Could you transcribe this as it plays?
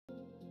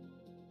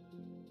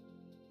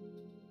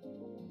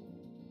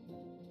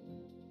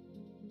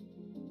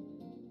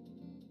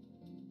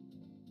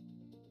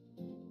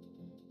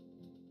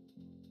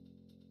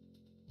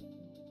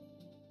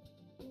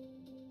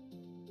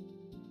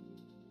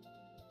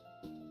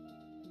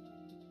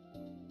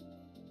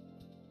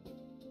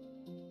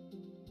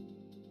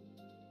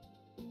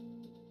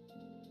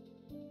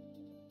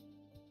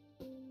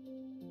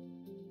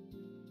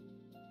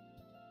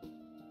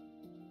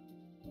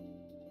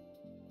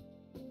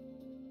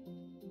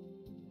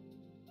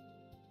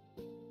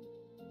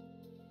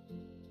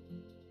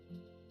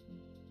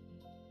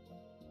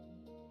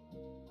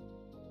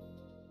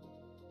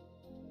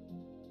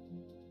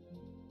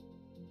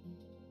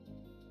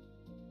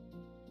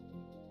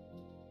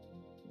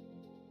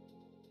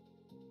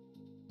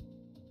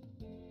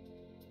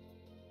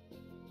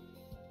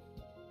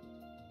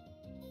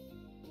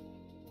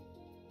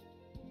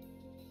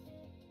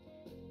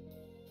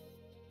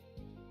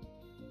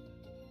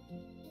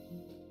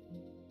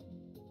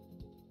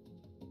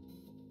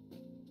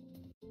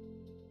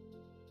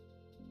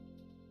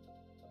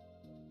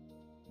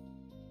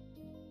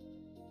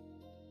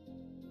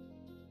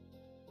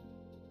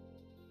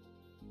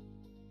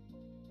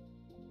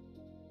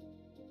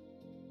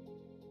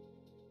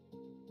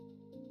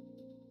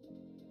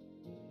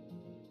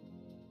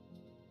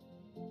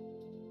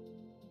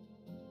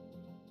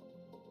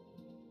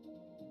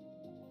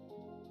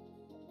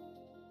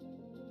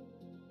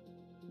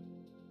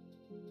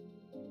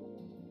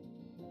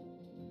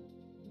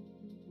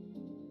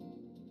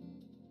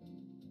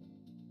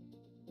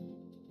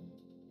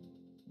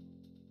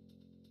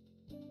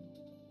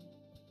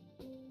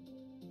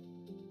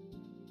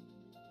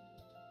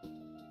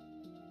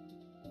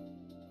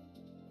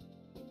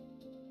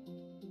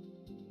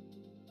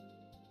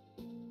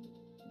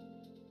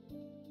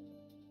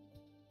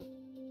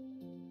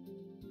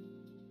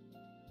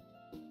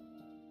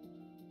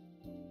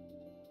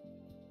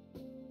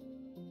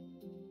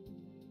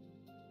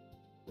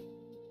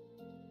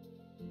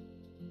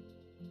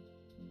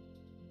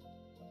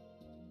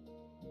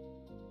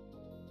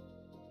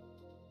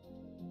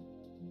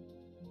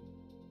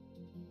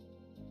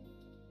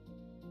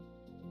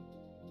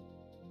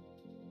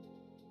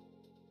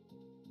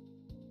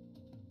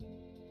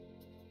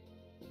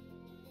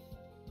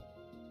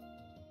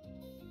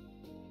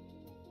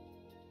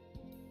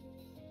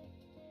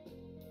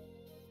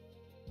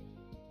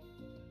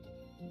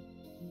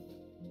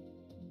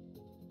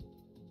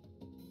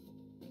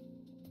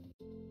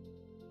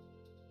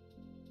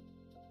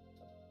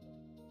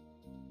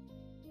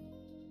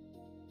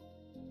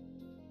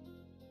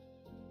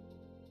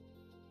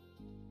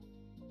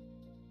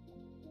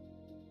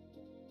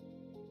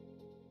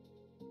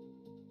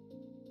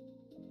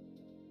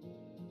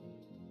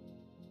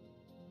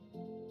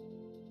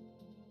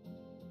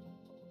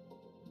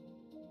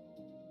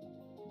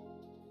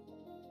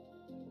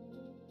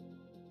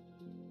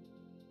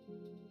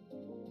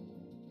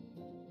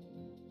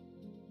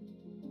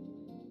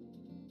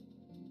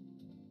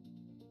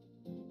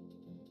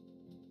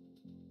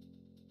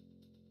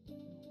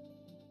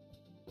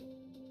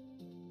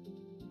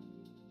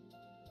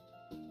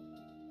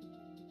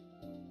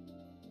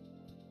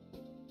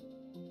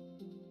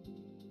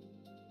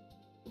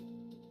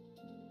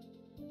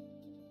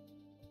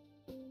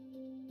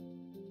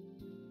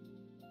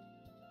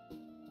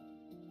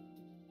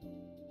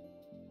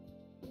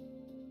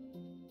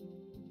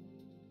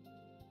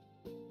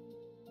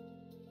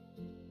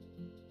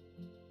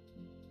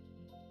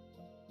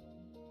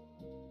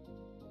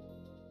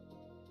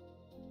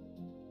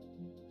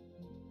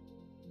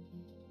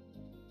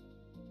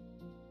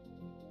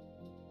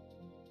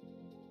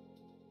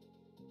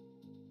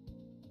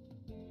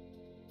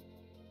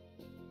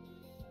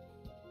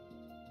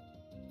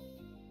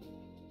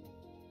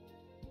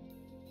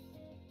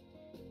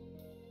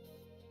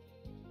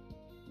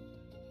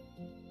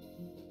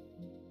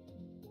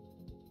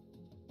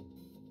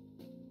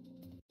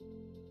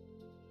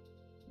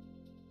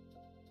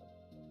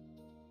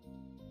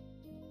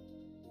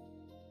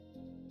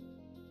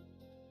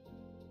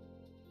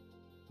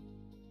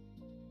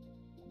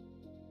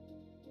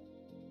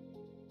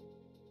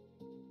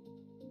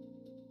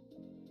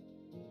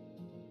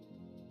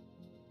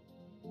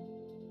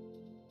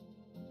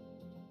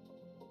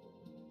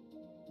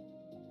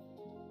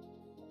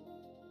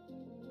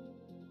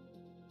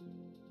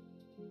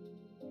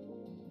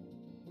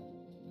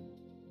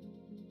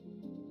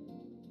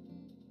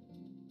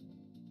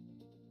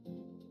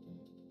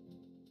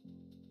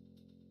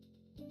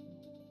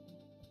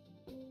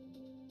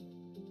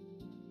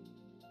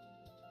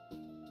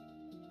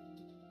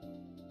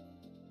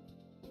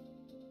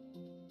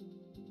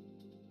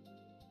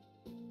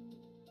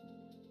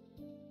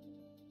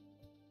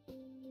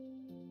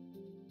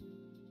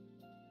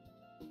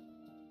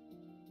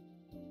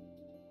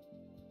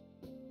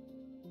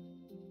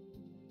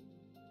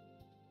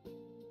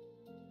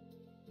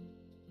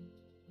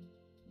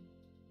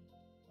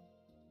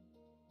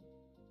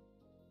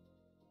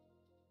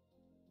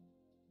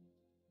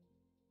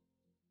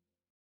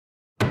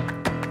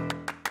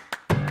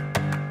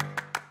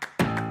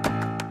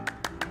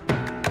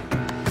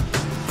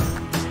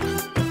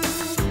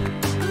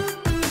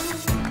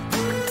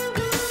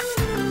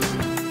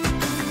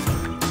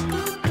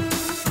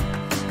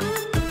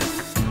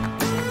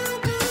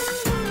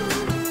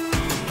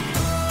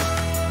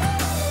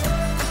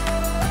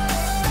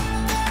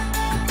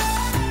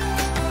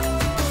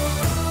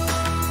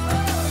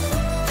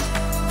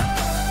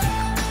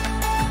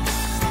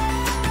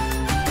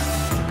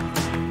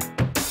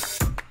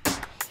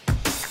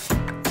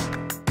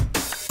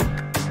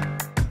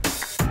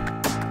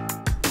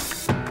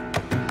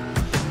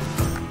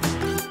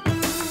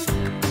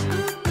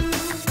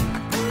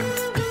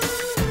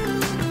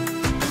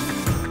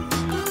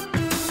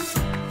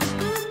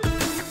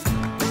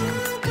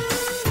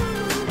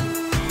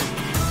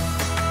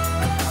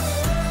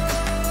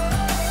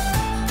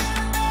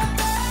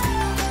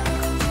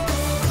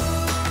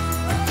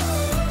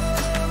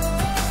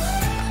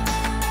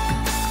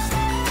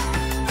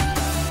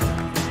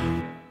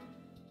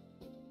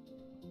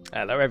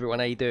Hello everyone,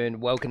 how you doing?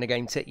 Welcome to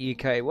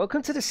GameTechUK.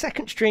 Welcome to the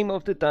second stream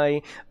of the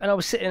day. And I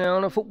was sitting there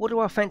and I thought, what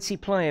do I fancy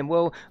playing?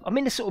 Well, I'm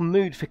in a sort of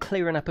mood for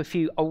clearing up a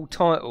few old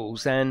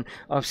titles, and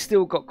I've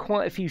still got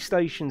quite a few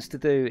stations to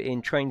do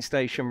in Train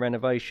Station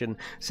Renovation.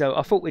 So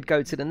I thought we'd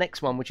go to the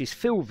next one, which is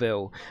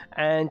Philville,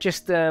 and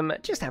just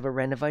have a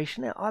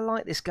renovation. I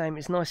like this game.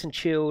 It's nice and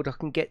chilled. I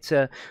can get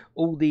to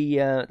all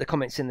the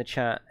comments in the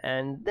chat,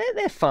 and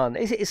they're fun.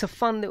 It's a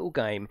fun little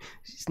game.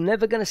 It's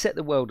never going to set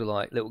the world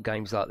alight. Little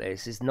games like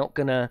this. It's not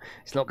gonna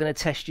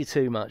test you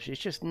too much.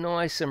 It's just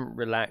nice and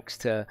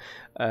relaxed to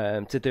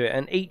do it.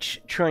 And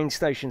each train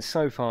station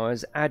so far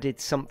has added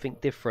something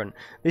different.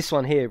 This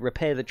one here,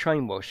 repair the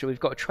train wash. So we've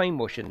got a train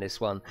wash in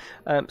this one.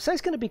 So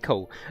it's going to be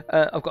cool.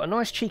 I've got a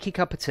nice cheeky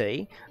cup of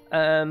tea.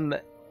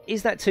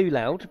 Is that too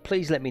loud?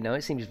 Please let me know.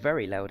 It seems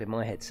very loud in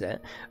my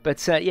headset.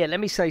 But yeah, let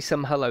me say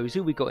some hellos.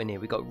 Who we got in here?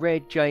 We've got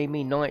Red,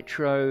 Jamie,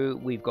 Nitro.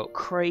 We've got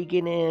Craig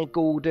in here.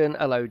 Gordon.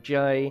 Hello,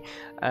 Jay.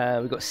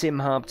 We've got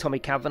SimHub, Tommy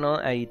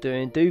Kavanagh. How you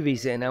doing?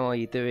 Doovy's in. How are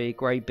you doing?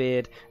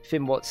 Greybeard.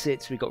 Finn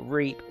Watsits. We've got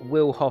Reap.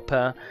 Will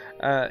Hopper.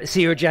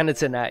 See, you're a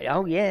janitor now.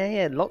 Oh,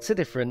 yeah. Lots of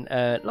different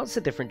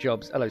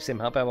jobs. Hello,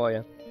 SimHub. How are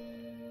you?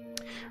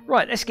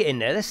 Right, let's get in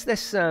there. Let's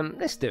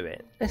do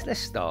it. Let's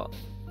start.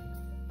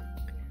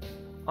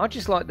 I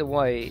just like the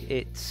way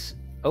it's...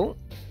 Oh!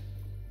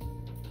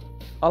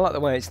 I like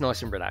the way it's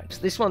nice and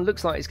relaxed. This one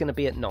looks like it's going to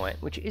be at night,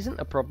 which isn't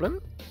a problem.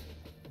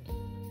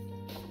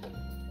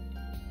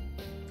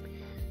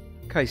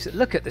 Okay, so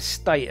look at the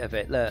state of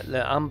it. Look,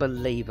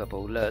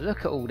 unbelievable. Look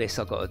at all this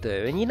I've got to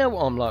do. And you know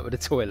what I'm like with the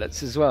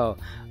toilets as well.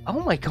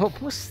 Oh my god,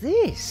 what's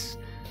this?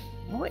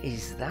 What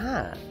is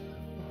that?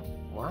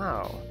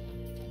 Wow.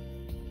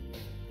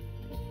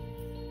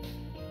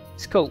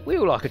 It's cool. We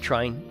all like a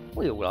train.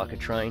 We all like a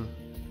train.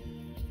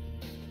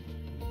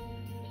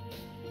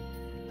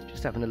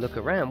 Having a look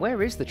around.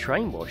 Where is the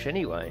train wash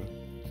anyway?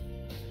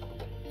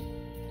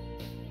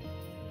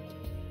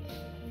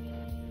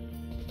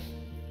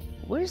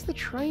 Where's the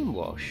train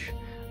wash?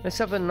 Let's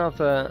have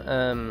another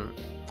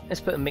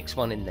let's put a mixed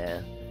one in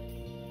there.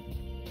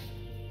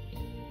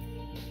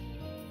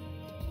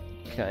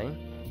 Okay.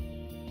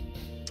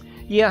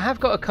 Yeah, I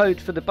have got a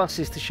code for the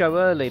buses to show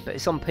early, but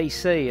it's on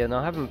PC and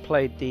I haven't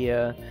played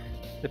the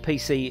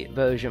PC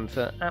version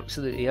for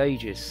absolutely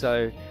ages,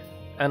 so...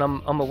 And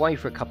I'm away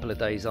for a couple of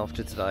days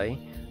after today,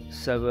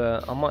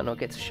 so I might not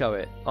get to show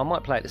it. I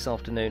might play it this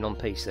afternoon on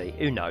PC.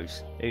 Who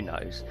knows? Who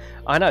knows?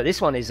 I know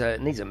this one is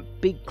needs a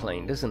big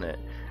clean, doesn't it?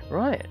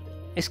 Right.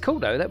 It's cool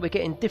though that we're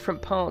getting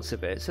different parts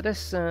of it. So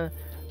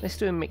let's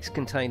do a mixed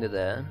container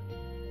there.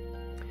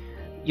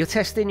 You're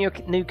testing your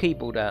new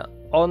keyboard out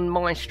on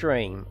my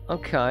stream.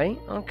 Okay.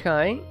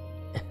 Okay.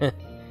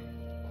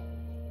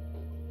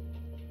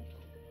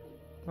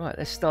 Right.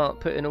 Let's start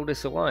putting all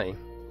this away.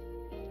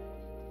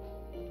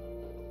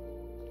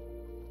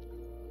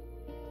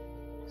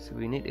 So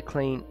we need to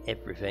clean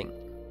everything.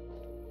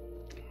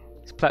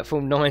 It's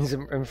platform 9s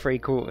and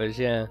 3/4,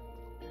 yeah.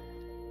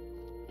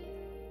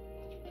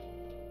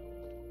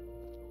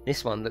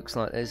 This one looks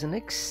like there's an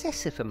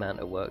excessive amount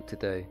of work to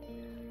do.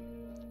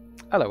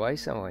 Hello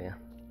Ace, how are you?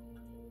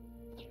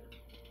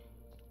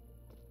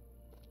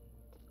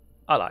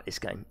 I like this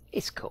game.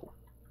 It's cool.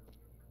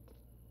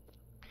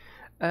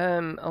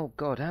 Oh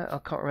god, I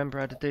can't remember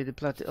how to do the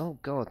blood. Oh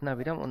god, no,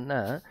 we don't want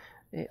that.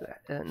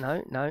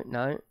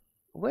 No.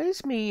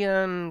 Where's me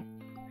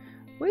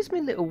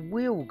little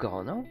wheel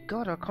gone? Oh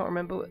god, I can't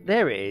remember.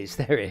 There it is.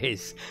 There it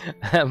is.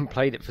 I haven't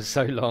played it for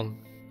so long.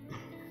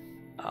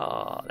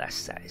 Oh, that's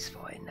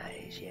satisfying. That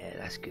is. Yeah,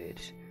 that's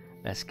good.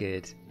 That's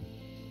good.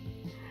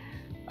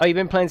 Oh, you've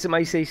been playing some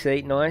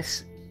ACC.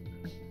 Nice.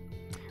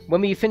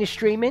 When will you finish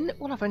streaming?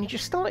 Well, I've only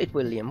just started,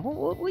 William.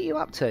 What are you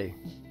up to?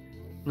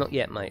 Not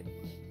yet, mate.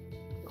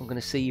 I'm going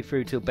to see you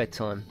through till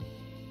bedtime.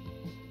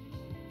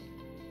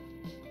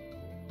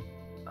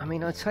 I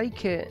mean, I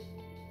take it...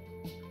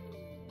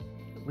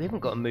 We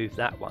haven't got to move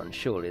that one,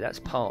 surely. That's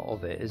part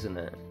of it, isn't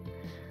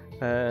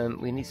it?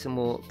 We need some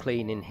more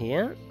cleaning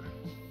here.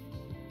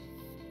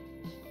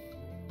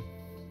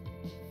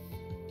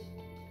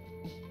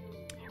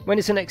 When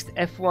is the next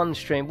F1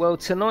 stream? Well,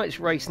 tonight's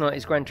race night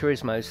is Gran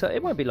Turismo, so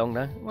it won't be long,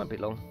 though. It won't be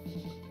long.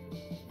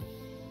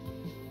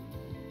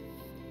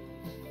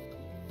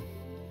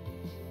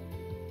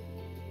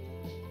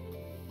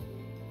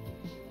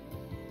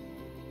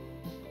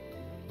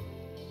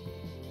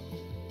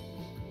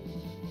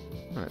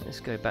 Right, let's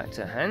go back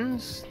to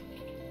hands.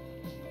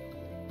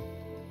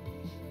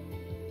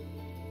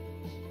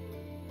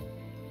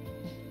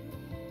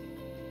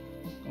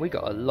 We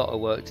got a lot of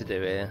work to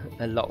do here.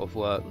 A lot of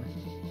work.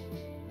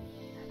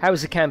 How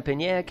was the camping?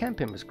 Yeah,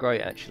 camping was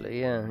great actually.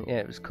 Yeah,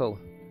 it was cool.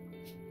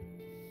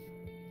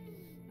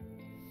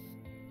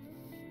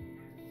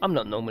 I'm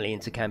not normally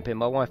into camping.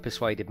 My wife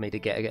persuaded me to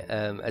get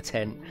a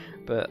tent,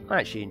 but I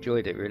actually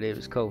enjoyed it really. It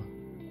was cool.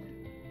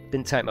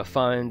 Didn't take my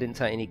phone, didn't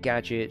take any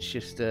gadgets,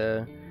 just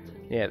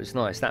yeah, it was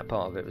nice. That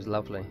part of it was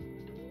lovely.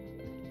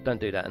 Don't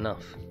do that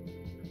enough.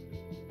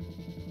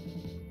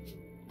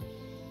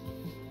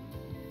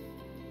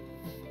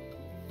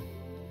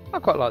 I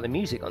quite like the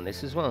music on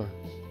this as well.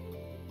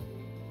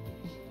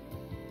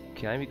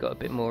 Okay, we got a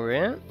bit more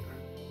here.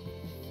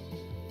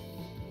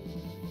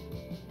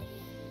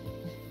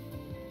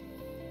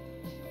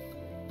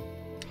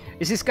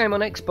 Is this game on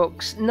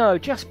Xbox? No,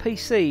 just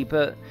PC,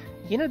 but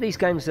you know these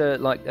games are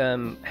like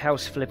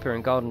House Flipper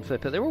and Garden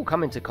Flipper, they're all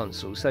coming to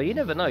consoles, so you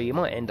never know, you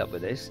might end up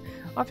with this.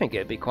 I think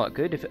it'd be quite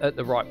good if at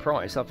the right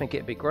price. I think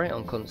it'd be great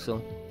on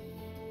console.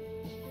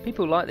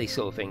 People like these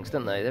sort of things,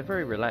 don't they? They're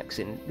very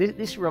relaxing.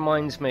 This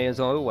reminds me,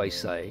 as I always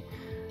say,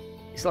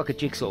 it's like a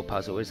jigsaw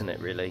puzzle, isn't it,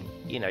 really?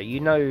 You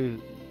know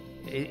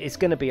it's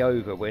going to be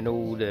over when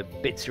all the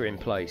bits are in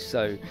place,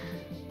 so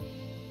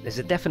there's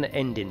a definite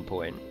ending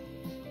point.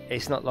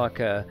 It's not like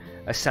a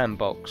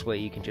sandbox where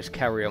you can just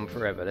carry on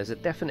forever. There's a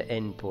definite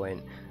end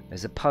point.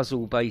 There's a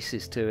puzzle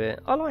basis to it.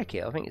 I like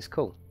it. I think it's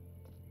cool.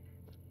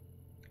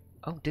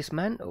 Oh,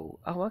 dismantle.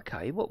 Oh,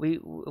 okay. What,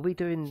 are we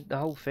doing the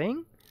whole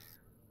thing?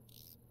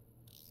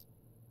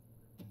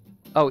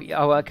 Oh,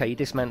 okay. You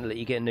dismantle it,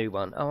 you get a new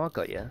one. Oh, I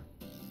got you.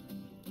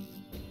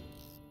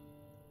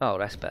 Oh,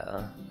 that's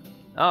better.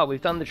 Oh,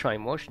 we've done the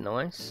train wash.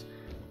 Nice.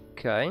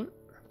 Okay.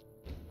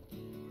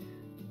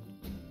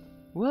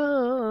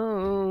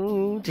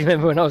 Whoa! Do you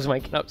remember when I was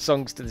making up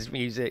songs to this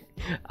music?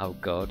 Oh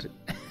God!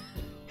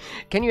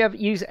 Can you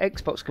use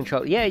Xbox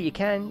control? Yeah, you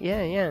can.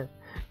 Yeah.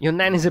 Your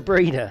nan is a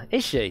breeder,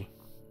 is she?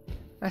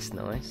 That's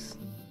nice.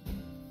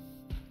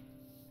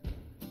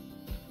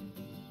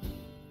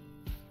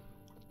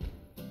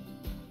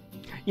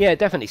 Yeah,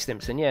 definitely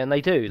Stimson. Yeah, and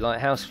they do like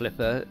House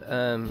Flipper.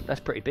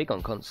 That's pretty big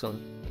on console.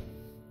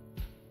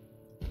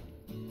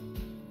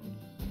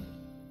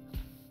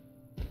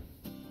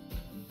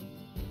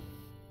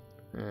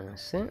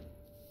 That's it.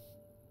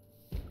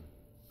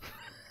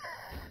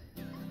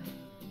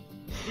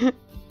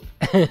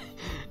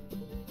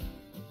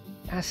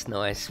 That's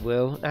nice,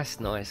 Will. That's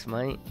nice,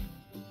 mate.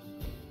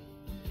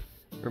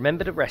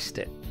 Remember to rest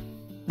it.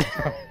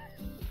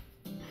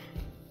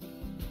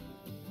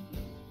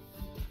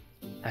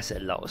 That's a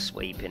lot of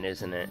sweeping,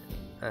 isn't it?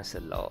 That's a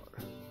lot.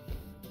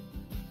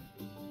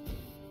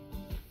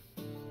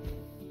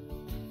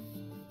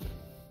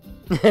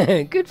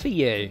 Good for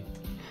you.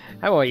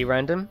 How are you,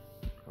 Random?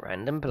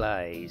 Random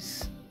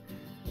plays.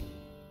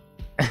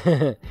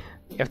 You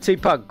have 2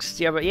 pugs.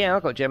 Yeah, but yeah,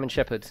 I've got German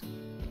Shepherd.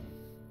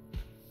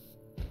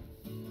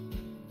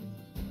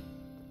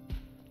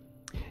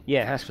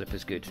 Yeah, House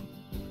Flipper's good.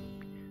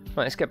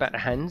 Right, let's get back to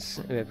Hans,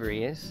 whoever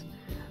he is.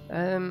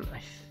 I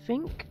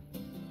think.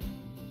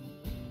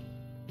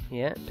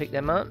 Yeah, pick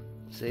them up.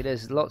 See,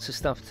 there's lots of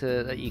stuff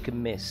that you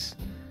can miss.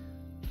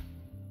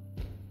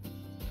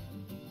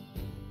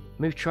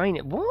 Move train.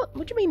 What?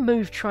 What do you mean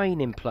move train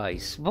in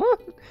place?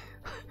 What?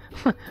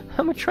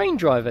 I'm a train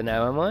driver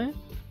now, am I?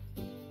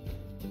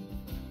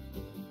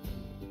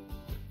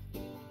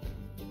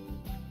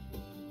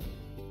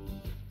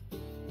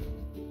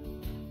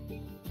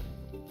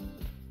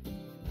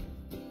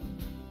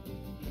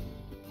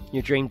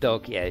 Your dream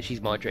dog? Yeah,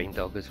 she's my dream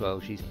dog as well.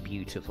 She's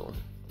beautiful.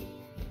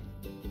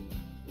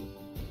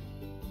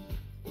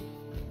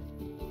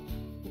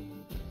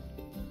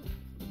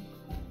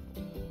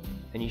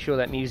 And you sure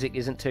that music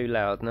isn't too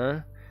loud,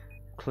 no?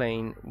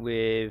 Clean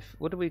with...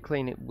 What do we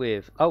clean it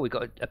with? Oh, we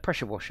got a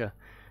pressure washer.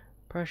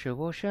 Pressure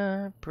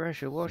washer,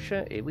 pressure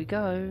washer. Here we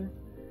go.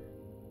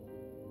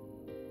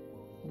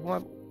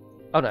 What?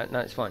 Oh, no,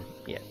 it's fine.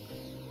 Yeah.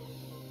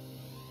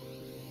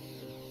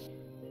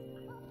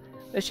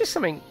 There's just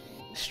something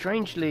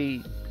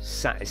strangely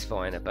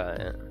satisfying about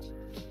it.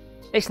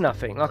 It's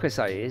nothing. Like I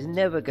say, it's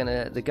never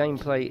gonna... The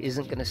gameplay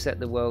isn't gonna set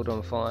the world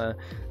on fire.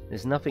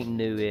 There's nothing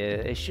new here.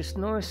 It's just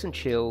nice and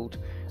chilled.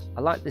 I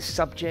like the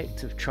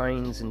subject of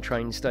trains and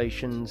train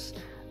stations,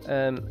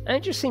 and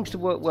it just seems to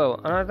work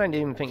well. And I don't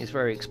even think it's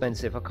very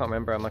expensive. I can't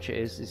remember how much it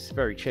is. It's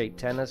very cheap,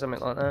 10 or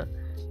something like that.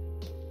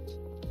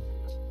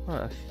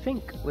 Right, I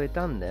think we're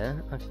done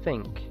there. I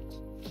think.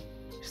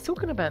 It's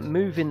talking about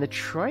moving the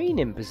train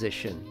in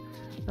position.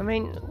 I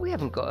mean, we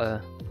haven't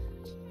got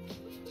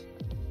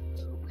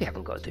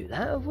to do that,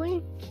 have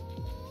we?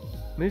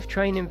 Move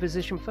train in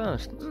position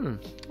first.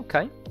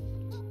 Okay.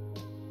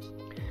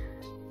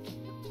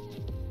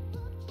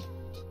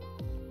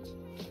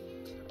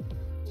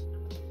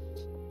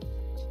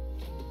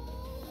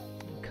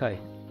 Okay,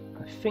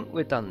 I think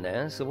we're done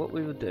there, so what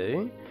we will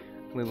do,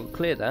 we will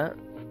clear that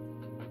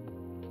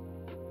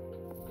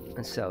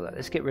and sell that.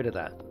 Let's get rid of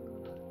that.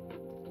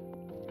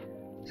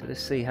 So let's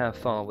see how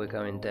far we're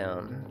going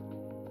down.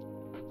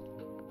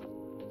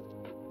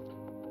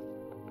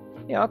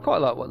 Yeah, I quite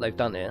like what they've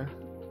done here.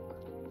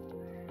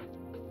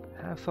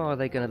 How far are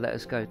they going to let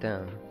us go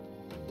down?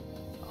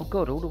 Oh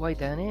God, all the way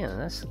down here.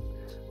 That's...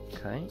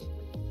 Okay.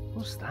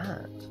 What's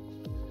that?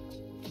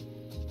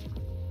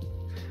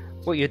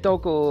 What, your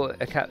dog or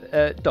a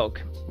cat? Dog.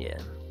 Yeah.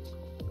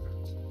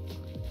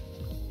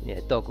 Yeah,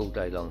 dog all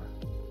day long.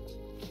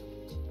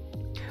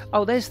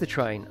 Oh, there's the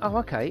train. Oh,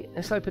 okay.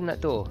 Let's open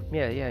that door.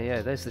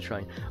 Yeah. There's the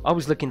train. I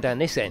was looking down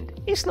this end.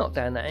 It's not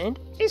down that end.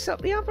 It's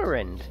up the other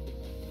end.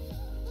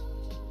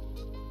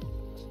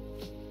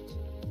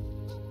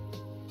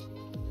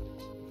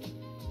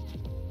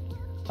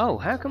 Oh,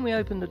 how can we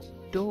open the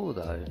door,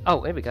 though? Oh,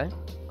 here we go.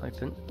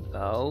 Open.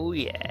 Oh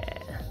yeah.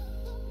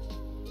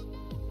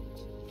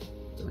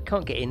 We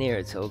can't get in here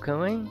at all, can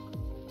we?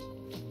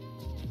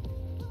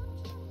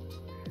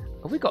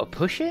 Have we got to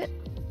push it?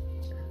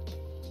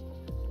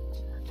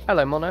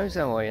 Hello Monos,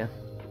 how are you?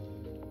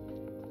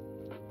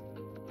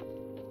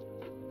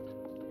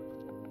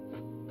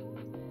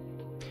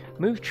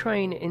 Move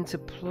train into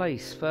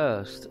place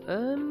first.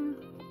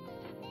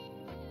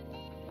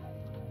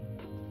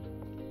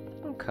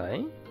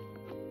 Okay.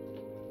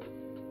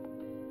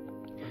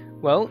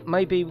 Well,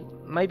 maybe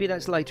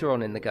that's later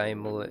on in the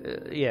game, or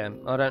yeah,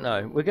 I don't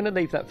know. We're going to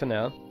leave that for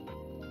now.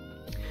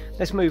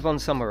 Let's move on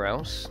somewhere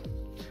else.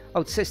 Oh,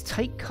 it says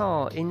take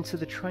car into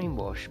the train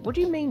wash. What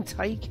do you mean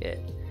take it?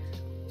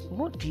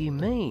 What do you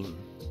mean?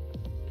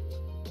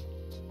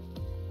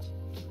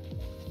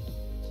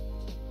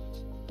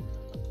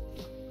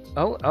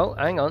 Oh,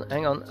 hang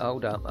on,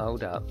 hold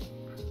up.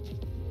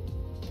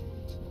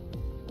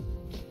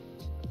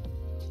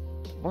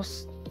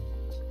 What's...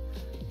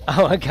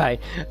 Oh, okay.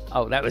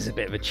 Oh, that was a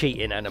bit of a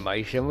cheating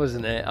animation,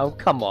 wasn't it? Oh,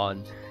 come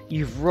on.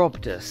 You've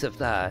robbed us of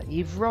that.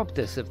 You've robbed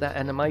us of that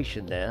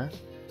animation there.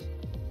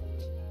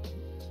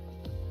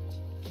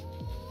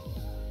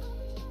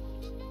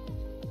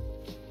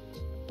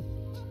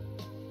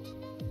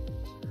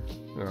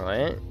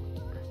 Right.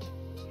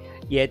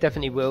 Yeah,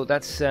 definitely will.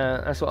 That's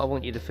what I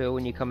want you to feel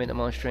when you come into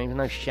my streams.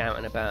 No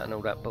shouting about and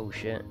all that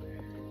bullshit.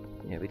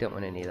 Yeah, we don't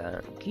want any of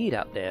that. Get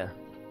up there.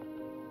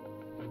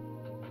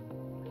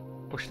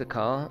 Wash the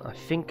car. I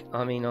think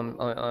I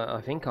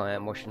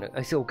am washing it.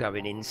 It's all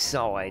going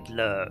inside.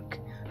 Look.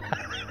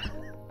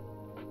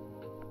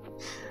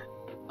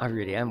 I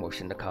really am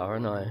washing the car,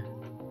 aren't I?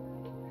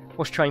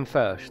 Wash train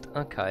first.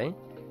 Okay.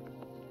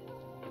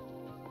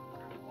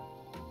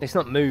 It's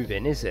not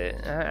moving, is it?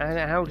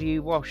 How do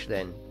you wash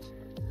then?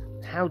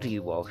 How do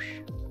you wash?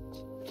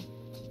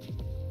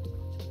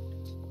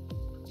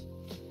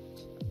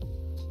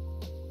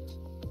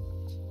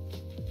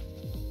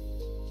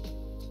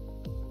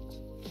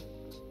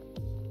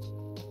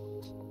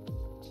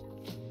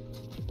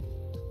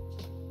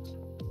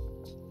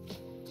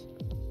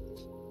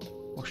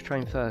 Wash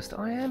train first.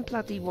 I am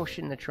bloody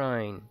washing the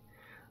train.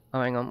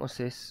 Oh, hang on. What's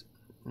this?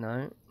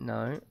 No.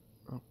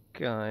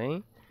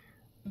 Okay.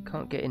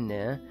 Can't get in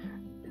there.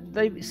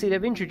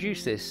 They've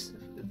introduced this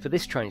for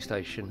this train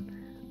station.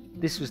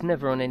 This was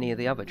never on any of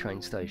the other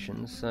train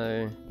stations,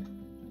 so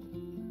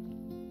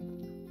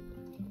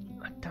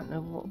I don't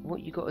know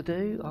what you got to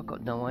do. I've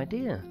got no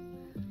idea.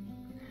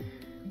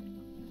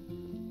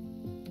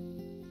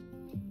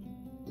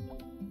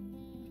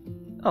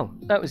 Oh,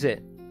 that was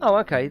it. Oh,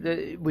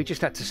 okay. We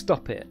just had to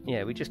stop it.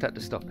 Yeah, we just had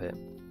to stop it.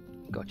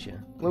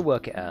 Gotcha. We'll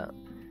work it out.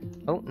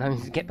 Oh, no,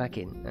 get back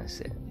in. That's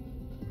it.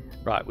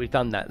 Right, we've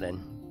done that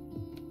then.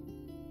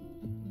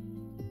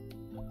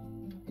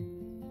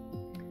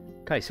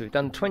 Okay, so we've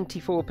done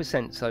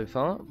 24% so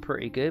far.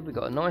 Pretty good. We've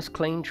got a nice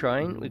clean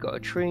train. We've got a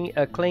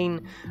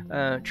clean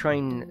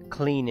train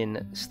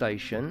cleaning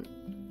station.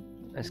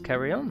 Let's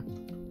carry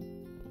on.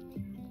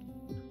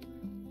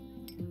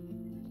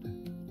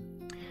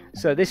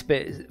 So this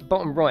bit,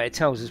 bottom right, it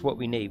tells us what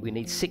we need. We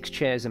need 6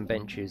 chairs and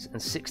benches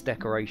and 6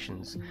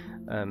 decorations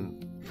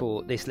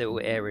for this little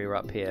area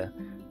up here.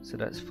 So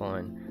that's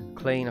fine.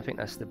 Clean, I think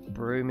that's the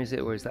broom, is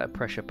it? Or is that a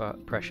pressure?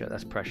 Pressure,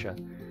 that's pressure.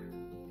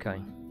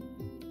 Okay.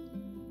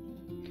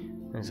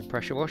 There's a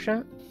pressure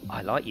washer.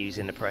 I like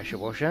using the pressure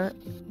washer.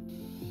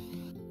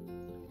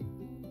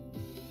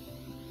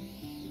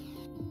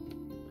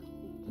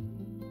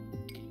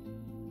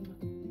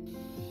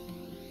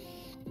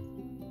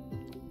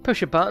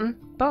 Push a button.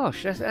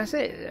 Bosh, that's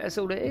it. That's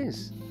all it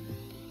is.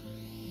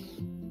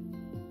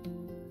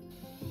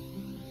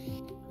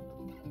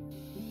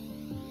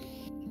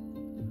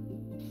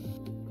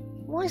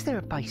 Why is there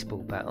a baseball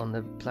bat on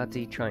the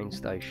bloody train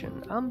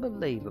station?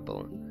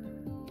 Unbelievable.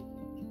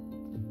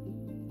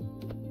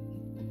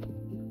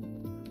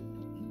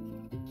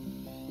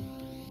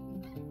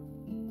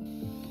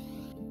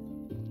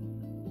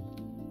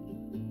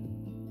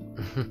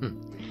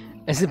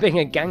 Has there been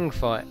a gang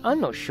fight? I'm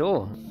not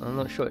sure.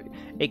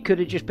 It could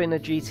have just been a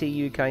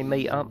GT UK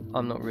meet-up.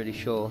 I'm not really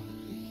sure.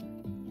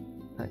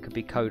 That could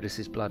be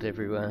Codus's blood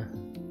everywhere.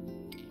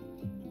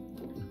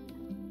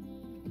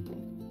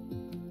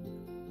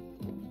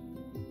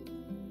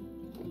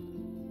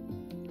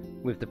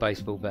 With the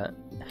baseball bat.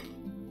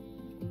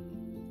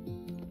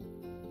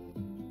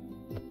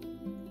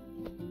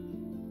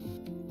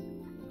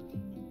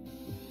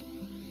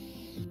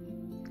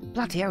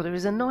 Bloody hell, there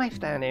is a knife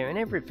down here and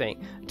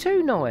everything.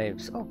 2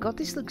 knives. Oh god,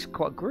 this looks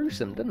quite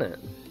gruesome, doesn't it?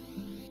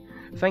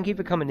 Thank you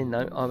for coming in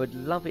though. I would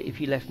love it if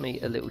you left me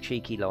a little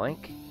cheeky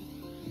like.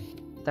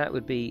 That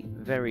would be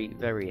very,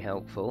 very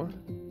helpful.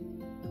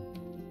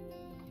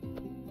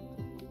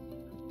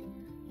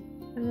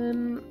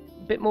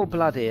 Bit more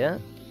blood here.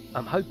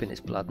 I'm hoping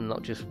it's blood and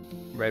not just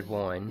red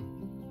wine.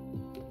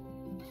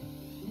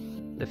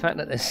 The fact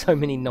that there's so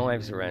many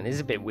knives around is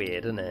a bit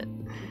weird, isn't it?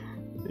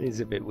 It is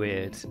a bit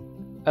weird.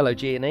 Hello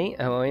G&E,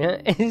 how are you?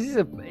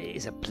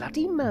 It's a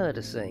bloody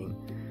murder scene.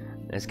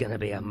 There's going to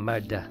be a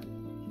murder.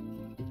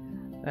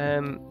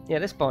 Yeah,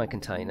 let's buy a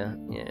container.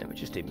 Yeah, we'll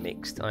just do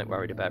mixed. I ain't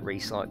worried about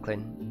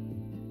recycling.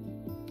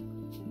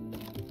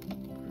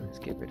 Let's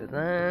get rid of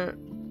that.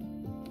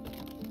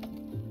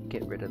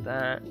 Get rid of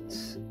that.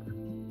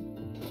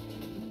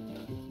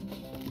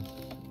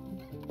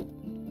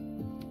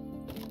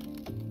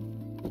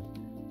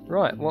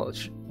 Right, what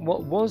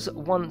was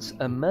once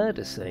a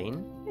murder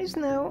scene is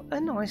now a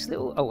nice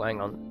little... Oh,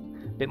 hang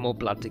on. Bit more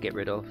blood to get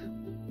rid of.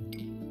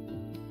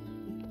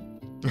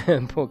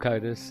 Poor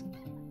Codus.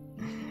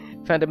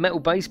 Found a metal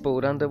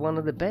baseboard under one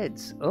of the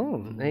beds.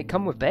 Oh, they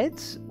come with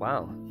beds?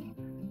 Wow.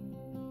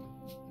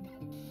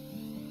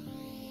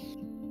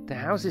 The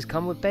houses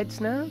come with beds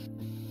now?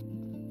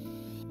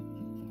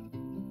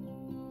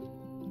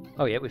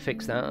 Oh yeah, we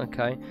fixed that.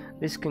 Okay.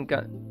 This can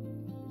go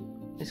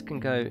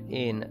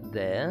in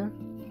there.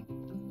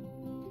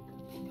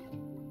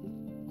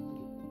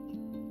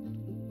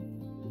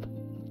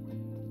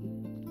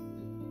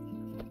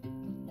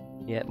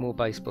 Yeah, more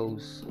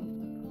baseballs.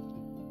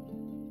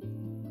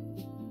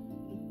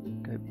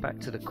 Go back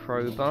to the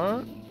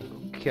crowbar.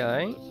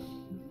 Okay.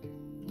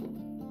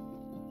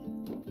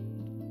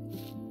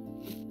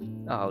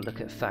 Oh,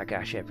 look at fag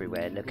ash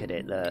everywhere. Look at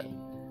it, look.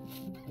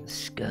 The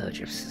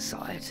scourge of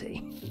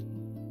society.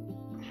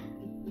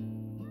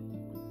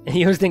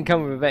 Yours didn't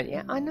come with a bed.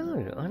 Yeah, I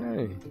know, I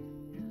know.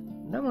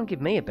 No one gave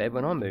me a bed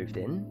when I moved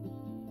in.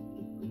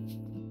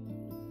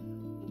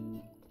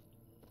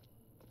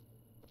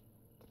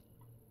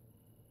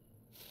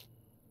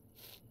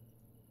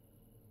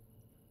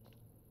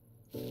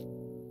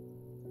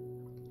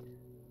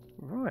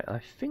 Right, I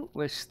think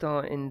we're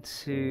starting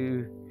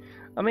to...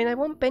 I mean, they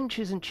want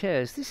benches and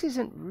chairs. This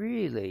isn't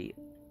really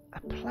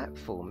a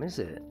platform, is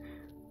it?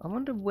 I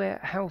wonder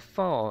how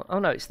far... Oh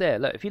no, it's there.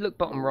 Look, if you look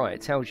bottom right,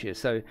 it tells you.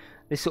 So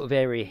this sort of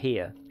area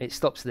here, it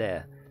stops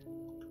there.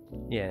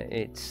 Yeah,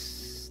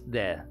 it's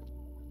there.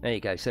 There you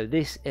go. So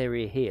this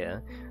area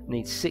here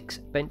needs 6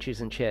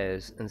 benches and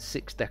chairs and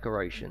 6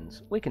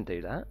 decorations. We can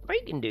do that.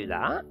 We can do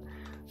that.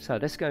 So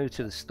let's go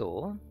to the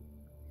store.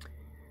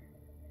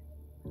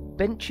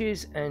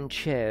 Benches and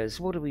chairs.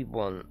 What do we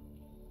want?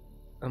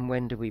 And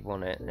when do we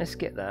want it? Let's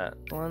get that.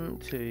 1,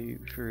 2,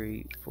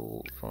 3,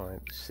 4, 5,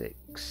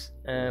 6.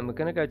 And we're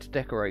going to go to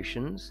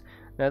decorations.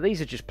 Now these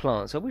are just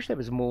plants. I wish there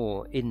was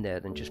more in there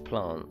than just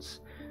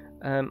plants.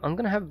 I'm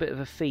going to have a bit of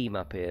a theme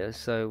up here.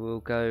 So we'll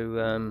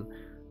go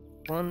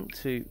 1,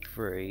 2,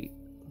 3,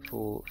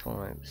 4,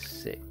 5,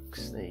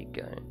 6. There you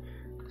go.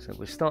 So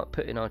we'll start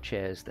putting our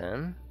chairs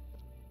down.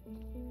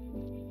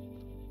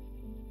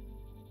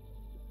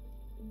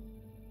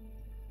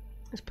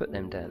 Let's put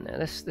them down there.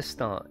 Let's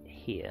start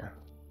here,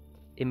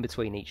 in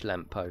between each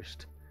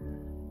lamppost.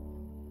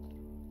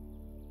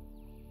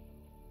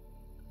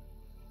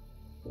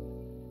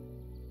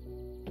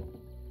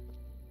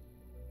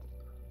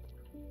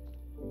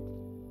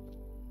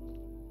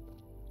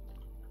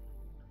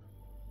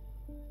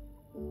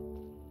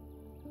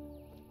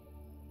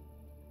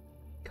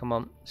 Come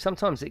on.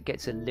 Sometimes it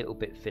gets a little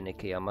bit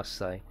finicky, I must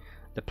say.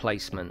 The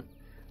placement.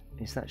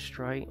 Is that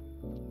straight?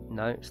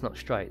 No, it's not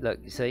straight. Look,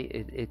 you see,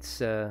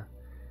 it's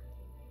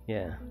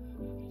yeah.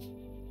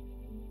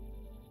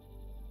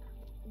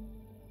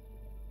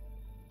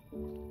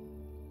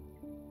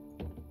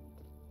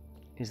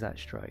 Is that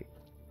straight?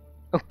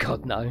 Oh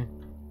god, no.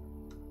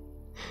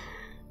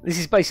 This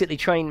is basically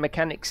Train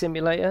Mechanic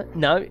Simulator.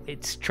 No,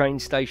 it's Train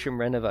Station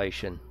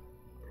Renovation.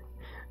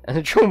 And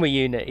a trauma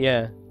unit,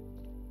 yeah.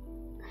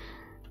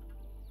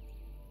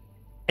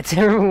 A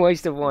terrible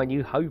waste of wine.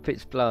 You hope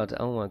it's blood.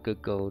 Oh my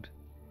good god.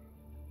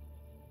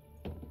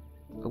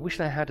 I wish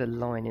they had a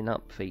lining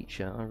up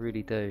feature. I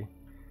really do.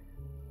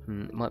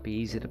 It might be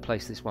easier to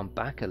place this one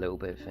back a little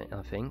bit,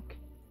 I think.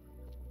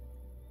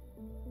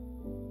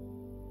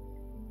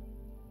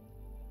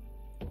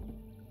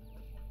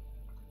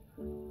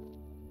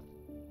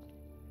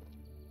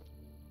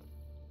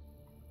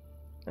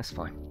 That's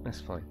fine.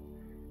 That's fine.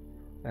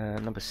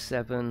 Number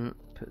 7.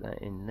 Put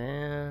that in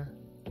there.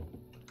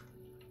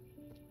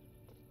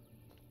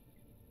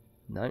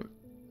 No.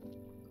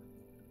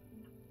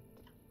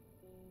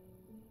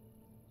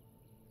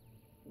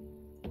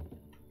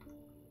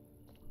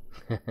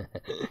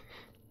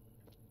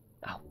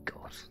 Oh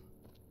god.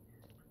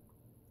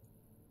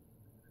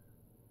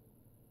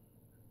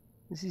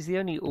 This is the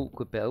only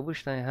awkward bit. I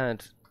wish they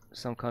had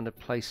some kind of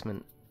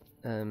placement.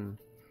 I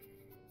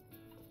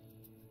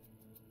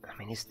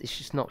mean, it's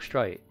just not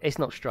straight. It's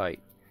not straight.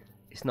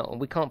 It's not.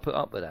 We can't put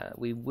up with that.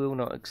 We will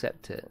not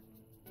accept it.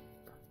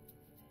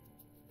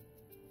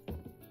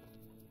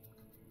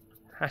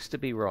 Has to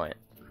be right.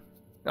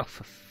 Oh,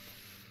 for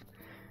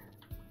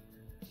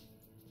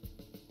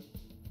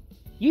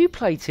you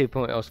play 2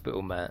 Point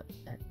Hospital, Matt.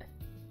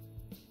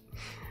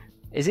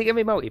 Is it going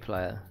to be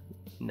multiplayer?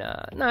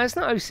 Nah. No, it's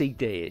not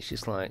OCD. It's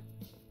just like,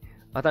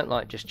 I don't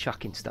like just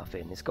chucking stuff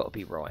in. It's got to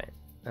be right.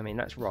 I mean,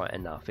 that's right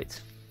enough.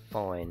 It's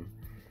fine.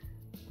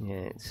 Yeah,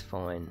 it's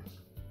fine.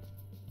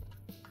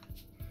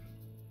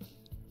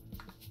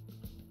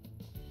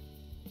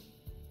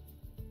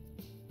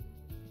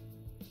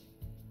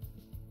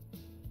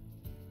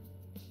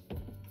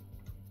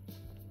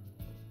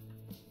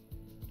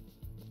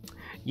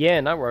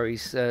 Yeah, no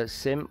worries,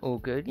 Sim. All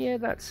good. Yeah,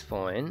 that's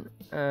fine.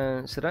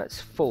 So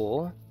that's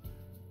 4.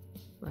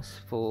 That's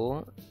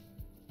 4.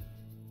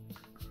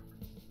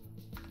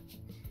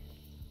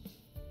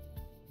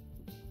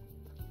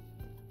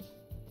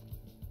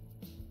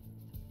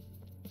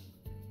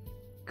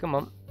 Come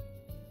on.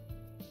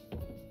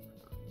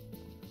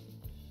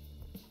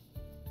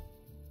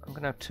 I'm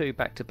going to have 2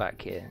 back to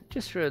back here,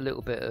 just for a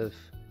little bit of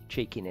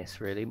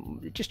cheekiness, really.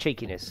 Just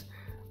cheekiness.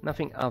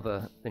 Nothing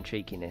other than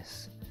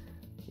cheekiness.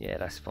 Yeah,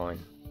 that's fine.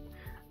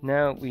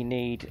 Now we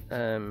need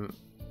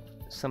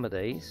some of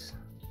these.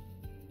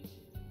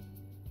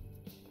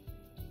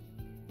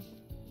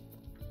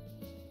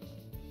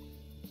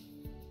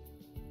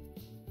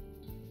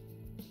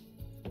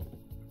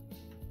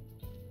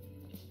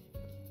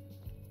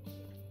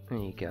 There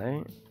you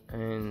go.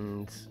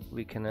 And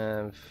we can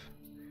have...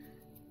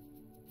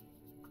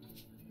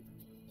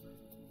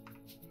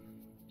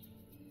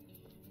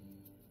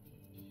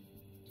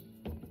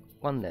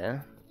 one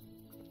there.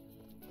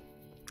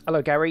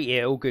 Hello, Gary.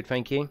 Yeah, all good,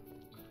 thank you.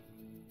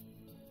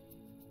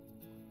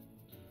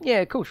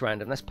 Yeah, of course,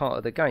 random. That's part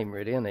of the game,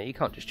 really, isn't it? You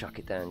can't just chuck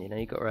it down, you know.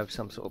 You've got to have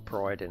some sort of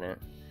pride in it.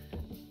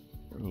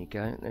 There you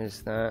go.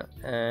 There's that.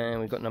 And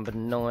we've got number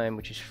 9,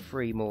 which is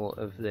 3 more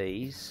of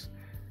these.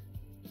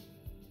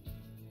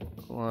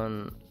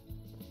 1,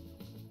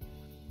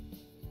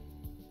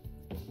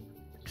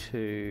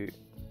 2,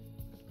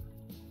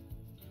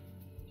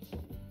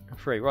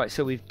 3. Right,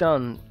 so we've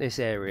done this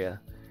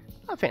area.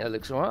 I think that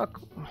looks alright.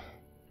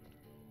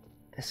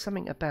 There's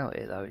something about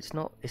it though. It's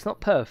not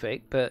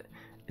perfect, but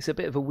it's a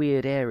bit of a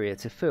weird area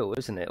to fill,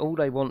 isn't it? All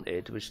they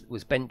wanted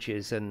was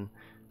benches and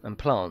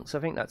plants. I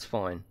think that's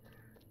fine.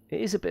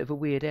 It is a bit of a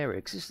weird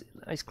area because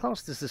it's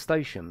classed as the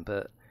station,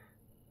 but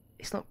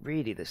it's not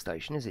really the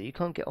station, is it? You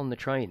can't get on the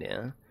train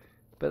here,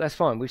 but that's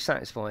fine. We've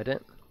satisfied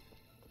it.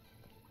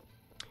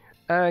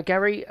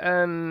 Gary,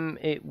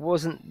 it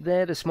wasn't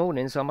there this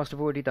morning, so I must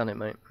have already done it,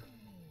 mate.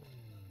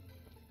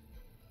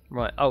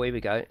 Right, oh, here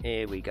we go,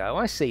 here we go.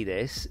 I see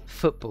this.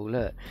 Football,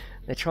 look.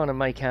 They're trying to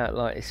make out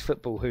like it's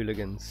football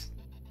hooligans.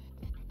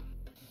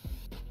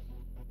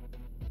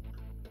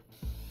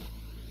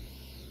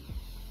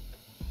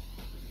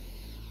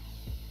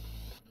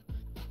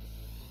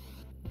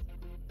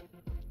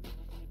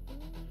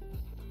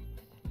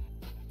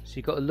 So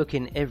you've got to look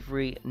in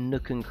every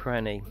nook and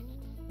cranny.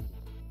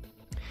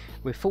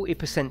 We're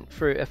 40%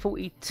 through,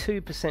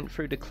 42%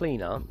 through the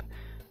cleanup,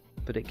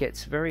 but it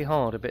gets very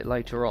hard a bit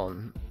later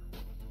on.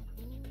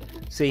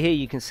 See here,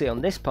 you can see on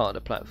this part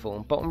of the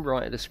platform, bottom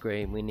right of the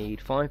screen, we need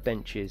 5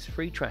 benches,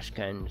 3 trash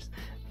cans,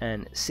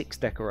 and 6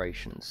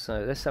 decorations.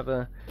 So let's have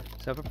a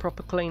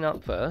proper clean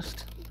up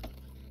first.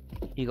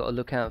 You got to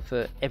look out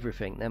for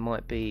everything. There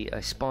might be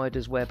a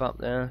spider's web up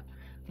there,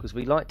 because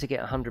we like to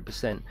get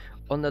 100%.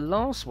 On the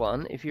last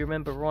one, if you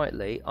remember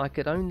rightly, I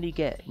could only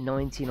get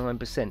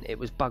 99%. It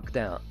was bugged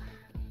out.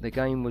 The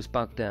game was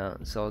bugged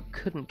out, so I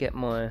couldn't get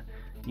my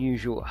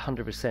usual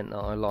 100% that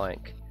I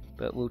like.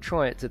 But we'll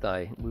try it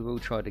today. We will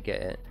try to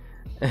get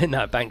it.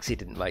 No, Banksy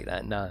didn't make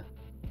that, no.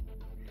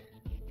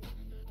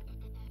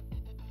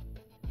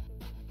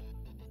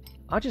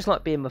 I just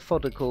like being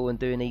methodical and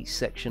doing each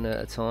section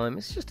at a time.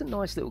 It's just a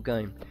nice little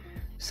game.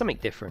 Something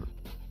different.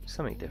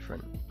 Something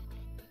different.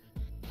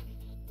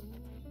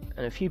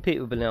 And a few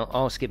people have been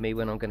asking me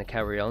when I'm going to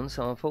carry on,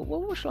 so I thought,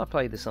 well, what should I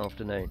play this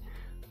afternoon?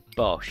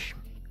 Bosh.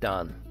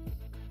 Done.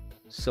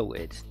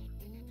 Sorted.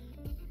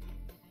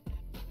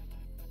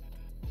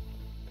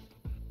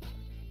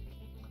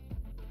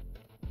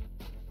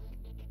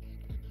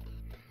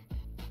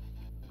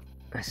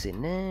 That's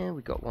in there.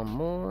 We got one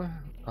more.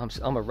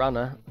 I'm a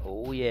runner.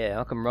 Oh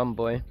yeah, I can run,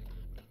 boy.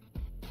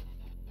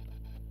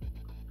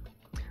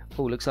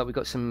 Oh, looks like we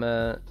got some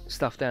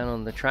stuff down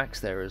on the tracks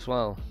there as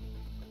well.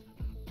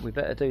 We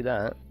better do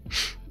that.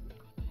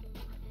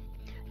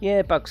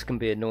 Yeah, bugs can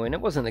be annoying.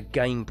 It wasn't a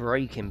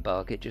game-breaking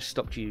bug. It just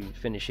stopped you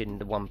finishing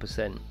the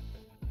 1%.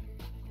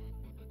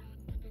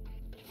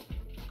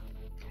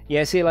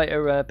 Yeah, see you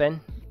later, Ben.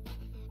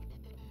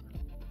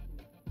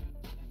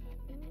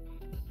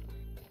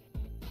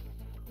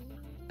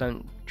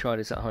 Don't try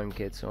this at home,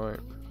 kids, alright?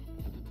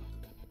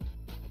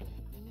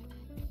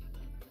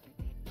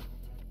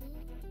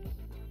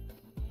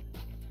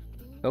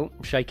 Oh,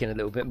 I'm shaking a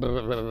little bit.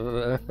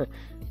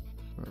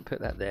 Put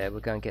that there. We'll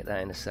go and get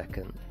that in a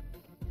second.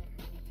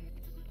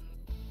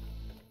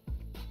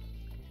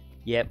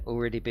 Yep,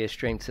 already be a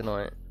stream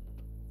tonight,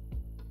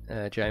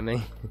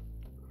 Jamie.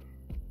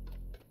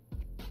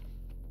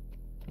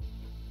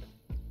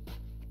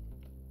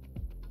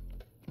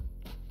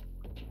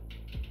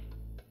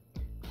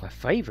 My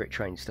favourite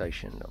train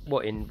station?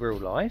 What, in real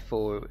life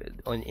or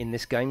in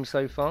this game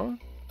so far?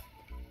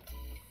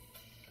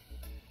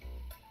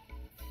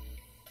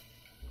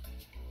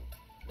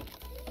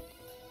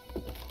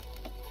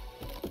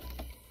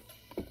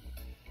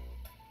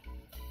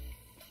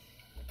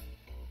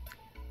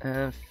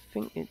 I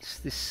think it's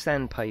this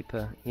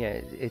sandpaper. Yeah,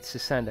 it's a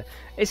sander.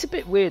 It's a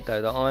bit weird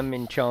though that I'm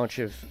in charge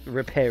of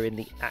repairing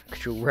the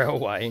actual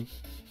railway.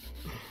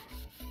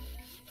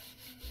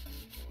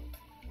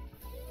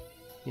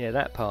 Yeah,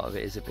 that part of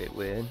it is a bit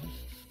weird.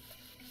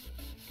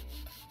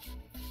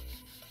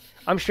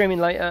 I'm streaming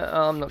later.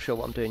 I'm not sure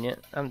what I'm doing yet.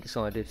 I haven't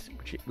decided,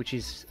 which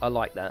is, I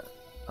like that.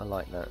 I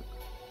like that.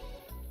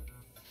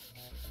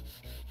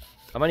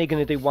 I'm only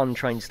going to do one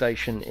train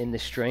station in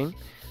this stream,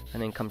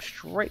 and then come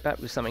straight back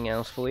with something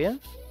else for you.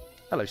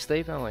 Hello,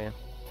 Steve. How are you?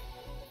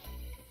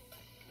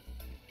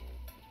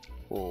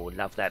 Oh,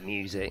 love that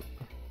music.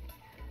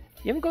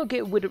 You haven't got to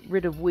get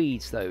rid of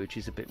weeds, though, which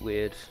is a bit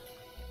weird.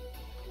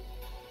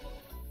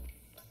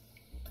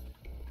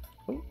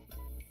 Oh.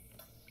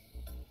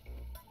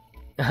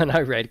 I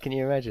know, Red. Can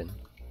you imagine?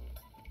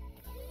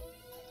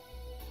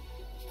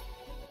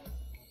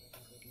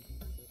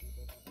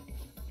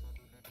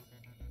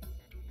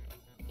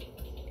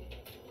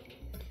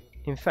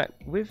 In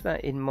fact, with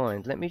that in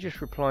mind, let me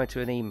just reply to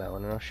an email,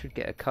 and I should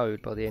get a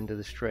code by the end of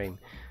the stream.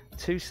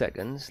 2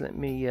 seconds. Let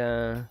me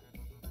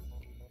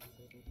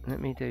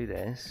do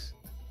this.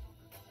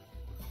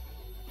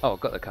 Oh, I've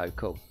got the code.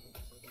 Cool.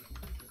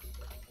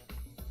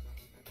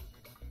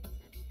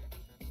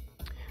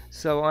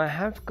 So I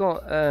have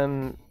got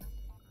a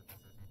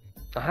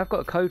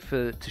code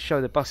to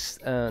show the bus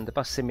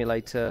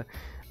simulator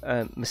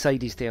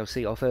Mercedes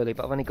DLC off early,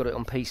 but I've only got it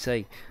on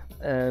PC.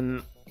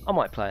 I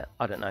might play it.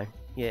 I don't know.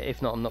 Yeah,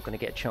 if not, I'm not going to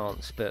get a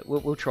chance, but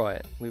we'll try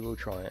it. We will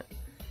try it.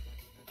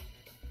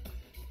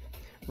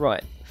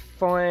 Right,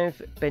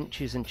 5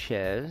 benches and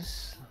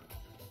chairs.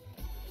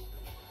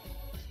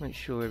 Let's make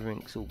sure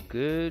everything's all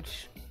good.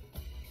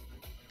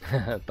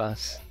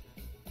 Bus.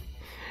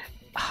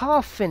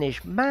 Half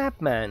finished,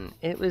 madman.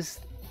 It was,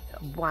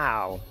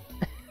 wow.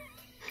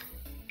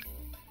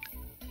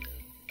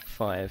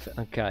 5.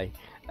 Okay.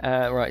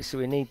 Right, so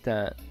we need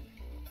that.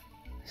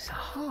 It's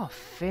half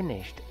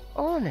finished,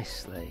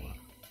 honestly.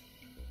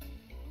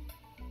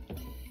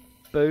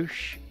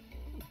 Boosh.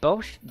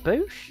 Bosh?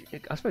 Boosh?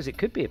 I suppose it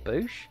could be a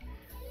boosh.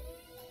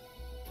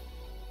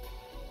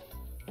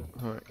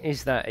 Right,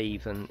 is that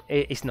even?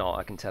 It's not,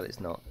 I can tell it's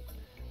not.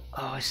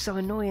 Oh, it's so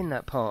annoying,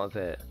 that part of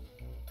it.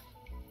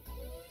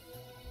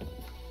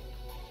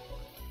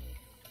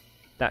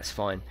 That's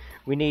fine.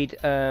 We need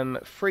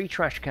 3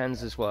 trash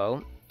cans as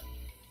well.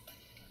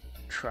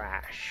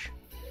 Trash.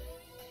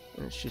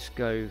 Let's just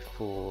go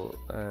for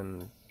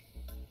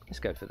let's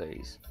go for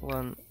these.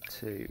 1,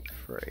 2,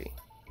 3.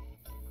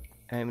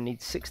 And we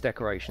need 6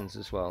 decorations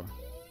as well.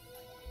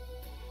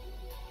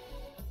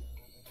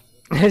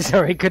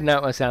 Sorry, couldn't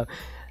help myself.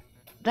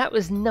 That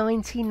was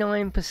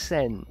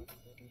 99%. It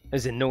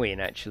was annoying,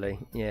 actually.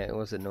 Yeah, it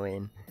was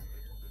annoying.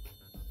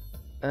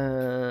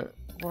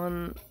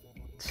 1,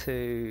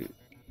 2,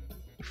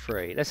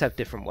 3. Let's have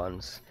different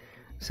ones.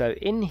 So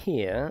in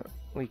here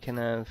we can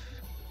have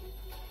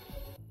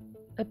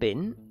a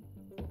bin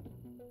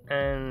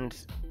and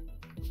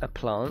a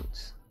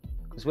plant,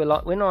 because we're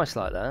nice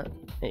like that.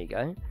 There you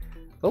go.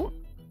 Oh,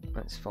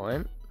 that's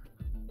fine.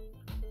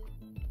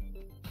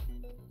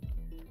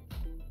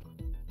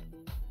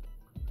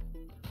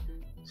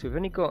 So we've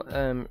only got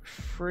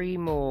 3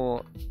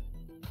 more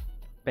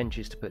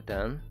benches to put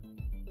down.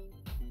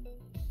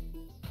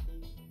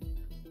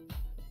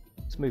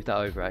 Let's move that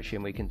over actually,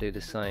 and we can do the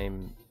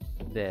same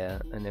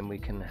there, and then we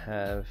can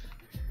have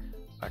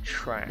a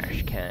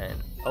trash can.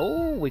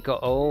 Oh, we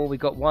got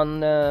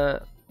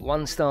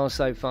one star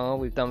so far.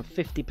 We've done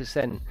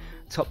 50%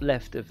 top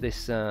left of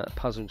this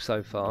puzzle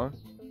so far,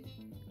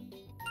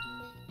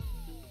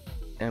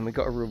 and we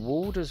got a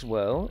reward as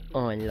well.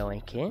 I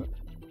like it.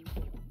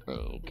 There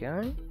you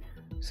go.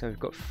 So we've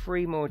got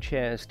 3 more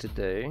chairs to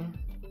do.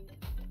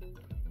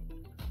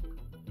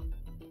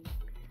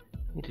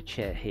 Need a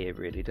chair here,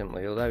 really, don't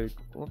we? Although,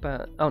 what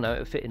about? Oh no,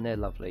 it'll fit in there.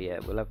 Lovely. Yeah,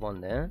 we'll have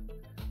one there.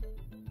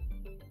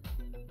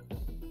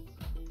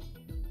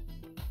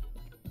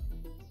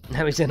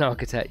 No, he's an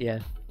architect. Yeah.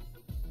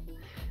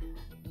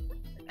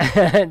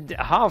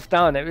 Half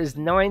done. It was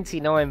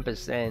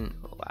 99%.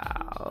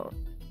 Wow.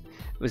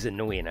 It was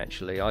annoying,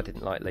 actually. I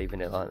didn't like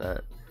leaving it like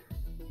that.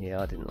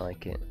 Yeah, I didn't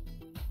like it.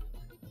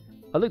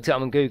 I looked it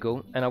up on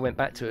Google, and I went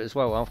back to it as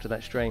well after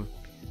that stream.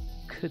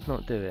 Could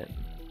not do it.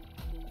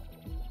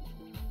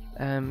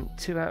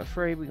 2 out of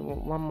 3. We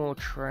want 1 more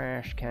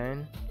trash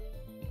can.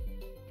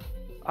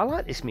 I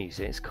like this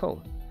music. It's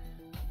cool.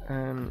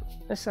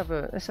 Let's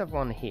have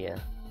one here.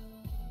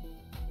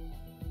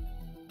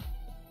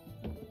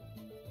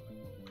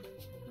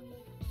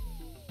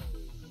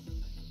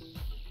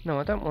 No,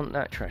 I don't want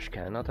that trash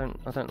can. I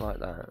don't like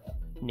that.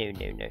 No.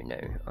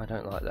 I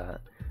don't like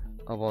that.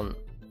 I want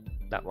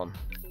that one.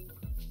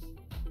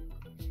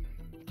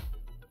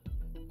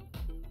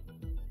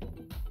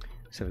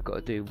 So we've got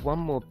to do 1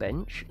 more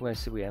bench. Where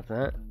should we have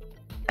that?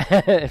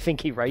 I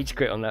think he rage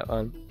quit on that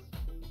one.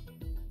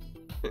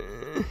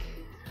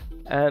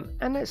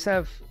 And let's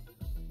have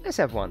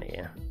one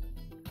here.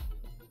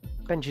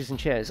 Benches and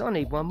chairs. I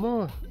need 1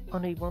 more.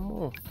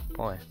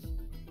 Bye.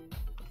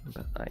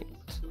 Number 8.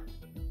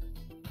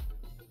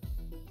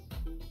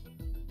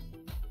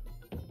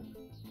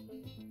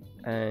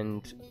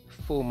 And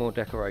 4 more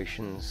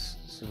decorations.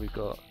 So we've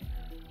got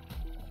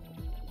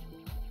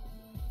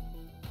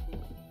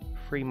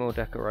 3 more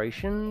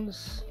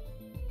decorations.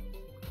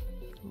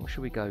 What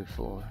should we go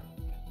for?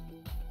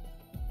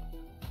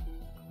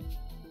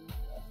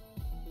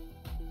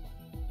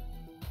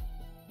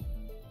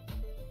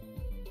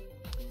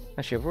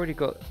 Actually, I've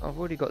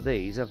already got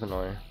these, haven't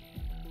I?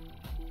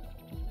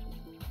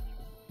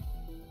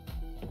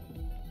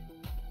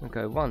 I'll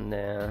go one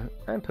there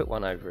and put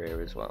one over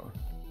here as well.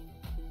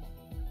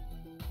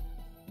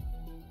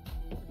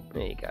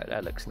 There you go,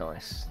 that looks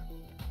nice.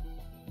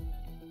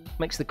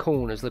 Makes the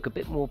corners look a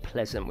bit more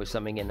pleasant with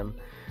something in them.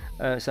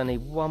 So I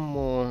need one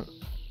more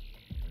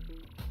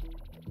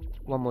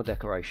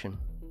decoration.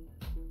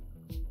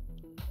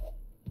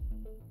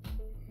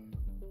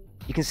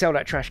 You can sell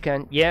that trash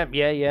can. Yeah,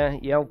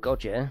 oh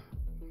god, yeah.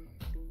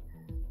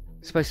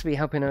 Supposed to be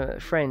helping a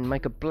friend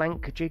make a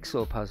blank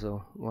jigsaw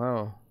puzzle.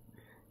 Wow.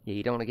 Yeah,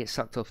 you don't want to get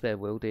sucked off there,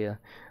 Will, do you?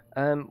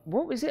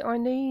 What was it I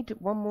need?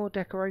 One more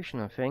decoration,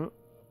 I think.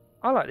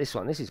 I like this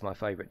one. This is my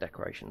favourite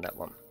decoration, that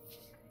one.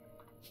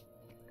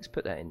 Let's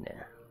put that in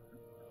there.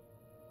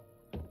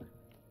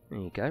 There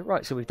you go.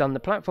 Right, so we've done the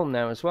platform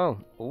now as well.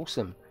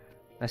 Awesome.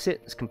 That's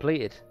it. It's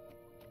completed.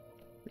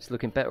 It's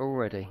looking better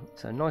already.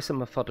 So nice and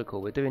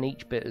methodical. We're doing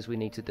each bit as we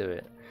need to do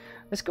it.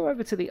 Let's go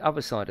over to the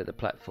other side of the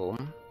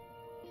platform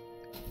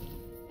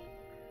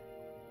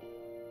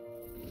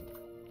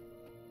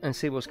and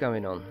see what's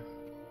going on.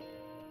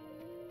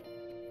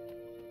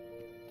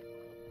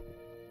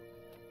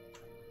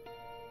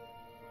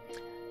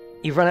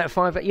 You've run out of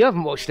 5. You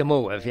haven't watched them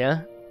all, have you?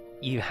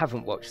 You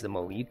haven't watched them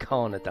all. You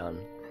can't have done.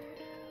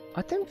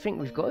 I don't think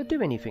we've got to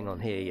do anything on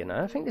here, you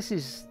know. I think this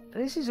is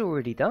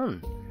already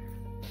done,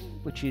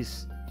 which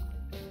is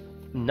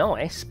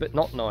nice, but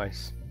not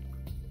nice.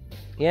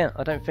 Yeah,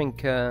 I don't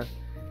think. Yeah,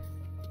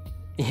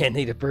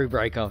 need a brew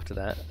break after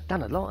that.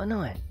 Done a lot, haven't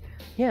I?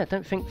 Yeah, I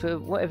don't think for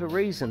whatever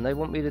reason they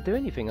want me to do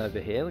anything over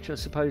here, which I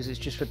suppose is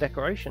just for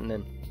decoration.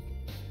 Then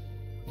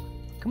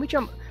can we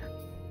jump?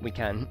 We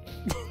can.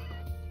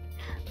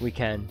 We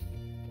can.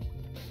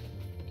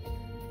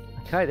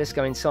 Okay, let's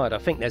go inside. I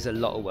think there's a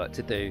lot of work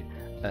to do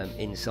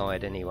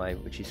inside anyway,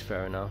 which is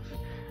fair enough.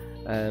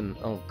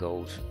 Oh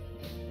god,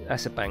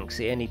 that's a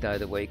Banksy any day of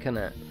the week, isn't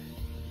it?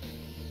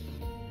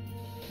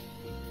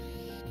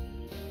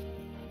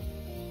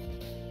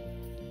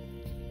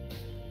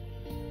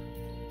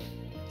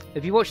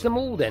 Have you watched them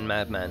all then,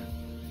 Madman?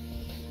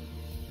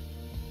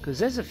 Because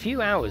there's a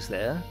few hours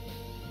there.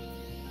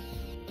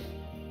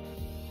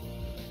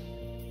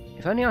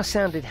 If only I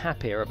sounded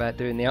happier about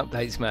doing the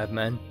updates,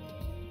 Madman.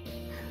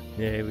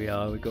 There we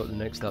are, we've got the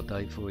next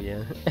update for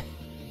you.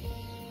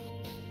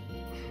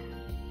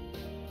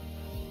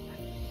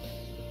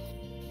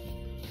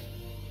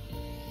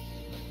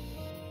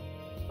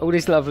 All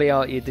this lovely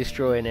art, you're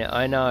destroying it.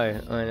 I know,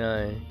 I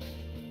know.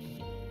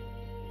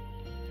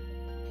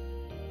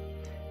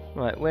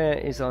 Right, where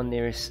is our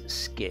nearest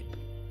skip?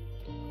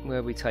 Where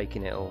are we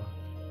taking it all?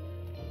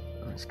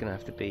 Oh, it's going to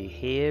have to be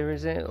here,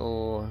 is it?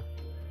 Or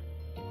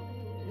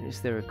is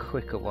there a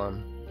quicker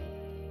one?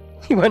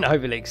 You weren't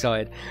overly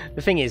excited.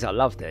 The thing is, I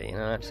loved it, you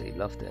know, I absolutely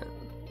loved it.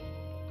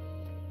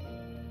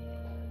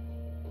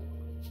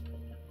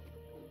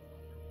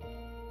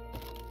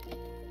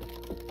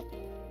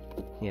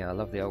 Yeah, I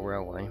love the old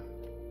railway.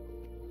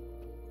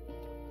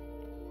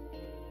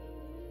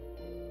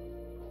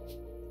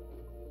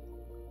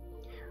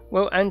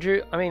 Well,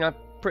 Andrew, I mean, I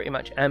pretty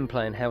much am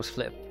playing House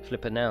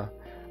Flipper now.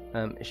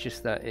 It's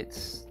just that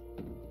it's...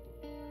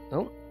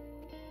 Oh,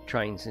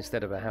 trains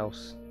instead of a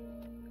house.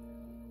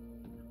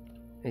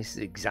 It's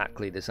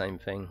exactly the same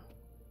thing.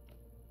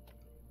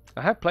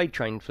 I have played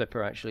Train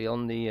Flipper actually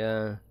on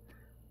the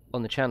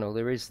channel.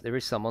 There is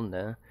some on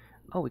there.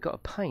 Oh, we got a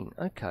paint.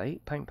 Okay,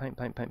 paint.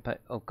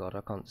 Oh god,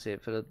 I can't see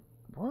it for the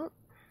what?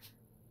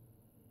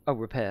 Oh,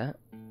 repair.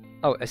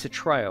 Oh, it's a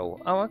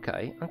trail. Oh,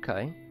 okay.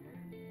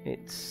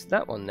 It's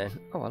that one then.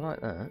 Oh, I like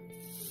that.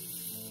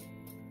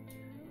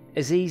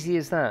 As easy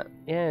as that.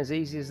 Yeah, as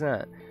easy as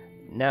that.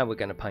 Now we're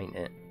going to paint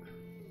it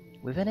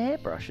with an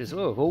airbrush as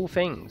well, of all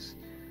things.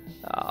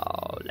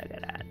 Oh, look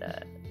at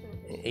that.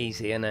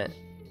 Easy, isn't it?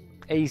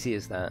 Easy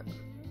as that.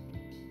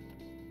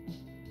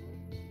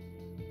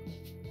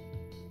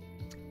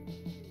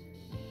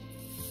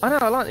 I know,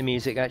 I like the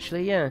music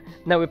actually, yeah.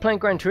 No, we're playing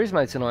Gran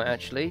Turismo tonight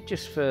actually,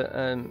 just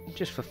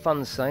for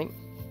fun's sake.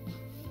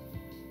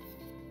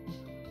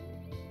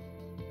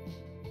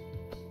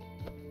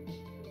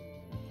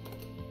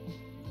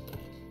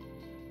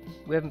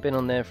 We haven't been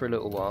on there for a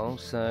little while,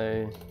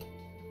 so...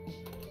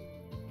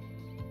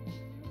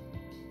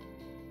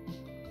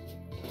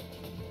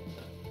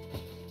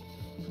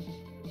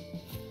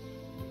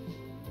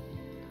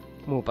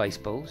 More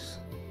baseballs.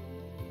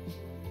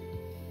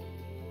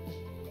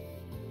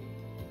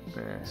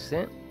 That's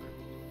it.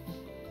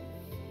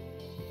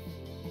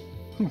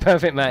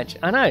 Perfect match.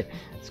 I know.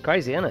 It's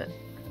crazy, isn't it?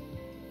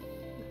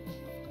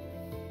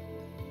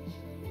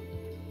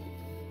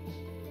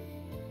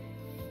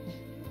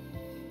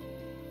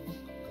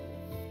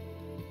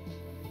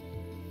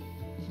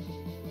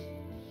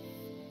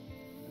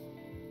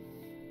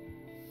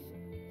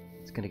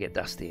 It's going to get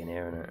dusty in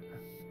here, isn't it?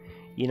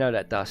 You know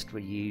that dust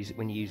when you're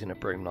using a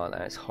broom like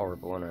that, it's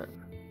horrible, isn't it?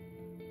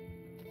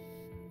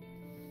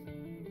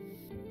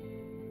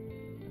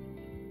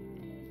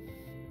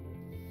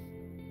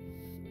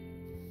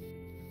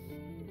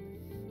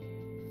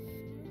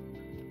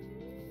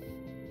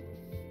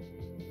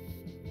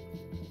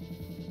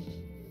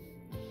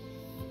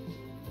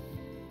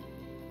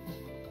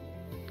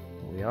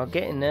 We are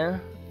getting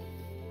there.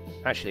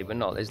 Actually, we're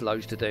not. There's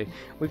loads to do.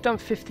 We've done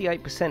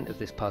 58% of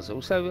this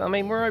puzzle, so I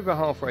mean we're over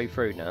halfway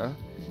through now,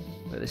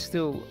 but there's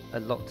still a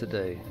lot to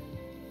do.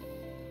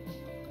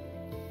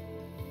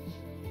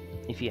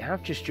 If you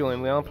have just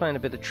joined, we are playing a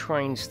bit of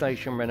Train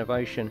Station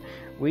Renovation.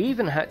 We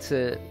even had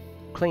to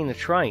clean a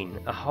train,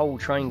 a whole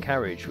train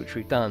carriage, which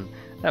we've done.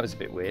 That was a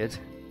bit weird.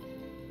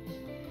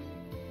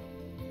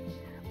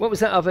 What was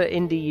that other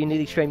indie you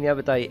nearly streamed the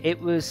other day?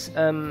 It was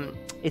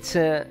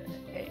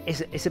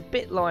it's a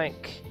bit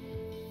like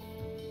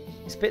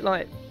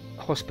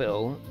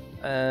Hospital,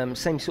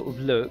 same sort of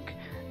look,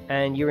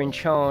 and you're in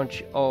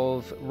charge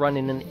of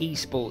running an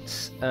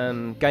esports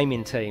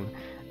gaming team,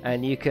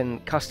 and you can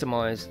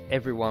customize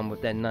everyone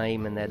with their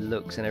name and their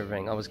looks and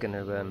everything. I was gonna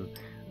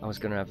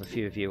have a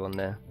few of you on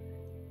there.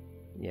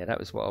 Yeah, that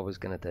was what I was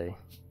gonna do.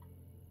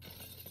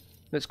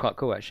 Looks quite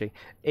cool actually.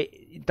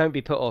 Don't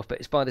be put off, but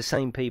it's by the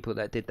same people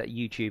that did that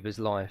YouTuber's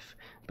Life,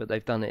 but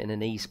they've done it in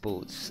an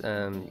esports.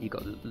 You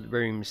got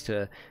rooms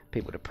to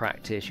people to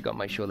practice. You got to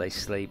make sure they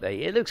sleep.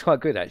 It looks quite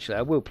good actually.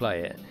 I will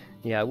play it.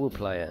 Yeah, I will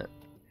play it.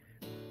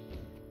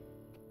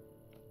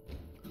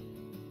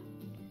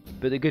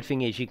 But the good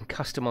thing is you can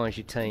customize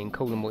your team,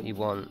 call them what you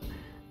want.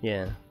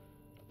 Yeah.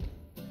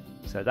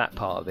 So that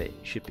part of it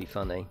should be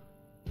funny.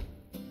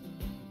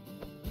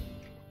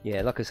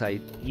 Yeah, like I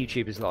say,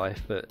 YouTuber's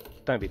Life, but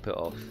don't be put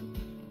off.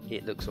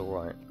 It looks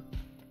alright.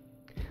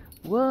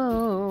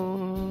 Whoa,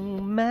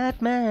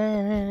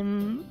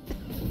 madman!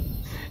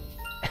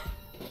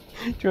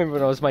 Do you remember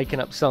when I was making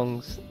up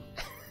songs?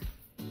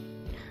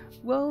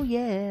 Whoa,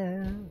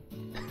 yeah!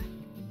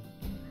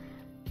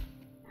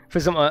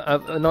 For some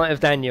a Night of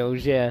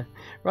Daniels, yeah.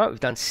 Right, we've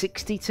done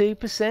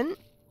 62%.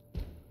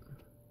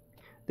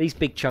 These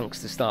big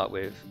chunks to start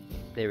with,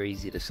 they're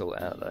easy to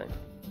sort out though.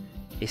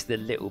 It's the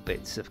little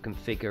bits of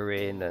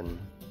configuring and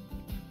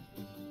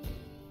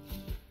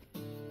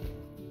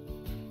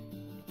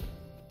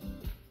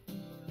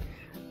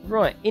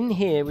right, in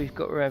here we've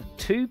got to have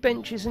 2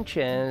 benches and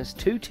chairs,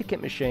 2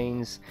 ticket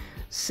machines,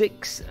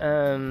 6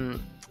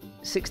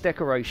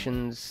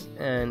 decorations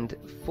and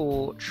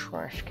 4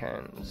 trash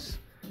cans.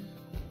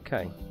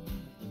 Okay.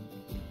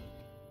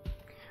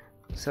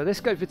 So let's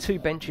go for 2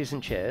 benches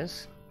and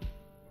chairs.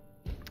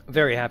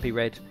 Very happy,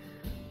 Red.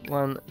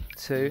 1,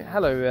 2.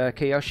 Hello,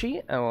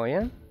 Kiyoshi. How are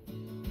you?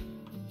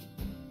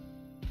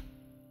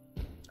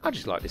 I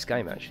just like this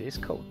game actually. It's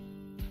cool.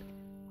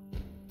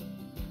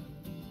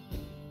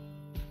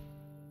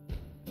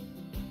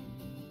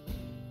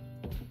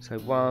 So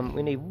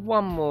we need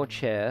 1 more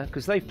chair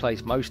because they've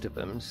placed most of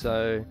them.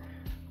 So,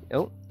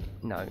 oh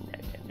no.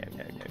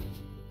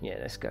 Yeah,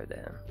 let's go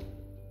there.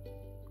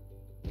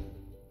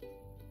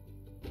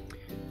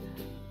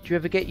 Do you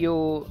ever get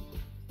your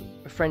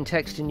friend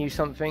texting you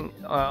something?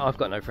 I've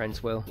got no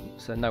friends, Will,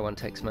 so no one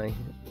texts me.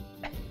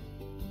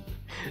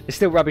 There's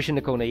still rubbish in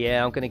the corner.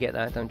 Yeah, I'm gonna get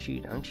that. Don't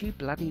you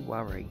bloody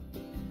worry.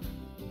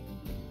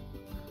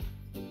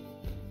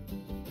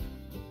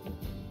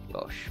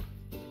 Gosh.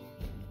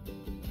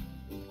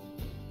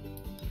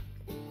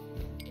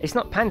 It's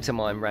not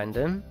pantomime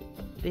random.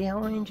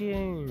 Behind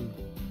you.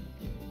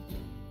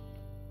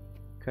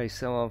 Okay,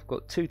 so I've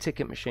got 2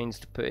 ticket machines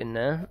to put in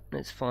there.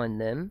 Let's find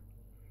them.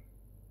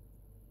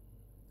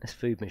 That's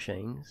food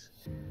machines.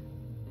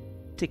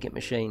 Ticket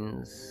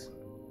machines.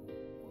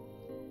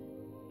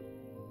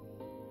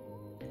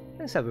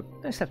 Let's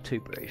have 2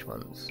 British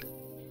ones.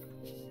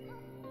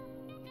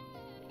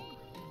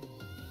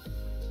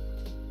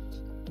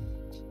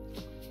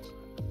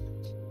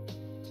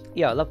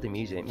 Yeah, I love the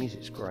music.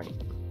 Music's great.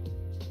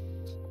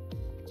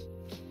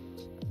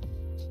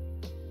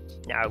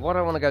 Now, what do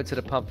I want to go to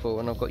the pub for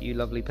when I've got you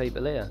lovely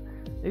people here?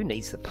 Who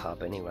needs the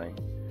pub anyway?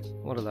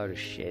 What a load of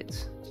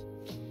shit.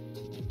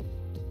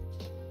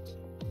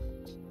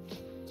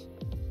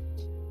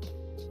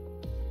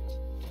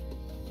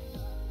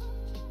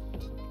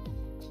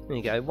 There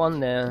you go, 1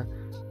 there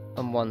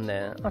and 1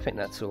 there. I think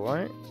that's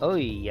alright. Oh,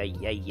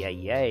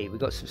 yay. We've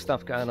got some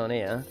stuff going on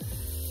here.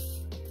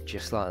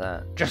 Just like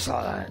that. Just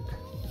like that.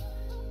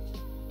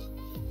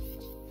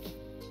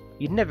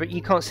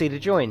 You can't see the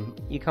join.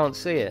 You can't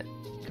see it.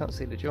 You can't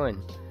see the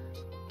join.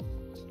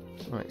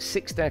 Right,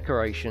 6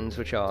 decorations,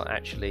 which are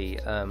actually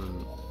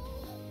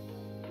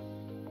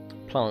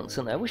plants,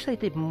 aren't they? I wish they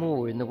did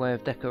more in the way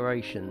of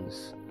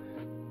decorations.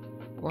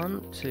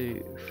 1,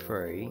 2,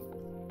 3.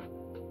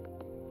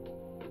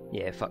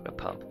 Yeah, fuck the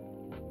pub.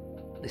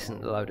 Listen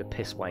to a load of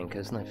piss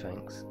wankers, no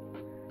thanks.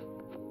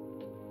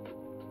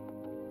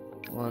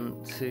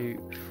 1,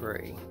 2,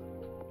 3.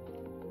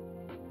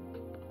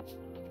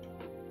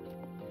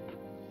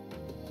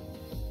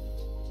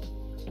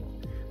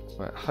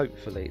 Right,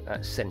 hopefully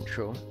that's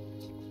central.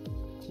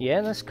 Yeah,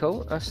 that's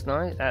cool. That's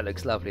nice. That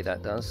looks lovely,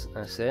 that does.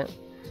 That's it.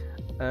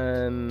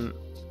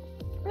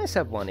 Let's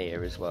have 1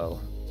 here as well.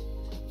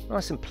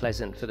 Nice and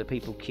pleasant for the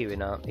people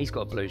queuing up. He's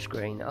got a blue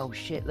screen. Oh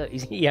shit, look,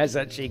 he has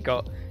actually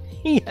got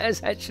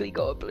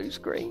a blue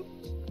screen.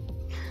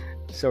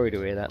 Sorry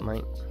to hear that,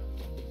 mate.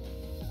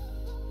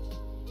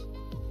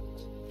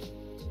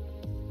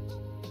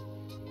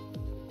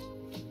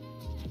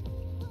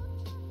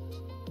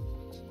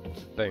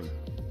 Boom.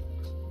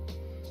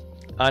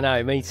 I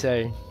know, me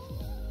too.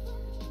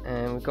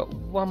 And we've got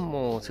one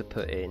more to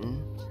put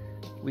in.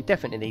 We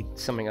definitely need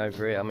something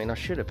over here. I mean, I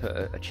should have put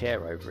a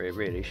chair over here,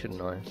 really,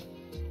 shouldn't I?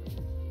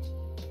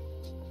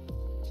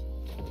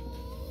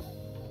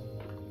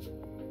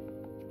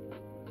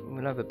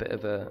 We'll have a bit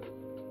of a...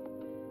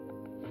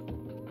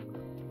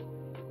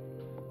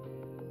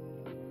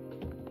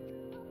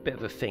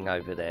 thing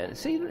over there.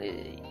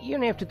 See, you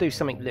only have to do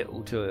something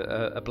little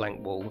to a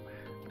blank wall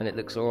and it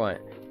looks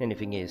alright.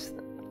 Anything is,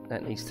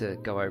 that needs to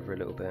go over a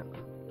little bit.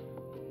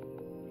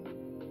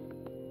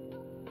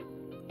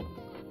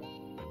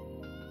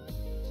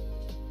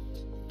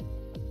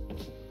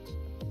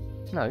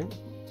 No,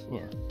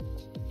 yeah.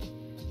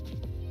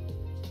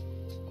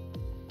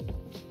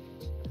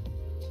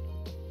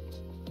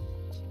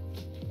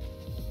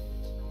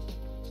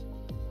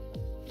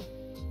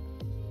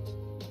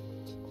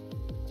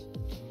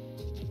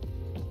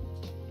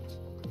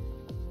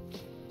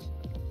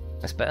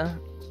 That's better.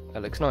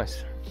 That looks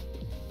nice.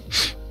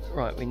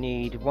 Right, we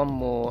need one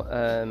more.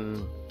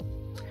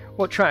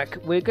 What track?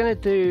 We're gonna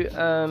do.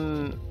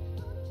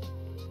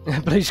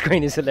 Blue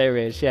screen is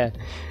hilarious. Yeah.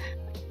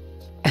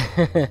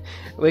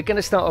 We're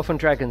gonna start off on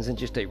dragons and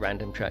just do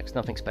random tracks.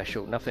 Nothing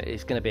special. Nothing.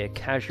 It's gonna be a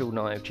casual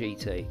night of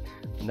GT.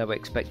 No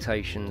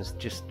expectations.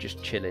 Just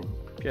chilling.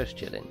 Just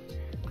chilling.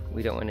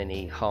 We don't want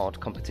any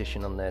hard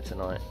competition on there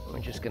tonight. We're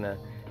just gonna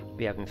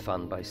be having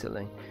fun,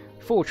 basically.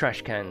 4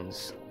 trash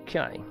cans.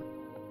 Okay.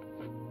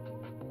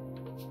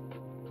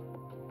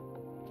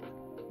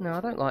 No, I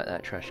don't like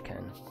that trash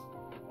can.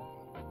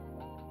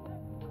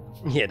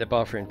 Yeah, the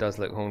bathroom does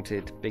look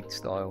haunted. Big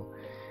style.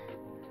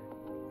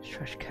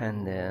 Trash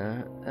can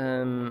there.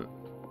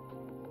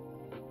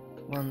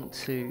 1,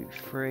 2,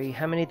 3.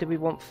 How many do we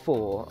want?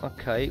 4.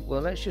 Okay,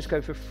 well let's just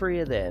go for 3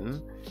 of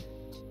them.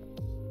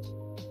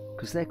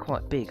 Because they're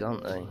quite big,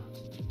 aren't they?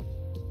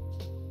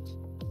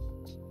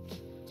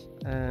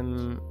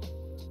 And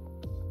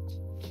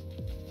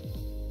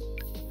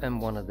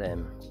 1 of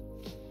them.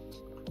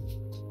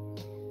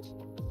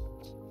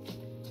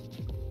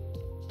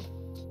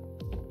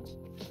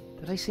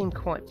 Do they seem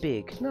quite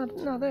big? No,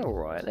 they're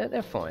alright.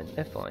 They're fine.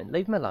 They're fine.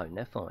 Leave them alone.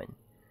 They're fine.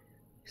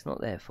 It's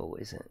not their fault,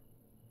 is it?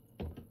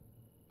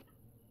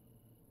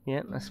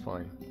 Yeah, that's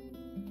fine.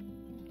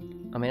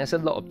 I mean, that's a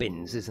lot of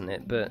bins, isn't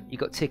it? But you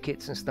got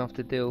tickets and stuff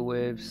to deal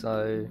with,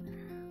 so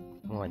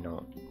why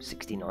not?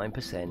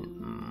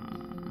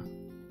 69%.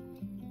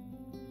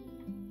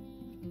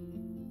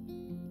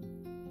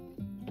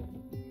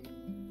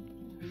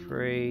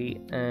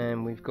 3,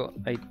 and we've got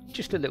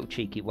just a little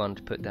cheeky one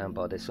to put down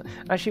by this one.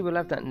 Actually, we'll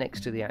have that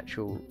next to the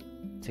actual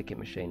ticket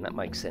machine. That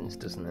makes sense,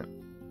 doesn't it?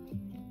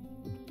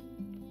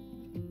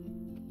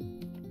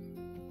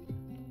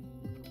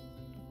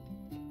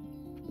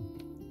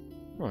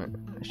 Right,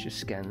 let's just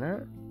scan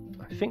that.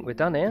 I think we're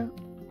done here.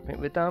 I think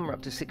we're done. We're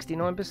up to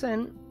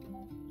 69%.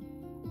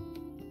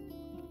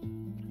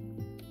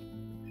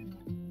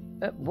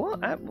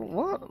 What?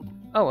 What?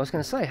 Oh, I was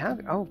going to say, how?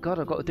 Oh God,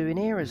 I've got to do in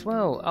here as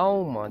well.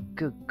 Oh my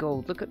good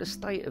God, look at the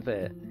state of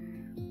it.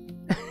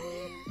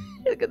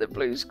 Look at the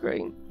blue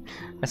screen.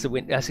 That's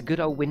a good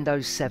old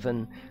Windows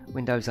 7,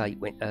 Windows 8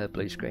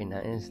 blue screen.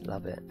 That is,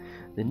 love it.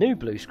 The new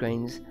blue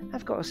screens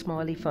have got a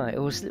smiley face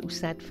or a little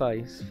sad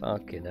face.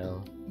 Fucking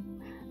hell.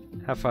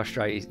 How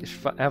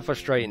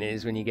frustrating it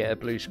is when you get a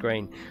blue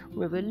screen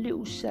with a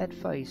little sad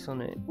face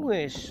on it.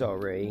 We're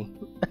sorry.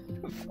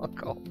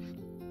 Fuck off.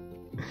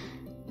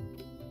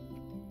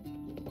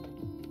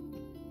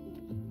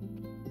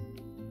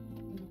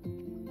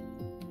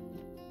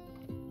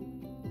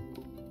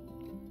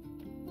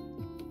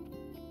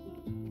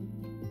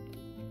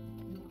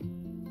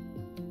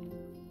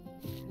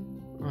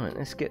 Right,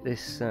 let's get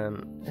this.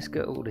 Let's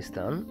get all this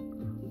done.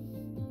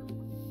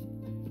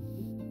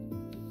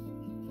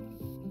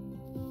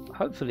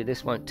 Hopefully,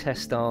 this won't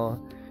test our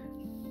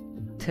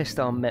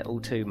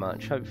metal too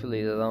much.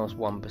 Hopefully, the last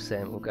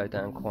 1% will go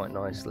down quite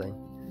nicely.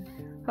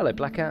 Hello,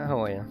 Blackout.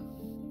 How are you?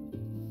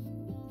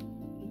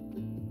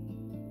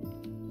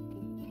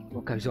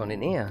 What goes on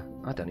in here?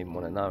 I don't even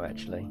want to know,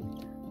 actually.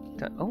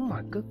 Oh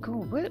my good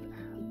God! What?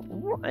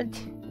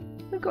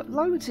 We've got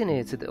loads in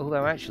here to do,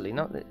 although actually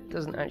it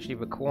doesn't actually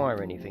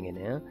require anything in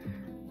here.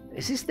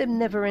 Is this them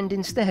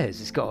never-ending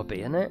stairs? It's got to be,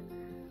 isn't it?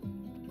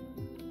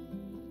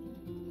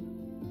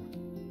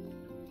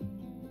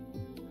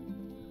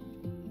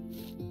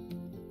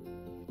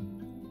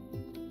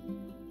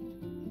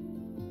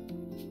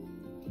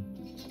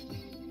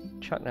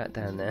 Chuck that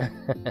down there.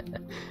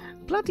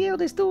 Bloody hell,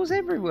 there's doors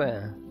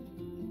everywhere.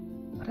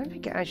 I don't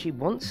think it actually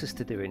wants us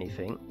to do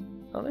anything.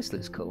 Oh, this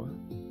looks cool.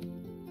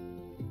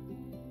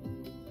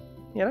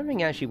 Yeah, I don't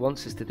think it actually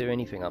wants us to do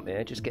anything up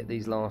here. Just get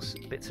these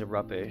last bits of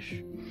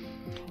rubbish.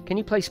 Can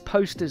you place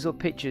posters or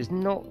pictures?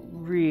 Not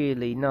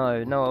really,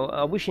 no. No,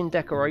 I wish in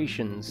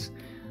decorations,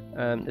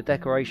 the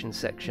decorations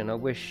section, I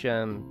wish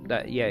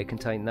that, yeah, it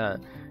contained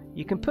that.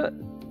 You can put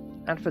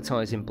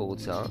advertising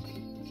boards up.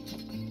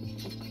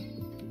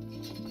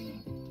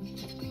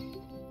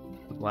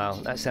 Wow,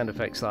 that sound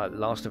effect's like The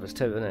Last of Us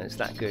 2, isn't it? It's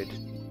that good.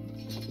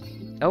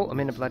 Oh, I'm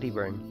in a bloody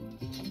room.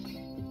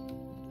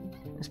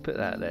 Let's put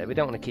that there. We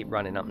don't want to keep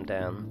running up and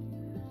down.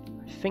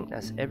 I think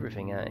that's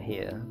everything out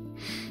here.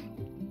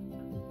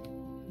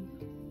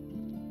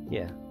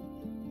 Yeah.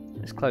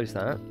 Let's close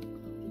that.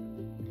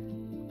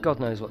 God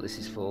knows what this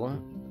is for.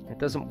 It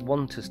doesn't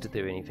want us to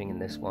do anything in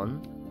this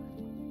one.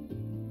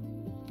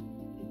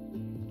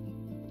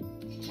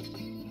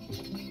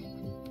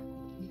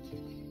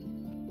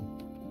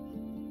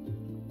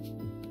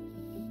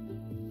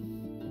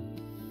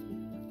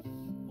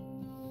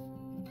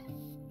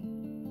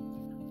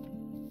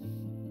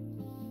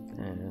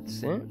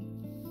 That's it.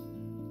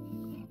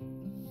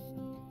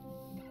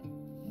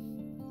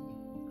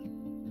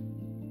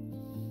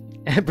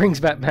 It brings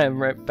back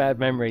bad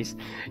memories.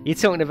 You're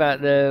talking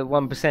about the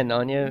 1%,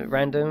 aren't you?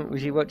 Random?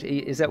 Was you watch?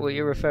 Is that what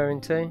you're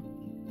referring to?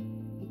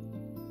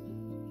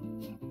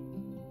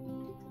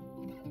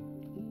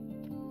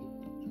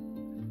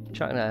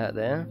 Chuck that out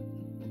there.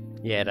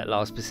 Yeah, that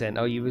last percent.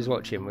 Oh, you was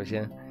watching, was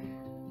you?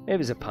 It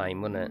was a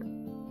pain, wasn't it?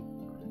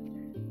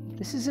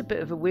 This is a bit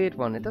of a weird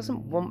one. It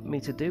doesn't want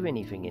me to do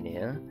anything in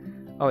here.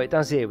 Oh, it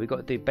does here. We've got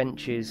to do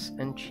benches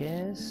and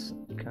chairs.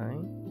 Okay.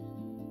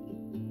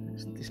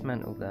 Let's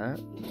dismantle that.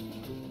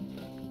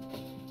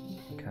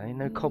 Okay,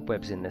 no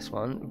cobwebs in this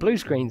one. Blue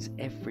screens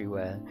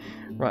everywhere.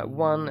 Right,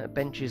 one,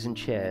 benches and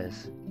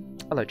chairs.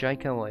 Hello,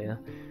 Jake, how are you?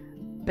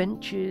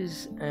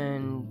 Benches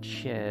and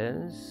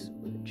chairs,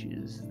 which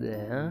is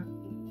there.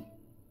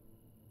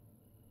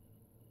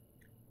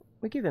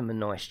 We give him a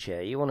nice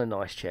chair. You want a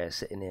nice chair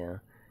sitting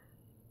here.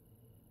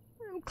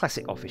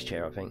 Classic office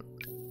chair, I think.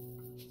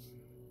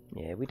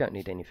 Yeah, we don't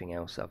need anything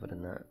else other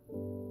than that.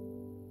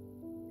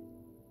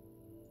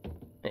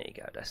 There you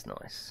go, that's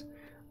nice.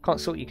 Can't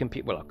sort your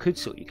computer. Well, I could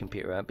sort your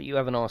computer out, but you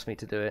haven't asked me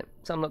to do it,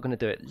 so I'm not going to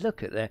do it.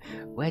 Look at that.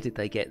 Where did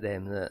they get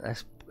them?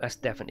 That's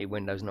definitely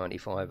Windows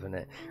 95, isn't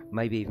it?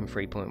 Maybe even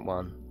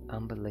 3.1.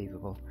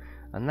 Unbelievable.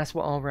 And that's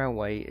what our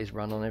railway is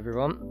run on,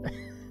 everyone.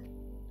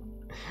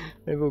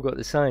 They've all got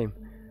the same.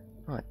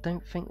 I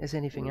don't think there's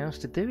anything else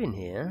to do in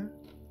here.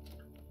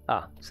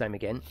 Ah, same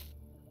again.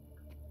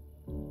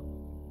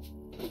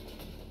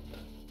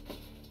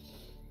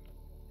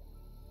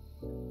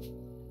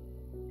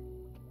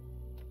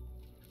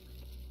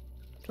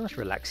 Nice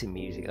relaxing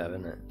music though,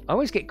 isn't it? I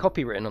always get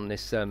copywritten on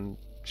this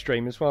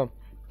stream as well.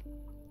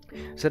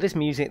 So this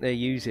music they're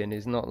using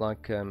is not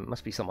like,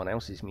 must be someone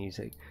else's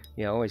music.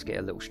 Yeah, I always get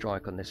a little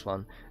strike on this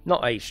one.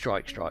 Not a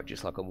strike,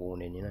 just like a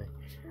warning, you know.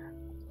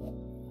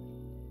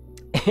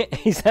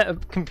 Is that a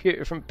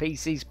computer from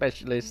PC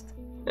Specialist?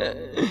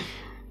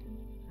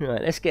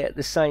 Right, let's get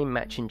the same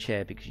matching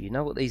chair, because you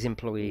know what these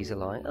employees are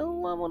like.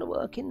 Oh, I want to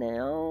work in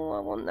there. Oh, I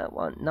want that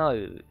one.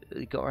 No,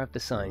 you've got to have the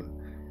same.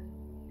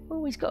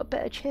 Oh, he's got a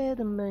better chair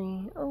than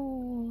me.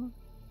 Oh,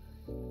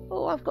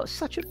 I've got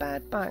such a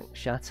bad back.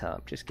 Shut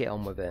up, just get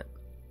on with it.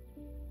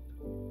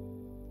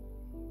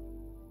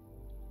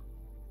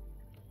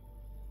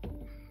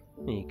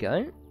 There you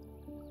go.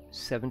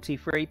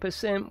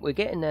 73%. We're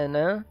getting there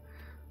now.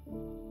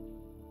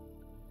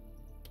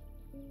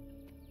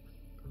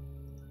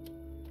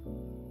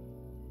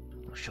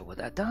 Not sure what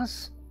that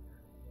does.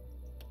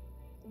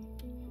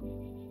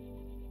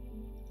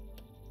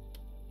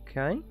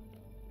 Okay.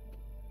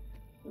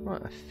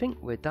 Right, I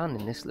think we're done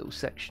in this little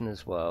section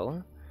as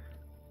well.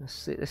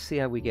 Let's see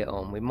how we get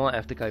on. We might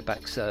have to go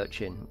back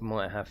searching. We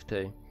might have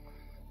to.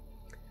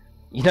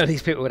 You know,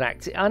 these people would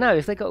act. I know,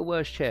 if they got a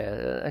worse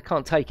chair, they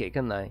can't take it,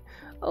 can they?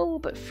 Oh,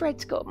 but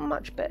Fred's got a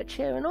much better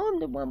chair and I'm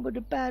the one with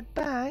a bad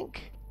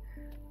back.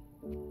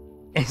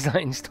 It's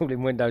like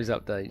installing Windows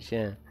updates,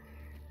 yeah.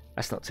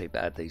 That's not too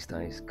bad these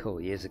days.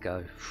 Cool, years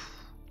ago.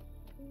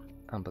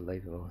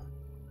 Unbelievable.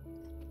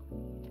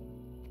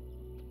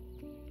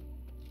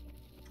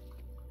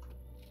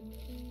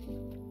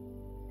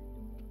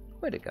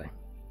 Where'd it go?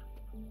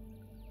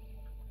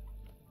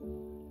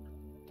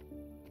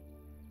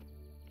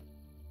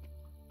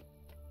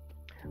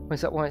 Well,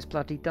 is that why it's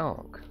bloody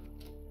dark?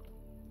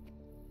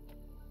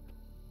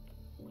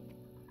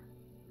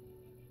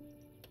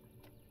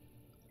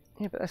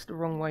 Yeah, but that's the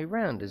wrong way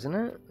round, isn't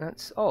it?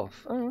 That's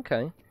off. Oh,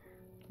 okay.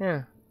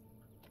 Yeah.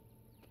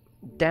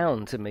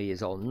 Down to me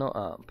is on, not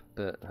up.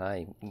 But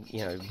hey,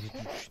 you know,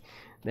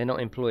 they're not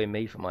employing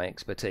me for my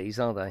expertise,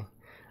 are they?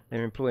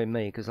 They're employing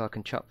me because I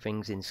can chuck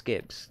things in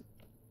skips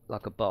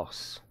like a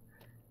boss.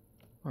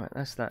 Right,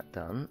 that's that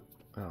done.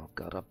 Oh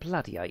god, I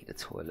bloody hate the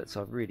toilets,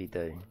 I really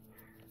do.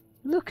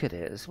 Look at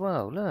it as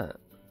well, look.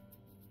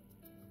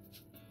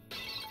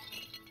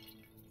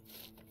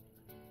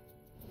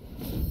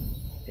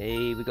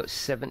 Hey, we got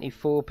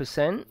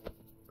 74%.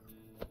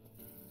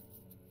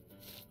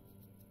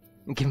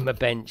 Give them a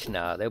bench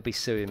now, they'll be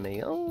suing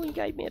me. Oh, he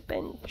gave me a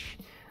bench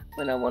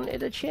when I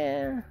wanted a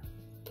chair.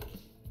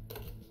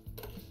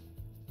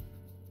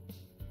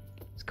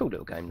 It's a cool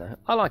little game though.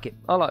 I like it.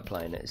 I like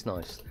playing it. It's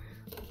nice.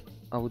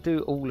 I will do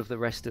all of the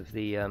rest of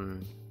the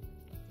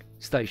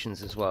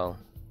stations as well.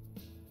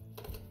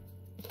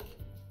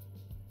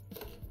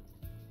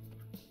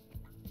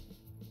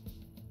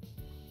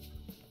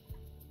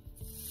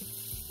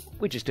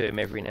 We just do them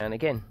every now and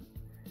again.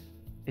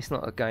 It's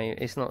not a game.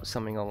 It's not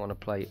something I want to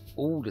play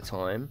all the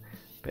time,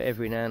 but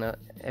every now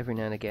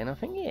and again, I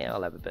think, yeah,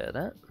 I'll have a bit of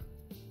that.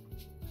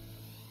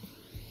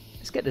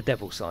 Let's get the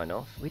devil sign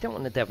off. We don't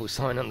want the devil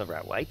sign on the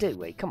railway, do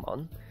we? Come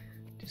on,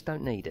 just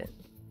don't need it.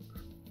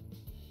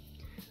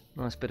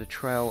 Nice bit of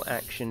trail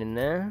action in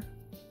there.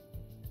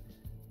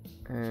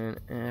 And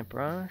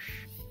airbrush.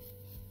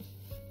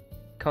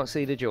 Can't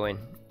see the join.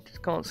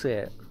 Just can't see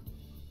it.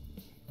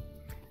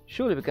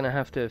 Surely we're going to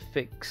have to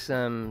fix,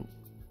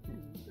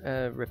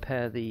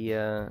 repair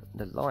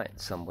the light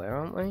somewhere,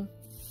 aren't we?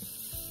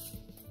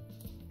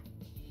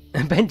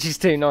 The bench is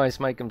too nice.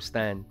 Make them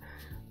stand.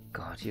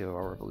 God, you're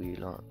horrible, you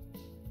lot.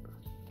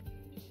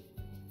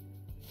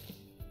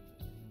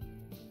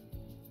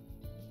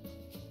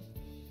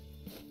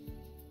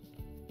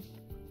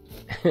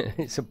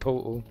 It's a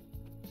portal.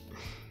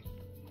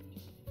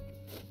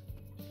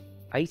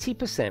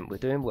 80%. We're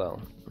doing well.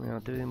 We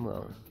are doing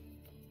well.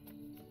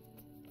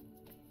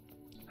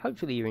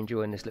 Hopefully you're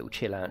enjoying this little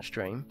chill out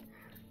stream.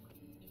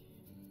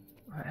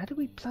 Right, how do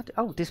we bloody...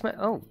 Oh, dismount...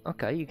 Oh,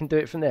 okay. You can do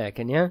it from there,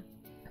 can you?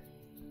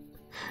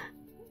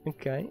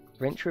 Okay.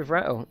 Wrench with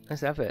rattle.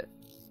 Let's have it.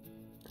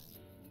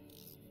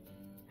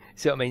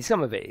 So, I mean,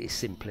 some of it is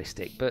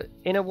simplistic, but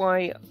in a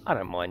way, I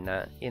don't mind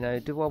that. You know,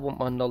 do I want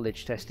my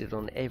knowledge tested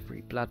on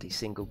every bloody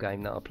single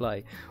game that I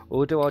play?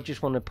 Or do I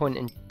just want to point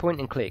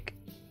and click?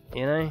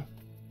 You know?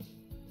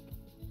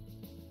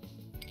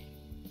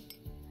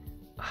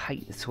 I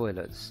hate the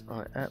toilets.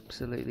 I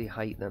absolutely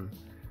hate them.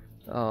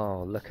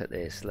 Oh, look at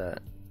this. Look.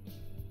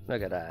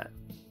 Look at that.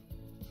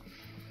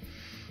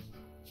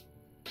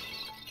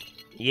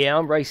 Yeah,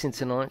 I'm racing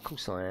tonight. Of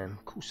course I am.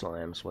 Of course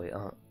I am,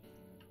 sweetheart.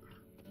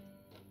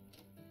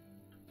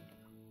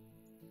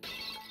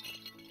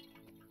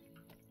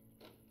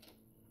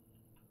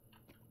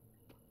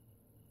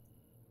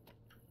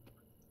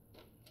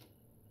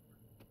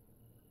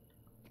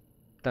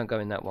 Don't go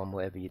in that one,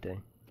 whatever you do.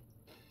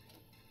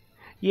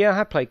 Yeah, I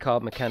have played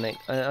Card Mechanic.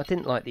 I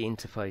didn't like the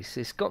interface.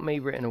 It's got me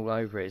written all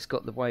over it. It's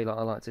got the way that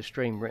I like to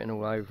stream written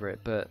all over it,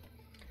 but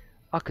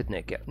I could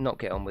not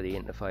get on with the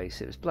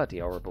interface. It was bloody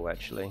horrible,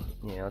 actually.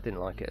 Yeah, I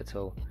didn't like it at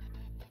all.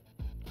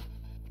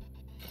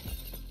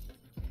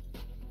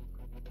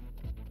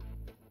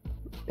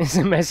 It's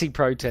a messy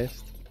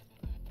protest.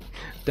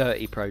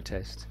 Dirty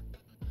protest.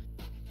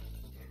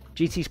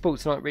 GT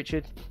Sports Night,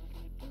 Richard.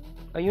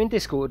 Are you in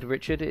Discord,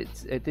 Richard?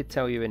 It did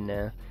tell you in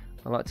there.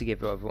 I like to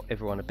give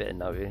everyone a bit of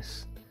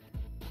notice.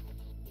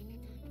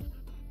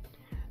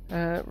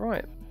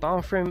 Right,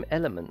 bathroom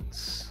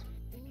elements.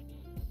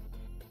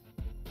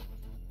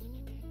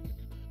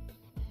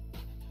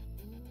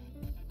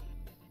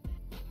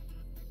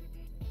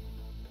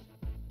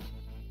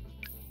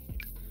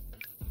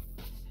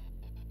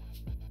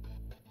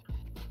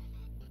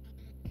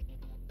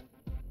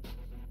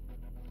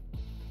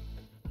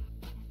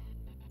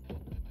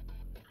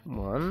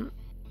 One,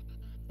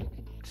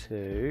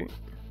 two.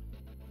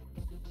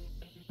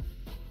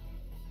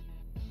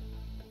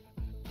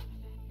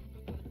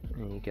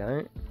 There you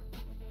go.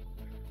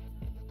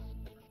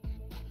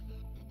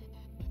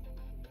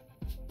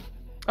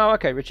 Oh,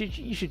 okay, Richard,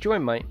 you should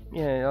join, mate.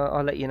 Yeah,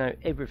 I'll let you know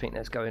everything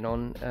that's going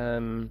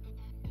on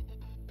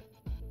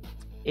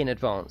in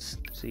advance,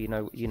 so you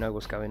know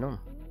what's going on.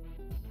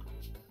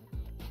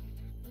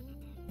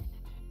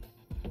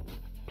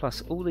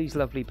 Plus, all these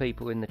lovely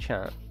people in the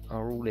chat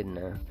are all in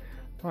there.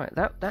 Right,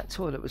 that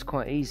toilet was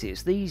quite easy.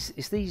 It's these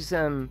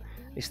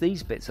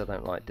bits I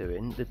don't like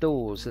doing. The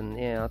doors, and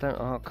yeah,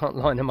 I can't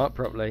line them up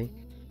properly.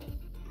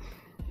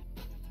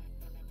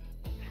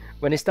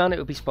 When it's done, it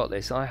will be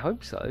spotless. I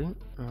hope so.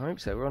 I hope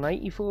so. We're on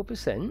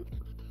 84%.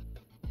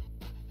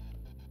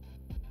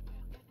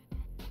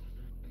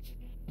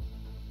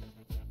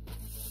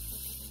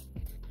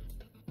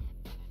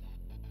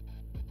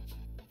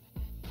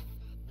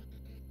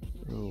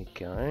 There you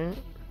go.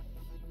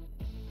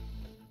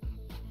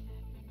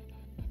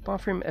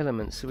 Bathroom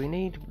elements. So we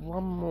need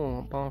one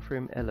more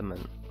bathroom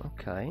element.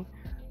 Okay.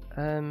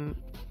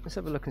 Let's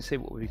have a look and see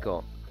what we've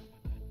got.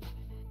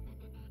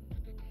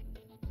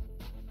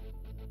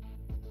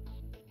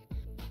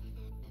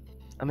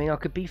 I mean, I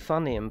could be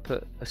funny and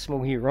put a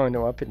small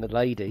urinal up in the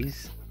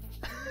ladies.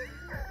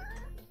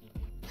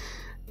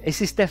 Is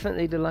this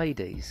definitely the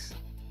ladies?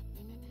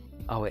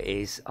 Oh, it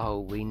is.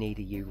 Oh, we need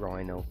a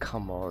urinal.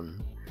 Come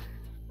on.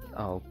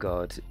 Oh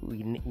God,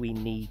 we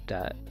need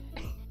that.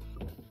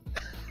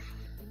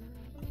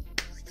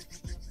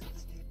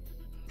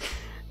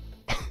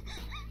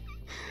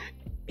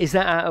 Is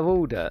that out of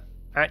order?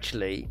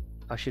 Actually,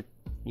 I should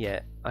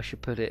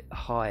put it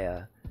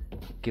higher.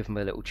 Give them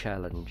a little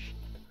challenge.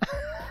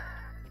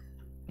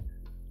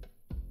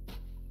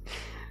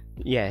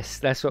 Yes,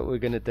 that's what we're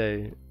gonna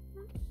do.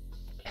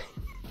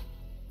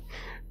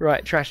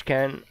 Right, trash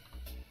can.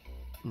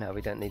 No,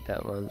 we don't need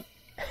that one.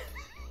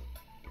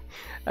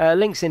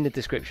 Links in the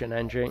description,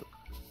 Andrew.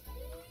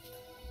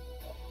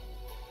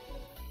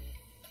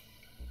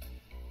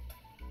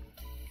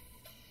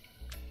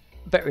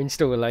 Better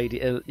install a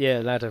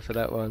ladder for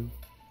that one.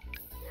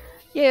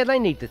 Yeah, they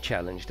need the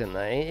challenge, don't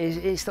they?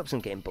 It stops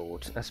them getting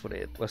bored. That's what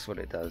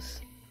it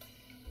does.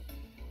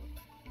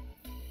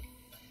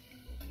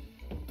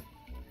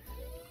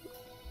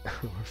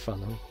 Or a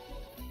funnel.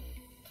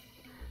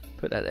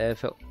 Put that there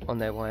for on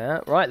their way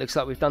out. Right, looks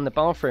like we've done the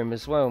bathroom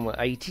as well, and we're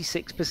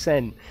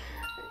 86%.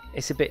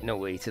 It's a bit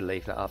naughty to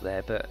leave that up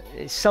there, but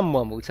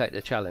someone will take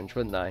the challenge,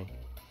 wouldn't they?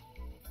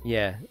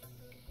 Yeah.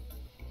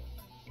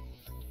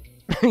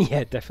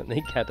 Yeah,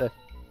 definitely, Cadder.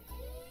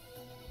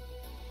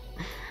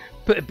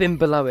 Put a bin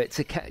below it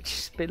to catch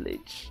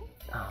spillage.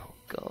 Oh,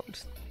 God.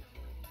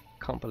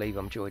 Can't believe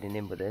I'm joining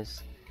in with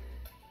this.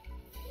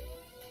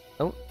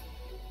 Oh.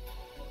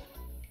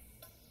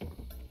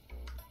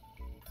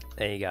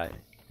 There you go.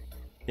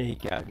 There you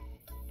go.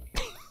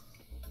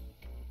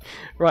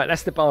 Right,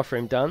 that's the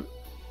bathroom done.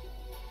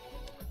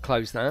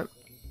 Close that.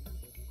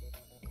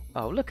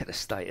 Oh, look at the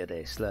state of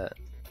this, look.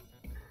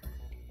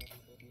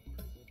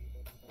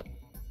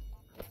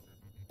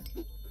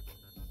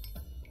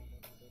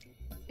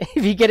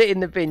 If you get it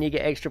in the bin, you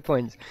get extra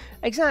points.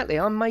 Exactly,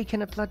 I'm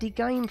making a bloody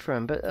game for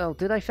them, but oh,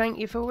 do they thank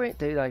you for it?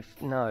 Do they?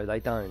 No,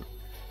 they don't.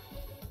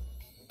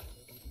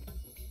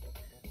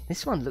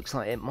 This one looks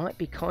like it might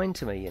be kind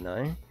to me, you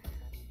know,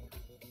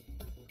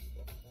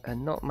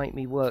 and not make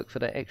me work for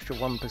that extra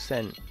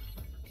 1%.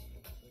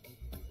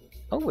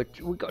 Oh,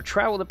 we've got to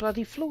trowel the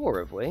bloody floor,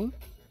 have we?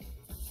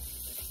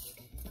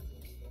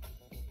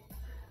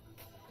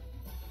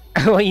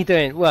 What are you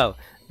doing? Well,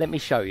 let me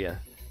show you.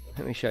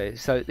 Let me show you.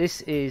 So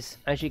this is,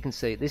 as you can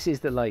see, this is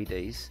the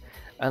ladies,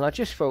 and I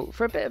just thought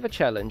for a bit of a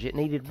challenge it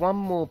needed one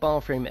more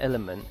bathroom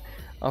element.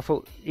 I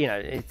thought, you know,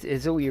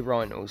 it's all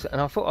urinals, and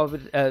I thought I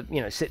would,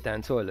 you know, sit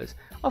down toilets.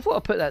 I thought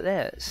I'd put that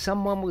there.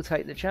 Someone will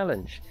take the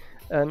challenge.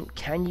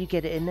 Can you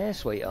get it in there,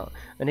 sweetheart?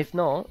 And if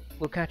not,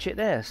 we'll catch it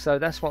there. So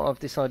that's what I've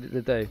decided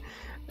to do.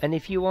 And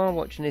if you are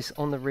watching this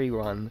on the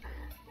rerun,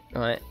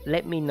 right,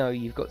 let me know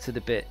you've got to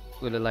the bit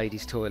with the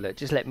ladies' toilet.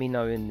 Just let me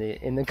know in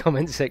the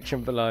comment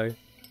section below.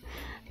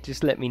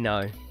 Just let me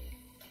know.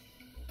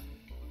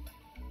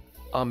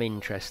 I'm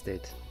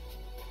interested.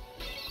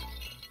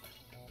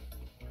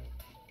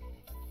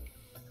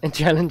 And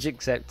challenge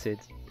accepted.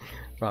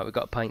 Right, we've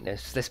got to paint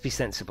this. Let's be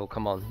sensible.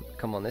 Come on.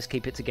 Come on, let's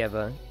keep it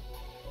together.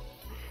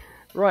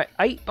 Right,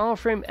 8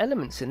 bathroom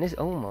elements in this.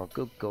 Oh my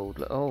good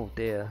God. Oh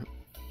dear.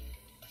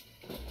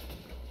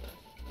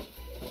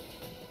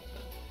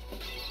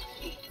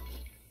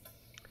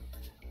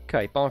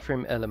 Okay,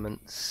 bathroom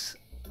elements.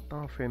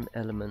 Bathroom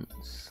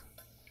elements.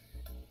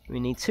 We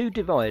need 2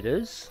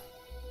 dividers.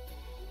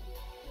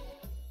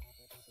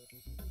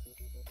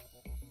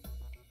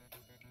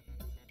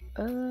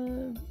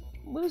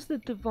 Where's the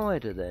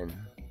divider then?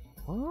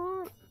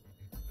 What?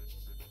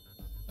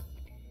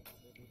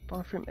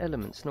 Bathroom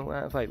elements, not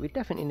out of 8. We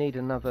definitely need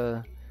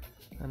another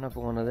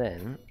one of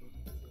them.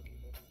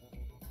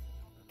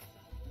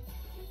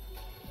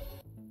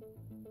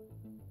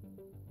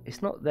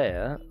 It's not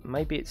there.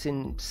 Maybe it's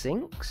in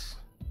sinks?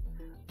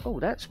 Oh,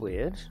 that's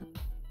weird.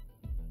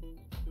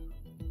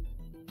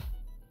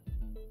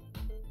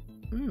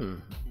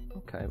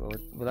 Okay, well,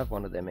 we'll have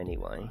one of them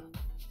anyway.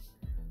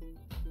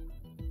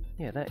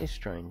 Yeah, that is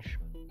strange.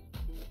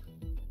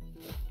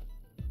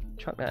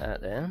 Chuck that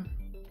out there.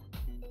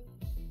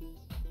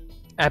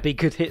 Abby,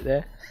 good hit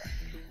there.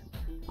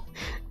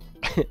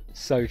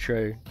 So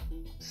true.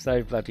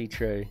 So bloody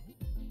true.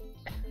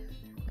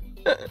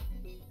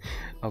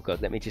 Oh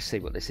God, let me just see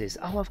what this is.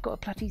 Oh, I've got a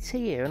bloody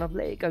tea here and I've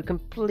let it go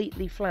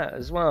completely flat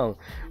as well.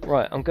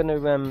 Right, I'm going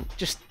to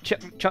just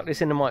chuck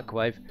this in the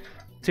microwave.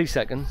 2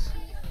 seconds.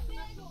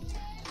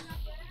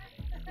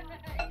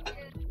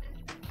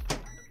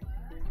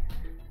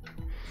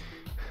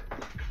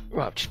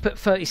 Right, I've just put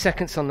 30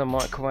 seconds on the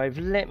microwave.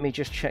 Let me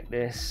just check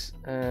this.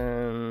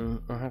 I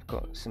have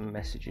got some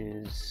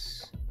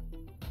messages.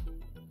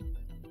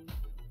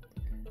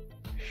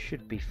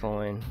 Should be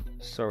fine.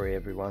 Sorry,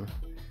 everyone.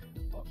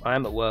 I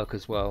am at work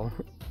as well.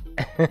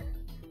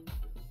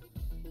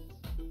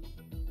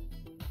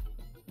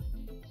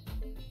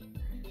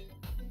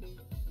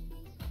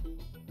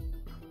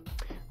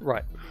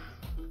 Right.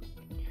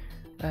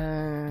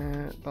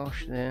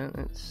 Bosh there.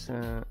 That's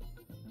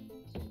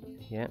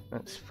yeah,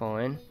 that's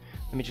fine.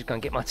 Let me just go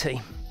and get my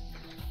tea.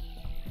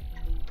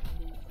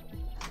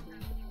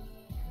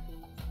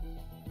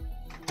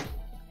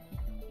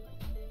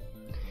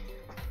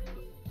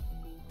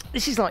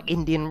 This is like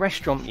Indian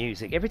restaurant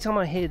music. Every time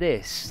I hear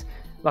this,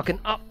 like an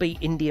upbeat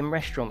Indian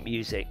restaurant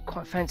music,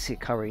 quite fancy a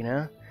curry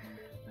now.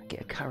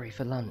 Get a curry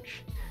for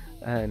lunch.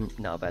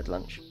 No, I've had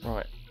lunch.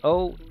 Right.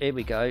 Oh, here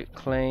we go.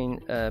 Clean,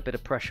 bit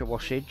of pressure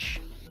washage.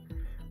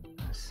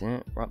 That's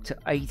it. We're up to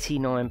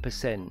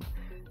 89%.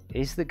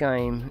 Is the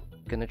game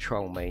gonna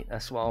troll me?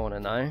 That's what I want to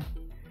know.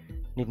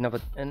 Need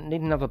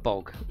another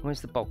bog.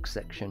 Where's the bog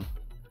section?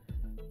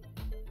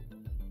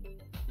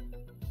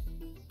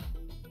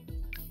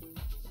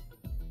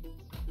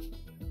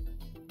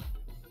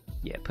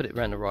 Yeah, put it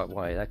around the right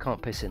way. They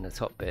can't piss in the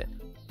top bit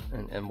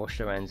and wash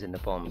their hands in the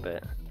bottom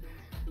bit.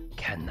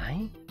 Can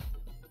they?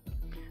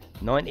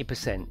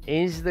 90%.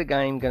 Is the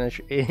game gonna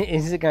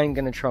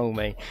troll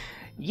me?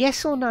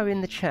 Yes or no in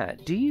the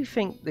chat. Do you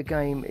think the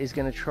game is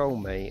going to troll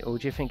me, or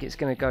do you think it's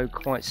going to go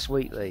quite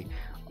sweetly?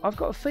 I've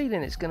got a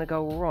feeling it's going to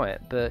go alright,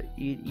 but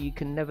you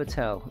can never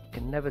tell. You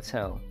can never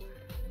tell.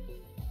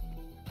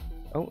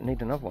 Oh,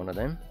 need another one of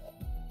them.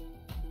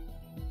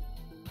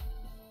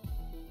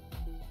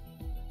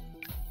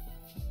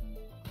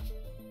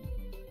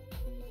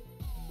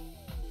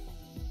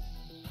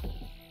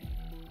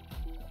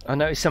 I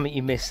noticed something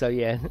you missed, so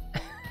yeah.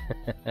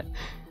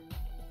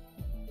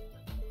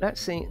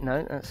 Let's see.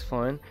 No, that's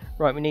fine.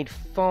 Right, we need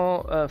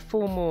four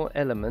more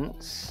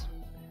elements.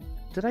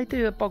 Did I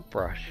do a bog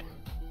brush?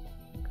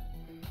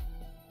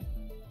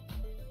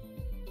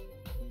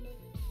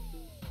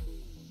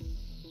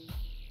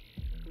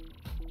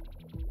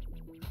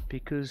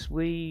 Because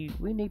we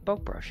need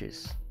bog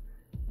brushes.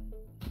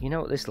 You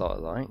know what this lot are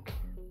like.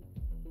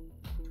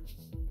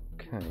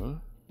 Okay.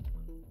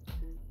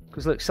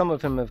 Because look, some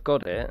of them have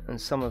got it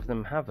and some of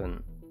them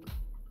haven't.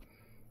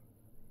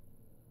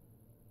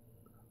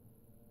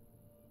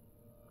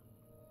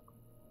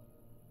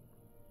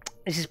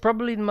 This is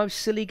probably the most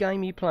silly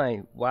game you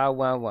play. Wow,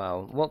 wow,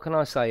 wow. What can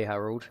I say,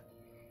 Harold?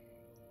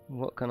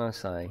 What can I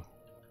say?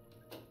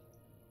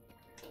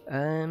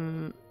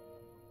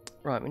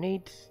 Right, we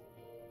need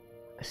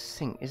a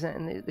sink. Is that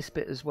in this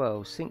bit as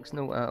well? Sink's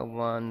 0 out of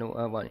 1, 0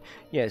 out of 1.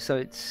 Yeah, so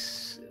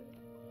it's...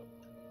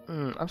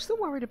 I'm still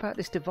worried about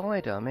this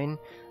divider. I mean,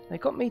 they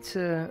got me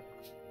to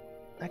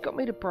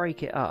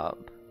break it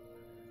up.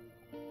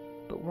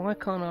 But why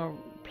can't I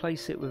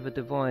replace it with a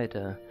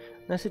divider?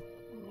 That's a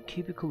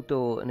cubicle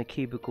door and a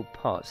cubicle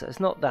part, so it's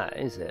not that,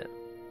 is it?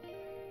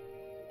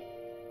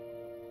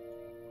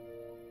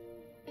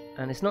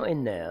 And it's not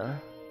in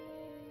there.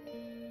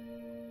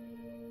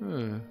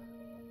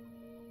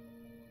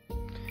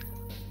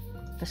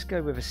 Let's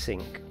go with a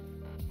sink.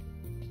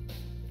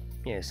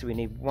 Yeah, so we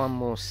need one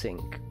more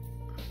sink.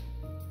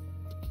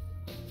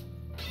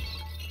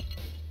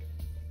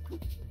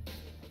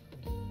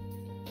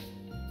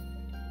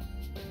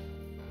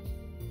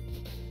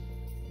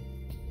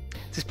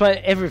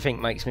 Display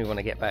everything makes me want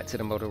to get back to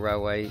the model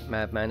railway,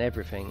 Madman.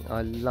 Everything.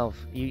 I love.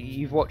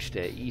 You've watched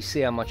it. You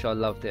see how much I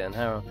loved it and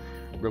how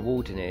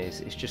rewarding it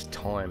is. It's just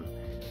time.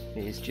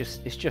 It's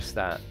just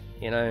that.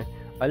 You know,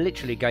 I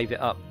literally gave it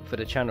up for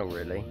the channel.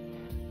 Really.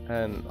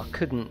 I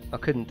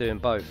couldn't do them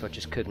both. I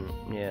just couldn't.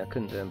 Yeah, I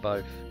couldn't do them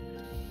both.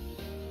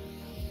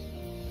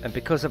 And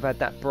because I've had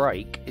that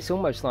break, it's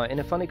almost like, in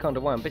a funny kind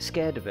of way, I'm a bit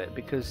scared of it,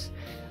 because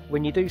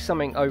when you do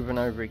something over and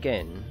over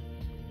again,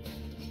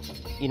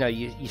 you know,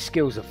 your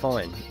skills are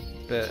fine,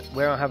 but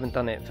where I haven't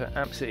done it for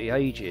absolutely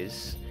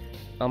ages,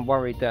 I'm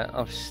worried that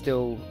I've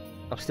still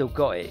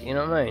got it. You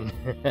know what I mean?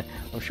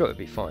 I'm sure it'll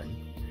be fine.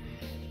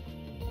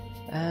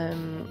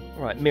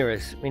 Right,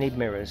 mirrors. We need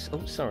mirrors.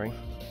 Oh, sorry.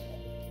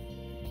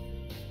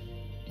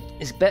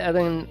 It's better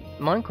than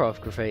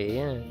Minecraft graffiti.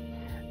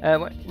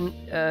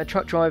 Yeah.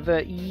 Truck driver.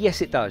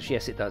 Yes, it does.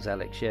 Yes, it does,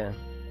 Alex. Yeah.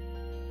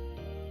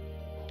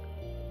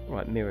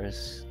 Right,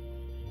 mirrors.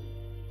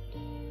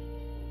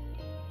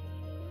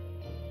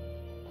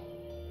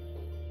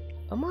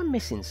 Am I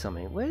missing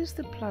something? Where's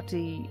the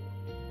bloody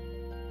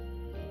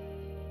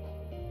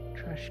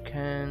trash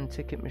can,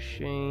 ticket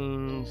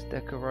machines,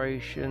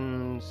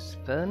 decorations,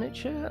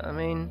 furniture? I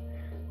mean,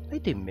 they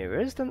do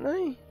mirrors, don't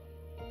they?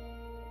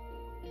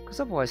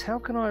 Because otherwise, how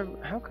can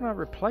I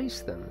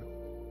replace them?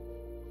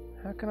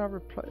 How can I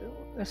replace?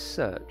 Let's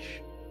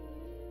search.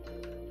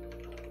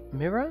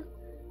 Mirror?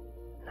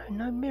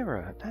 No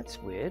mirror. That's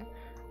weird.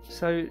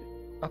 So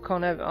I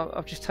can't have.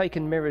 I've just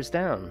taken mirrors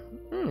down.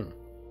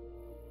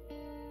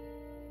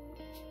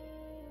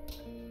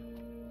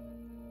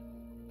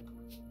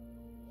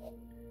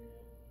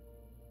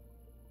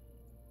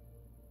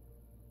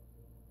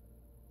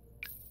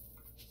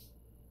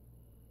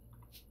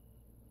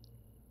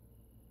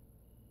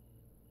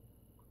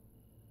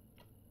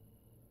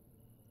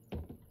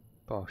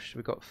 Bosh,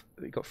 we've got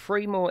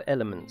 3 more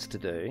elements to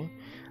do.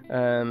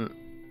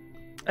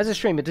 As a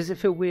streamer, does it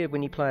feel weird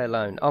when you play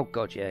alone? Oh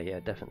god, yeah,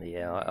 definitely,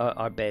 yeah.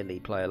 I barely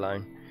play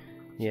alone.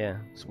 Yeah,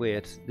 it's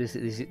weird. This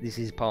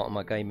is part of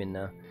my gaming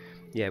now.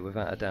 Yeah,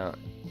 without a doubt.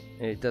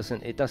 It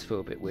does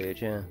feel a bit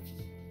weird, yeah.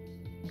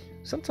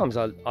 Sometimes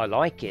I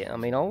like it. I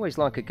mean, I always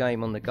like a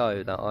game on the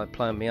go that I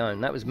play on my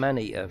own. That was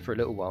Maneater for a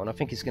little while, and I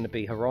think it's going to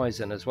be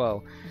Horizon as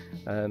well.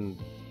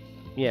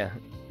 Yeah,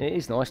 it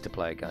is nice to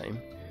play a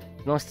game.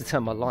 Nice to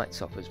turn my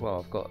lights off as well.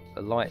 I've got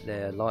a light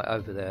there, light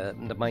over there,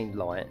 and the main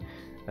light.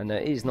 And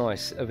it is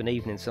nice of an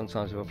evening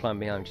sometimes if I play on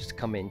my own, just to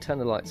come in, turn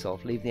the lights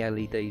off, leave the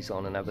LEDs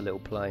on, and have a little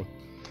play.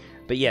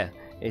 But yeah,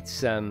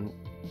 it's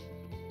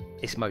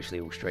mostly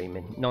all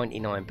streaming,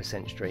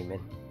 99% streaming,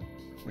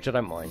 which I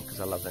don't mind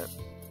because I love it.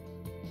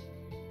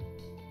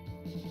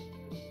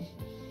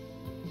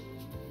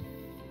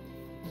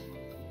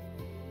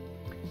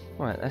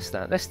 Right, that's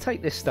that. Let's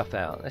take this stuff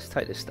out. Let's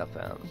take this stuff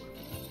out.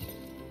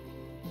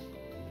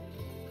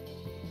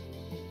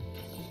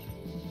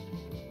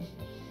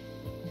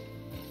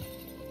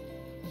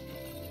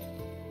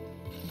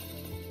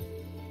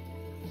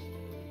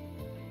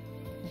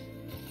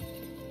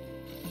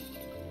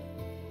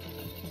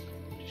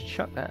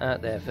 Chuck that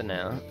out there for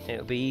now.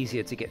 It'll be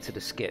easier to get to the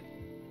skip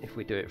if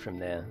we do it from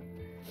there.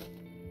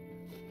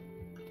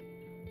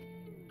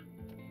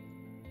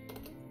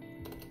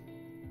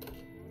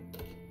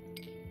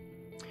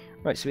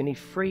 Right, so we need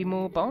 3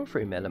 more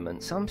bathroom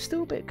elements. I'm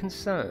still a bit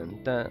concerned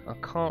that I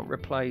can't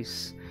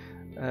replace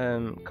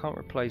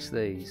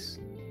these.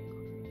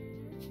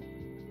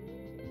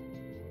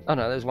 Oh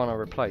no, there's one I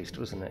replaced,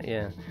 wasn't it?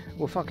 Yeah.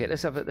 Well, fuck it.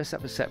 Let's have a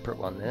separate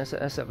one. Then.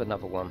 Let's have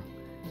another one.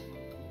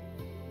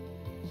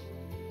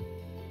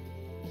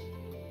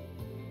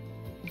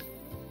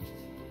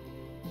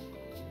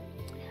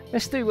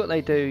 Let's do what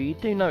they do. You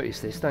do notice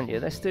this, don't you?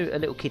 Let's do a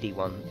little kiddie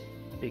one,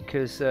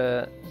 because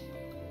they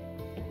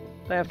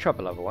have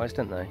trouble otherwise,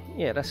 don't they?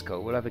 Yeah, that's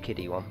cool. We'll have a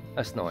kiddie one.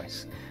 That's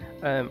nice.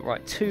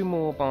 Right, 2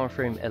 more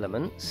bathroom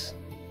elements.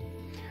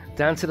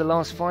 Down to the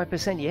last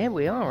 5%. Yeah,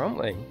 we are, aren't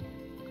we?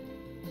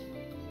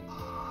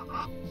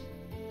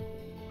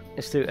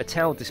 Let's do a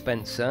towel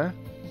dispenser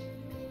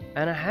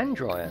and a hand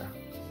dryer.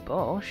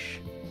 Bosh.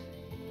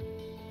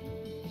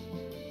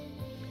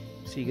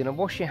 So you're going to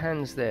wash your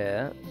hands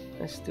there.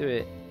 Let's do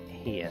it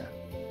here.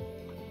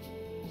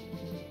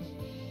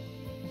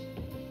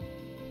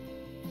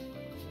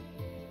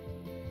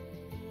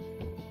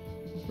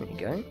 There you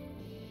go.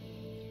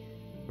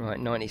 Right,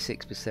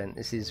 96%.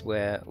 This is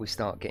where we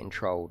start getting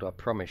trolled, I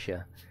promise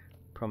you.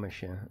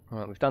 Promise you.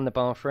 Right, we've done the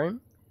bathroom.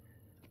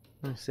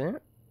 That's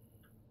it.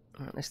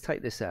 Right, let's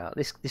take this out.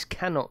 This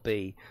cannot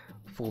be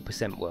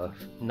 4%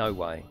 worth. No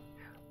way.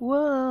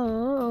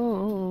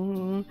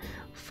 Whoa,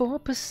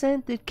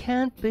 4% it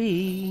can't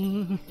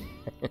be.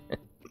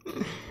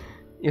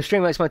 Your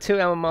stream makes my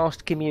 2-hour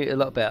mask commute a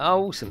lot better.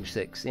 Oh, awesome,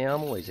 6. Yeah,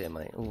 I'm always here,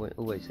 mate.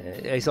 Always here.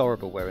 It's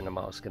horrible wearing a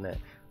mask, isn't it?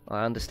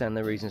 I understand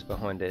the reasons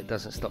behind it. It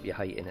doesn't stop you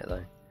hating it,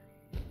 though.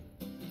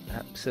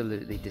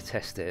 Absolutely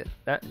detest it.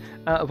 That,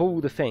 out of all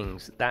the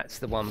things, that's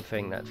the one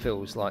thing that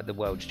feels like the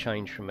world's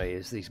changed for me,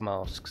 is these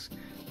masks.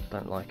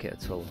 Don't like it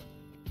at all.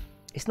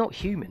 It's not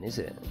human, is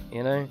it?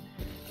 You know?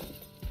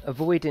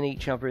 Avoiding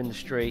each other in the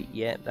street,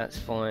 yeah, that's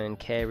fine.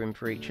 Caring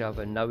for each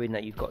other, knowing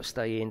that you've got to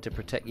stay in to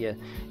protect your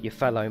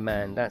fellow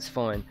man, that's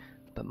fine.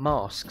 But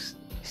masks,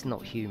 it's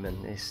not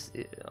human.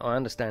 I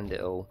understand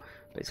it all,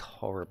 but it's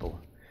horrible.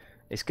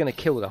 It's going to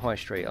kill the high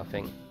street, I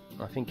think.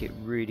 I think it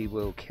really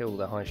will kill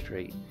the high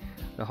street.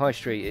 The high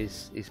street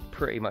is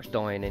pretty much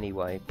dying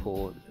anyway,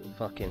 poor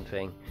fucking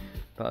thing.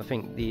 But I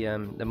think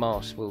the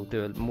mask will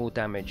do more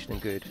damage than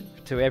good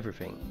to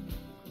everything.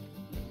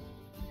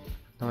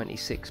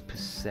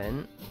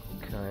 96%.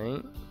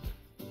 Okay.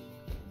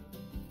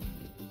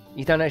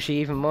 You don't actually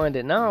even mind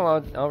it?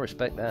 No, I'll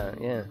respect that,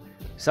 yeah.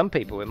 Some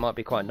people it might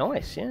be quite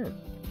nice, yeah.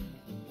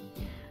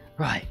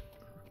 Right.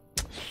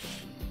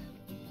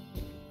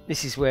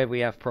 This is where we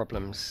have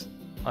problems.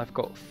 I've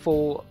got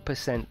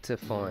 4% to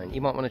find.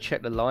 You might want to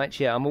check the lights.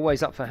 Yeah, I'm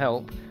always up for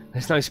help.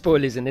 There's no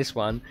spoilers in this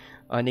one.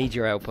 I need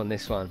your help on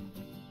this one.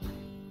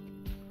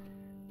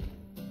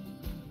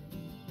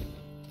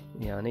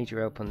 Yeah, I need your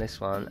help on this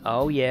one.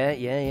 Oh,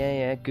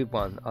 yeah. Good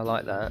one. I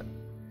like that.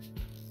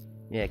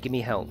 Yeah, give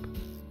me help.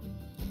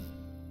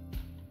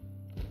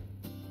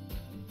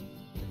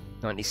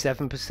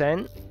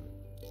 97%.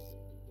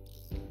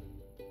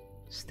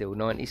 Still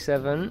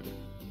 97.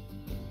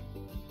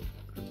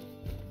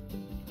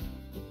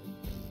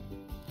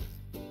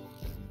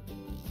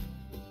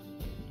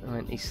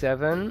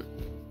 97.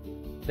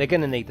 They're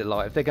going to need the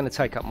light. If they're going to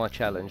take up my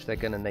challenge, they're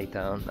going to need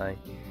that, aren't they?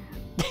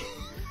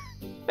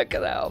 Look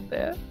at that up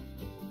there.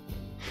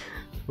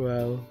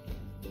 Well.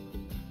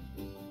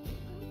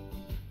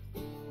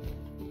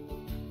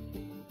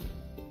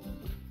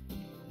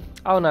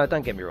 Oh no,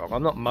 don't get me wrong.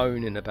 I'm not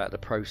moaning about the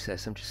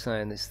process. I'm just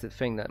saying it's the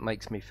thing that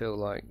makes me feel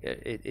like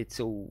it's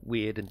all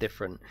weird and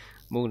different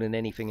more than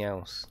anything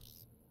else.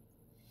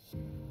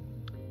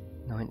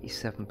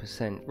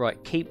 97%.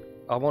 Right,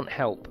 I want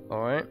help,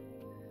 alright?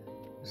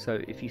 So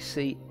if you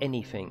see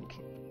anything,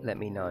 let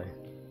me know.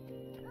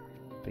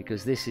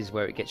 Because this is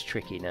where it gets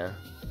tricky now.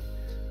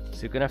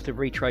 So we're going to have to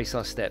retrace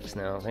our steps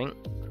now, I think.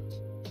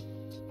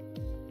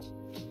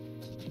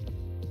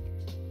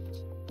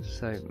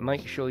 So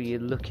make sure you're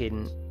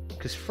looking,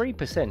 because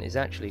 3% is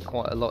actually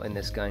quite a lot in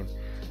this game.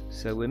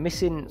 So we're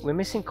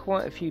missing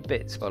quite a few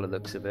bits by the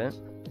looks of it.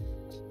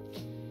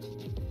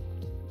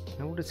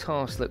 And all the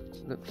tasks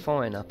look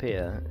fine up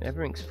here.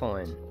 Everything's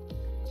fine.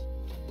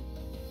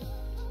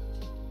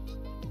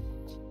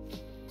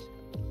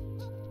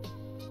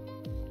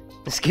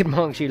 The skid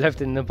marks you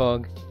left in the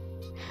bog.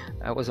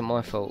 That wasn't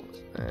my fault.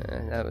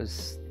 That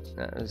was.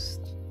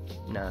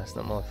 No, it's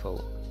not my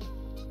fault.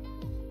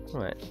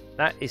 Right,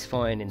 that is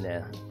fine in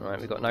there. Right,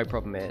 we've got no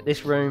problem here.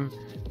 This room,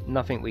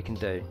 nothing we can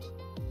do.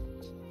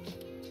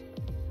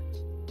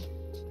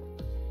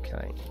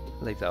 Okay,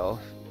 leave that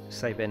off.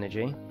 Save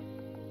energy.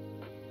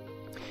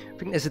 I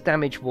think there's a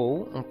damaged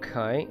wall.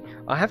 Okay,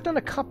 I have done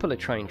a couple of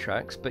train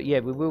tracks, but yeah,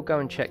 we will go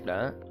and check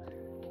that.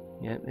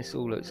 Yeah, this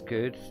all looks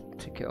good.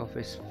 Ticket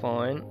office,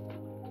 fine.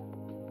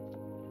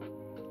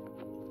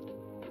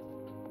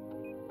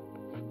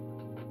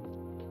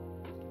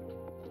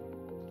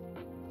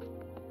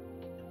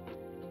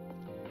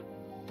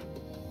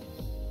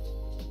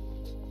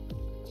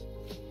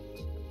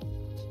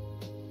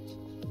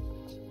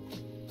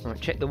 Right,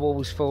 check the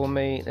walls for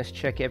me. Let's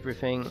check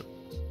everything.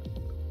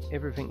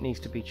 Everything needs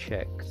to be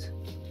checked.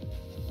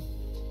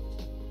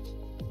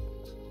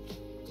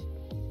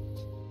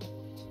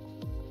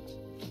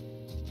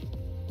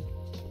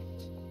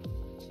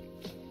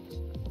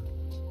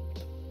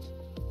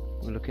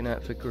 we're looking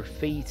at for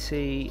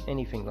graffiti,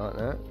 anything like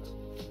that.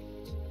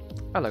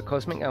 Hello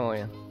Cosmic, how are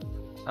you?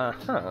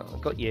 Aha, I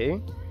got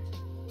you.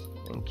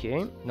 Thank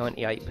you.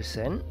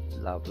 98%,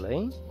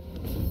 lovely.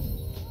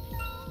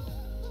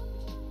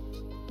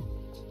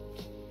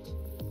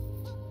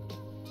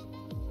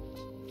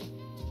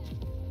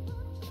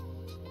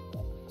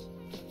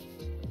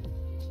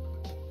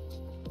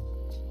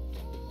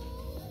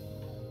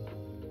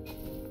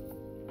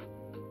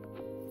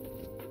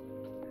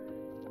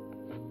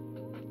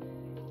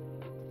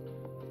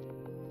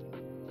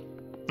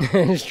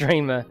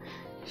 Streamer.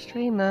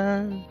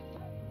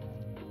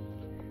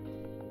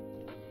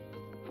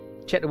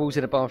 Check the walls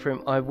in the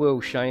bathroom. I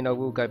will, Shane. I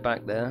will go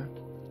back there.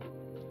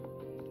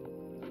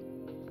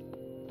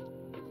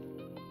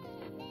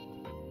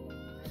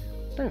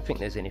 I don't think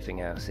there's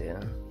anything else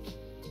here.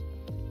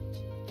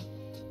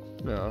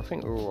 No, I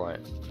think we're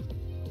alright.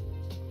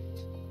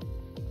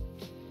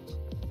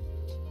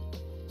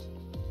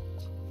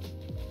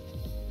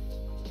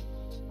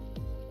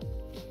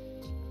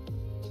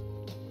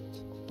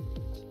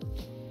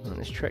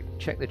 Let's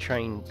check the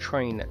train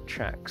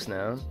tracks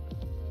now.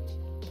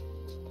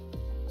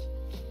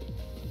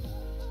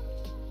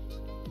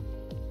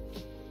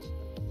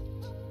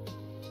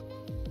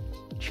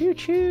 Choo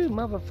choo,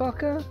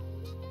 motherfucker!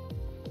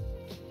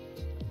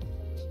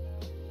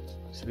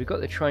 So we've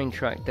got the train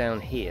track down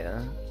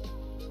here.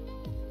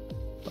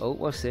 Oh,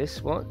 what's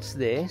this? What's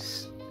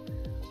this?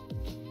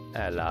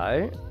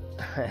 Hello?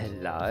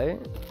 Hello?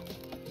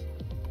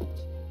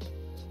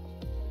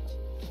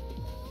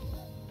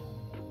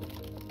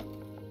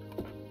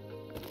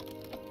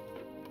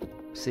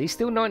 See,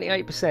 still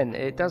 98%.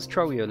 It does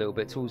troll you a little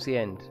bit towards the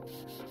end.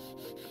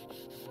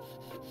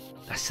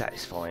 That's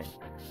satisfying.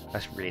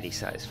 That's really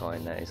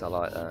satisfying, that is. I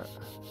like that.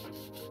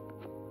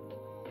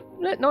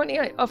 Look,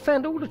 98. I've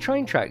found all the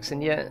train tracks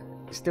and yet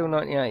it's still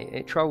 98.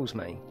 It trolls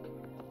me.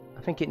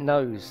 I think it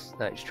knows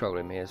that it's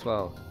trolling me as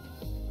well.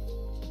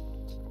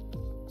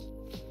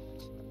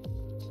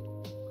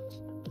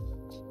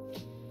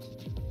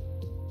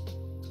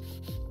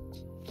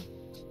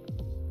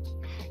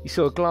 You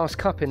saw a glass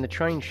cup in the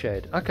train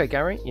shed. Okay,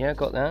 Gary. Yeah,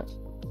 got that.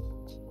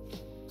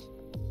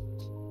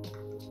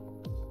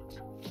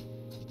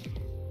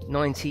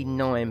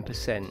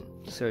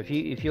 99%. So if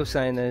you're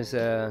saying there's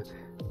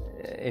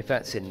if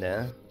that's in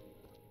there,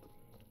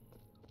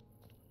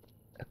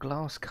 a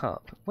glass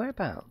cup.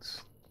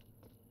 Whereabouts?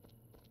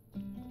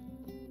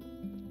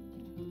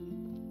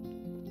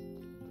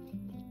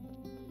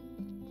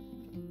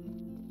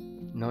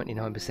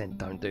 %.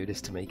 Don't do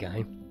this to me,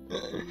 game.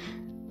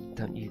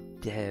 Don't you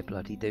dare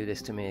bloody do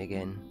this to me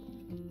again.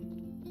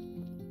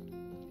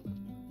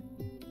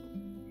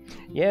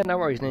 Yeah, no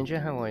worries,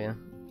 Ninja. How are you?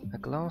 A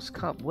glass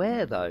cup.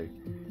 Where, though?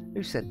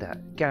 Who said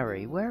that?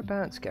 Gary.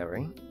 Whereabouts,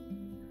 Gary?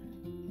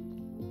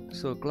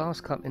 Saw a glass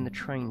cup in the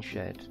train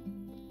shed.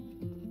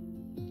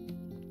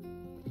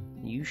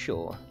 You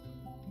sure?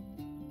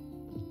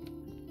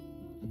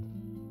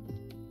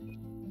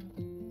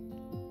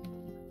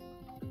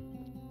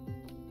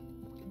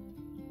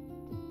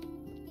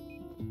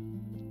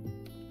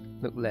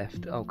 Look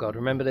left. Oh god,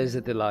 remember there's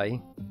a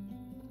delay.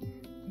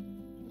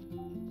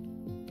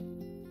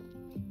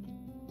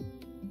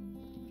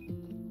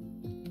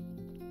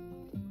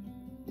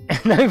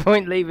 No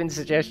point leaving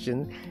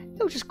suggestions.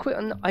 He'll just quit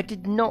on... I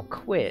did not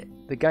quit.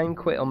 The game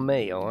quit on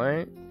me,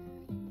 alright?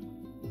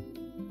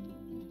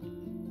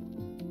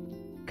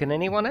 Can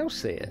anyone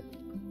else see it?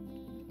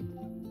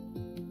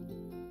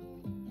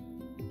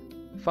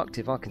 Fucked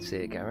if I can see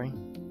it, Gary.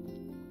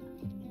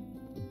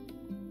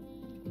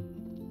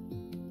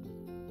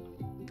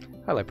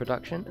 Hello,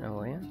 production. How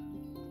are you?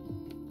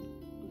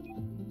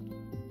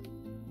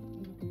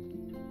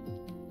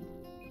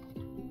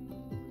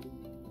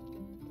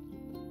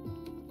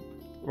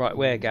 Right,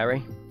 where,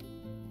 Gary?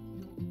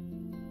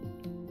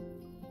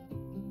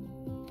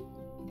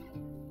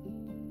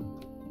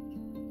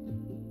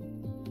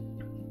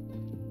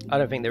 I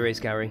don't think there is,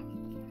 Gary.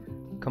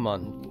 Come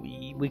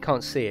on, we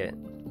can't see it.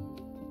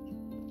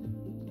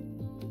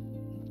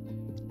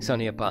 It's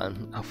only a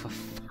button. Oh, for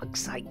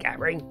fuck's sake,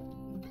 Gary.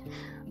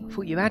 I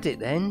thought you had it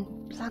then.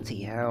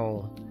 Bloody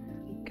hell.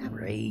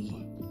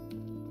 Gary.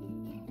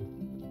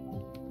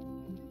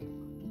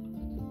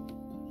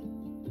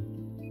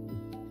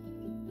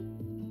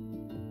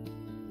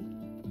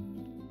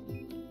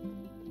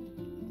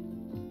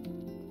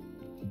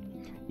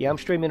 Yeah, I'm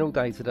streaming all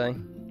day today.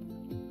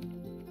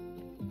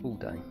 All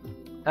day.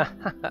 Oh,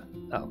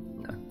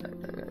 no.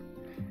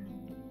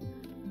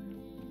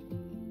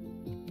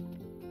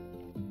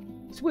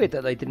 It's weird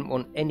that they didn't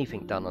want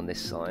anything done on this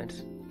side.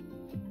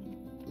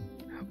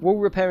 Wall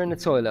repair in the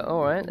toilet.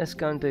 Alright, let's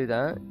go and do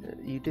that.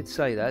 You did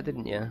say that,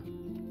 didn't you?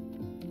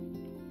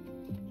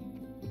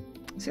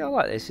 See, I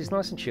like this. It's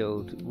nice and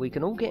chilled. We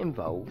can all get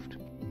involved.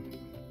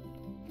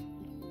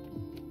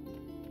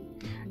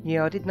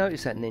 Yeah, I did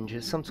notice that,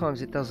 Ninja.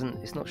 Sometimes it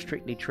doesn't... It's not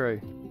strictly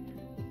true.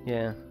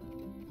 Yeah.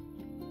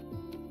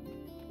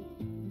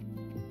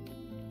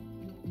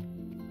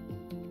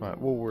 Right,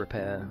 wall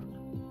repair.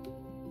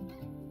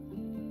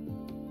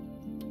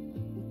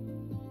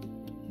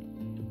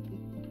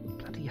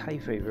 hay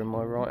fever in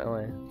my right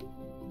eye.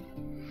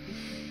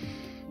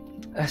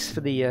 As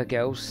for the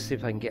girls, see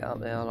if I can get up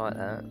there. I like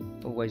that.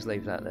 Always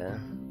leave that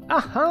there.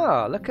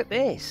 Aha! Look at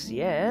this.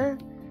 Yeah.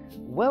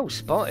 Well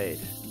spotted.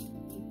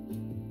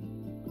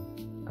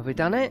 Have we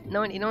done it?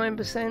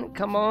 99%?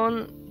 Come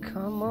on.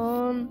 Come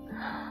on.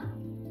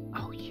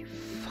 Oh, you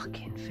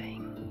fucking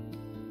thing.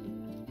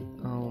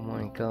 Oh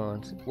my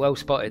god. Well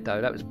spotted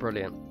though. That was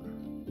brilliant.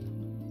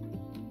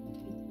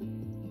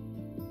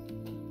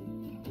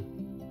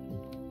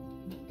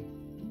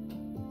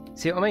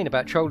 See what I mean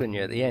about trolling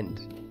you at the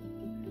end?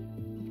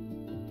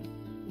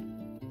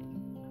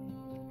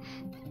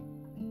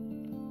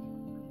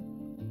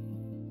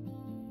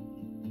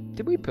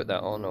 Did we put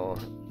that on or?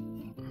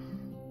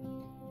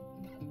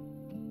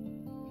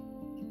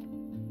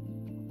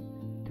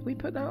 Did we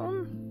put that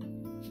on?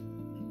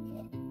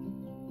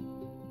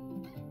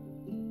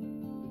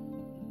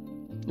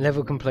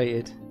 Level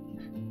completed.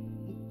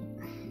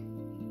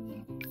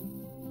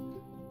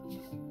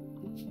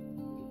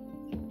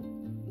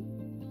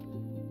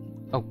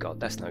 Oh god,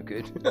 that's no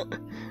good.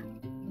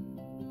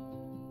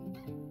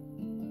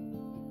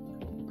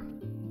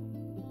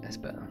 That's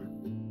better.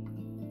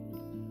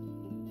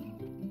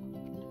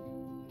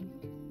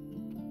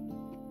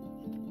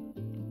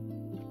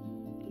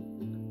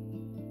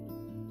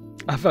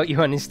 I thought you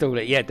uninstalled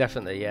it. Yeah,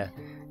 definitely, yeah.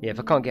 Yeah, if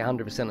I can't get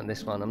 100% on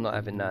this one, I'm not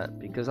having that,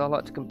 because I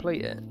like to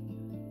complete it.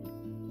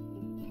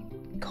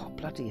 God,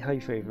 bloody hay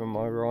fever in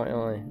my right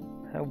eye.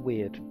 How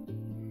weird.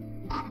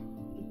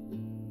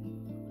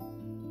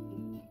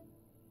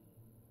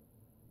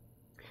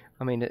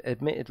 I mean,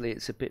 admittedly,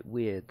 it's a bit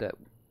weird that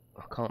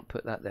I can't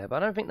put that there,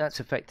 but I don't think that's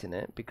affecting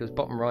it, because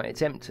bottom right,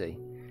 it's empty.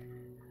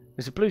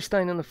 There's a blue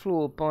stain on the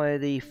floor by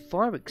the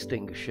fire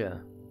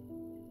extinguisher,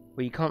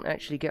 where you can't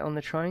actually get on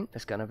the train.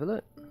 Let's go and have a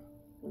look.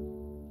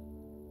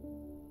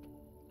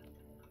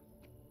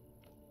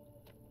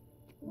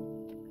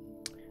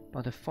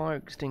 By the fire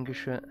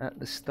extinguisher at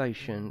the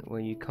station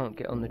where you can't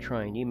get on the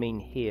train. You mean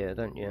here,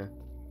 don't you?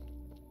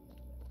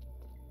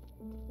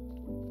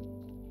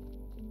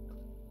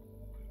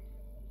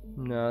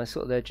 No,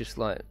 they're just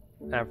like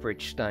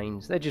average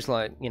stains. They're just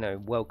like, you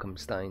know, welcome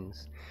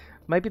stains.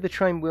 Maybe the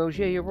train wheels,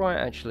 yeah, you're right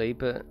actually,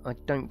 but I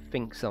don't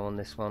think so on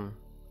this one.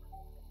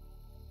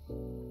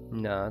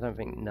 No, I don't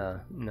think,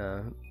 no.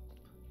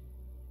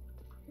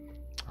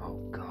 Oh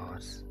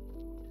god.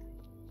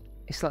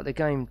 It's like the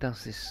game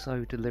does this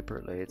so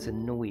deliberately, it's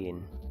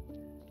annoying.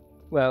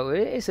 Well,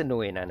 it is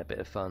annoying and a bit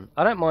of fun.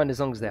 I don't mind as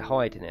long as they're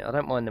hiding it. I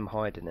don't mind them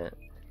hiding it.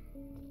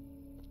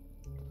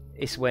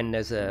 It's when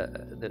there's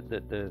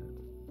the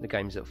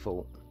game's at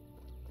fault.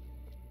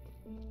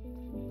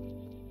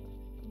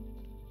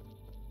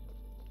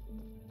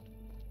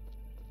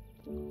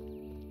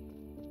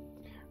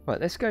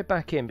 Right, let's go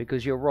back in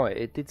because you're right.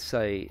 It did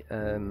say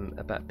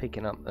about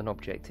picking up an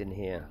object in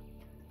here.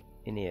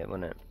 In here,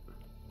 wasn't it?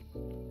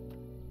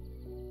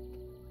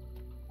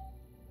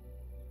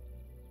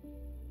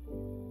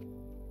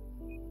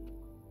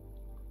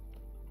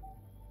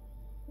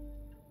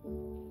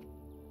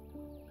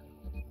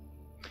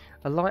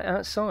 A light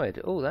outside.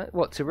 Oh, that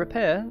what to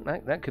repair?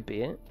 That could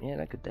be it. Yeah,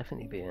 that could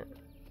definitely be it.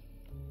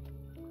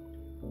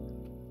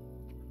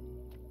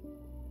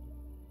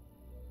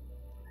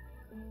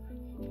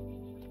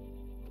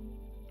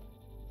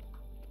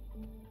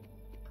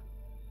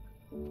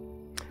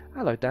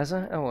 Hello,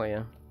 Dazza. How are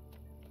you?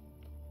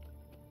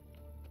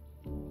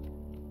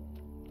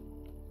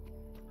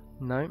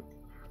 No.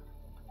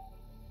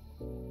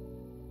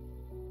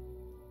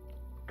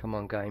 Come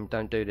on, game.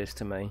 Don't do this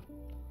to me.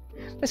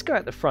 Let's go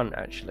at the front,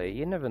 actually.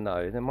 You never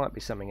know. There might be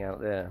something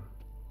out there.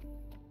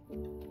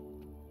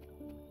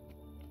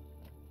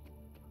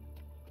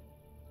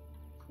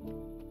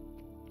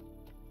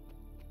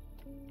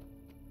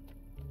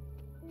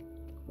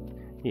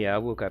 Yeah, I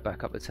will go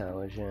back up the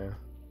towers, yeah.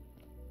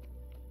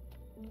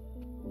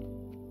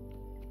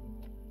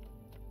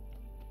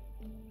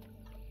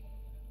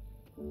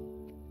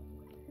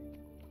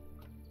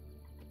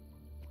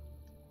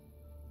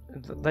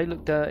 They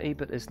look dirty,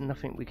 but there's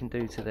nothing we can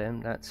do to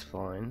them. That's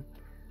fine.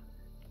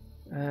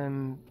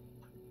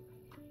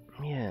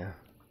 Yeah.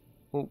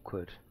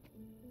 Awkward.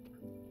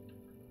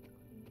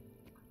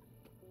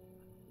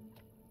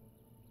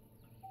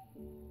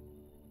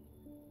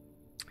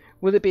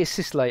 Will it be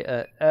assist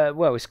later?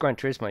 Well, it's Gran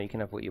Turismo. You can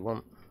have what you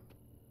want.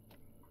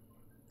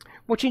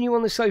 Watching you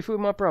on the sofa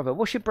with my brother.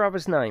 What's your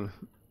brother's name?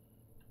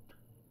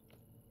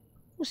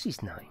 What's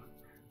his name?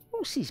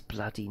 What's his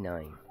bloody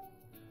name?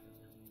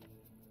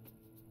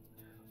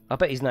 I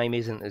bet his name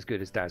isn't as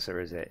good as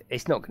Dazza, is it?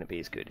 It's not going to be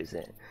as good, is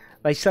it?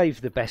 They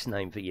saved the best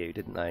name for you,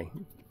 didn't they?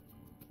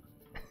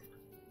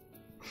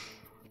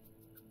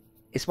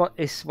 It's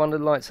one of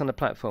the lights on the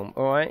platform.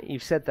 Alright,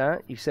 you've said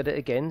that. You've said it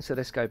again, so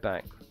let's go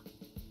back.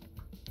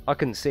 I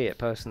couldn't see it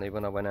personally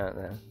when I went out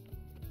there.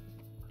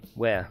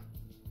 Where?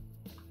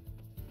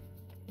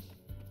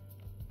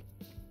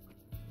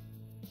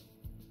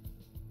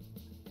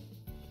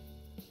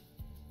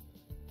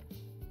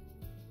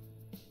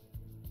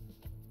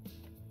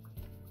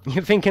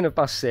 You're thinking of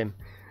Bus Sim.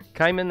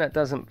 Cayman, that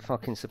doesn't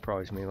fucking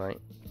surprise me, mate.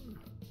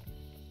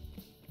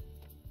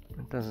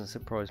 Doesn't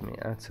surprise me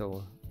at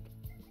all.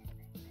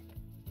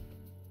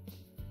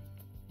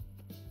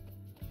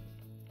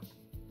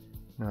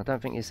 No, I don't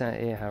think it's out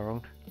here,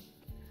 Harold.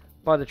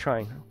 By the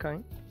train, okay.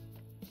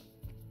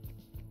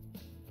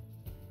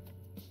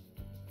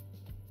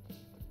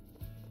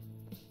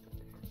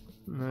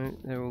 No,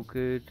 they're all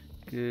good.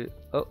 Good.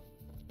 Oh.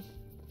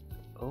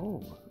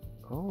 Oh.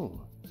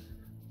 Oh.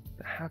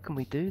 But how can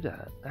we do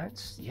that?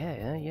 That's...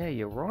 Yeah,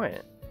 you're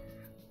right.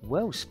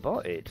 Well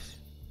spotted.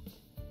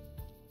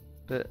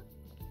 But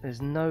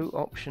there's no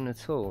option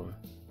at all.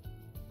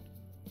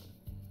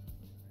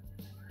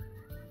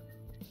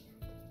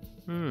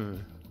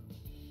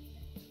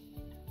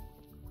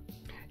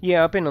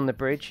 Yeah, I've been on the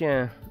bridge,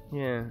 yeah.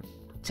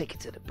 Take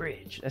it to the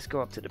bridge. Let's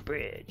go up to the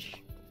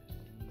bridge.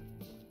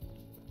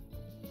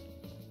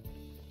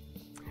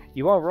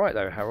 You are right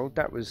though, Harold.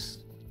 That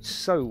was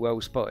so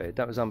well spotted.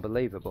 That was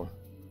unbelievable.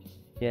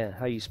 Yeah,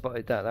 how you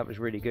spotted that. That was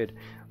really good.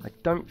 I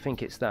don't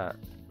think it's that.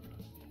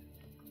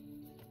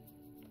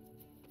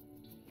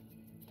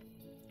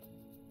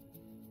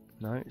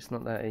 No, it's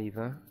not that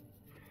either.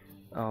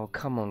 Oh,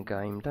 come on,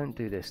 game. Don't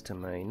do this to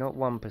me. Not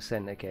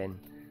 1% again.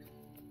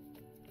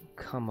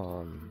 Come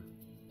on.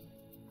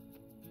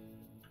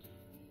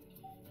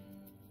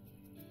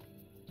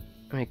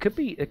 I mean, it could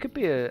be a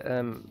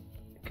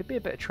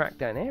bit of track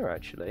down here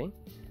actually.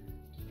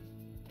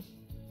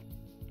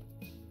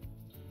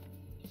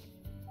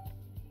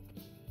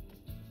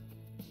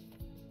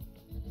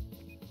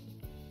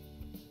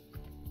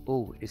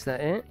 Oh, is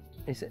that it?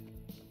 Is it?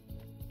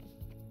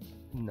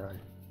 No.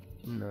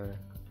 No.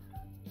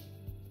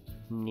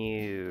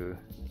 No.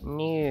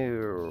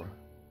 No.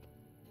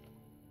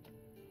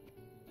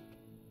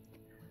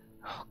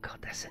 Oh god,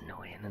 that's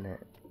annoying, isn't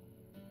it?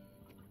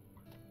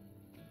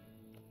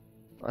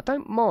 I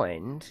don't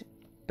mind,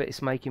 but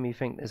it's making me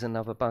think there's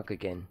another bug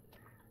again.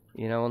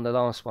 You know, on the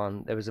last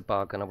one there was a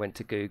bug and I went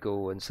to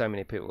Google and so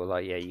many people were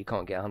like, yeah, you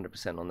can't get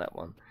 100% on that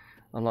one.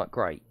 I'm like,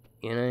 great,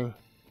 you know?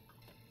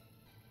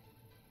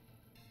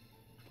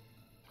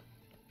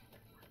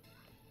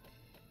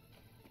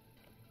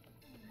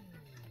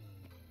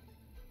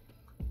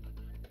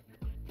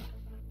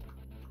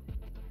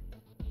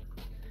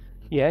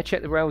 Yeah,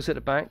 check the rails at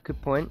the back. Good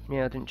point.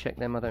 Yeah, I didn't check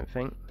them, I don't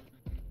think.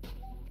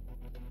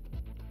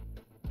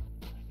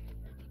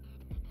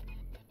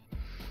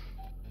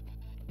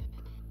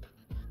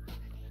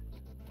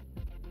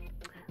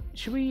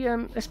 Should we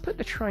let's put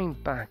the train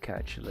back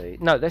actually.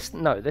 No, let's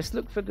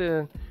look for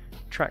the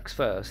tracks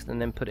first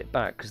and then put it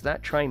back, because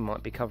that train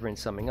might be covering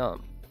something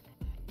up.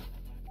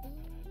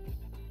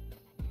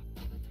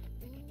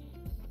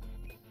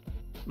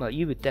 Well,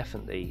 you would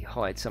definitely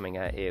hide something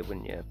out here,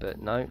 wouldn't you?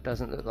 But no, it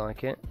doesn't look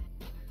like it.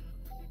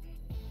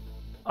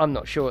 I'm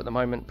not sure at the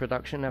moment,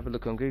 production. Have a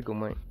look on Google,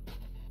 mate.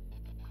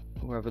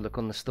 Or have a look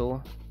on the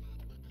store.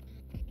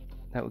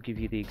 That will give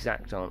you the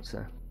exact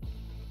answer.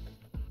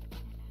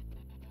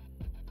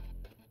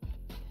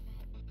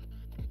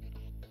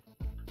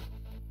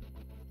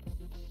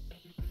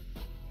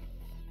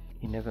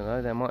 You never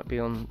know, they might be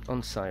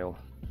on sale.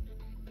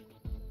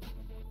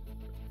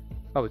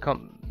 Oh, we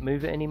can't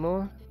move it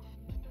anymore?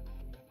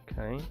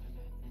 Okay.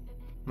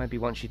 Maybe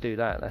once you do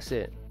that, that's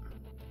it.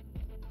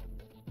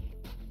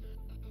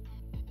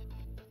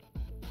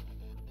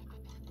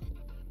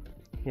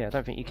 Yeah, I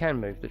don't think you can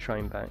move the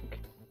train back.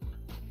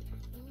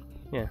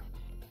 Yeah.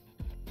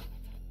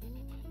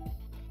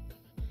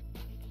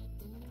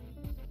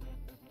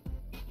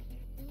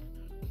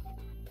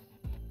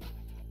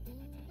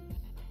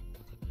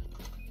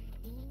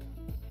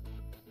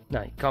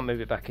 No, you can't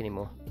move it back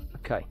anymore.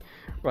 Okay.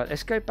 Right,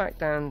 let's go back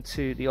down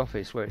to the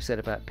office where it said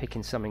about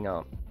picking something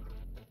up.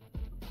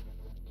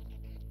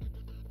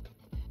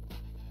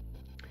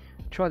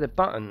 Try the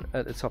button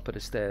at the top of the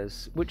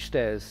stairs. Which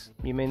stairs?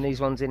 You mean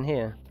these ones in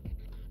here?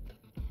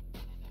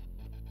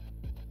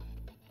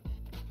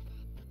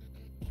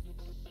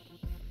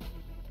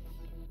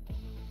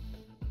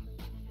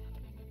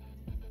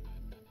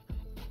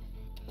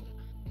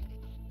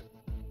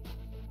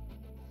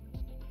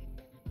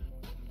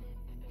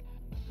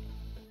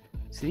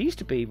 So there used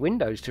to be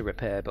windows to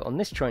repair, but on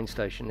this train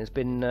station there's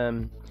been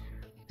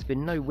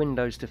no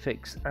windows to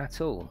fix at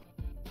all.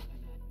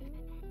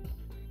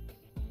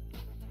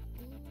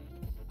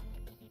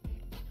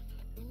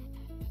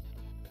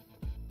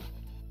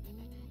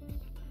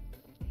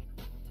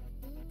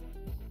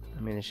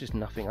 I mean, there's just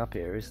nothing up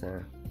here, is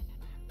there?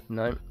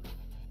 No.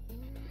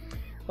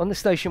 On the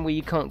station where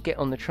you can't get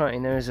on the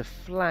train, there is a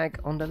flag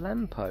on the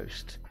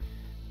lamppost.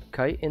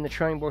 Okay, in the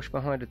train wash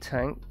behind a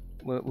tank.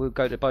 We'll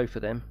go to both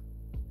of them.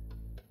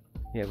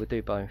 Yeah, we'll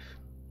do both.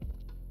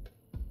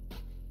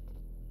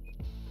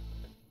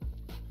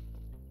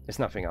 There's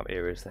nothing up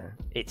here, is there?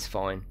 It's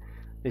fine.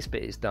 This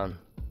bit is done.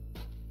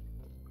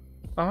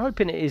 I'm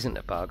hoping it isn't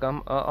a bug.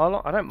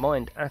 I don't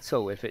mind at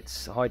all if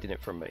it's hiding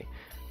it from me,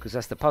 because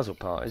that's the puzzle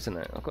part, isn't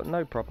it? I've got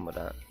no problem with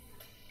that.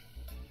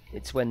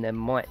 It's when there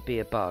might be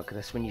a bug.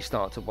 That's when you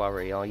start to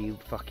worry. Are you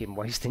fucking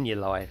wasting your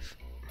life?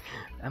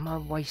 Am I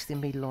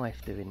wasting me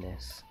life doing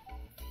this?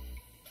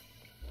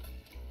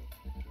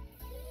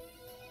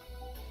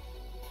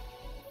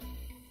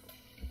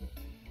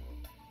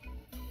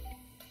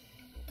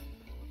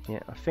 Yeah,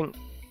 I think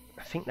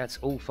that's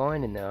all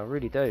fine in there. I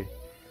really do.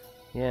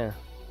 Yeah.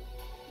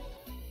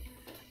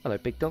 Hello,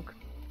 big dog.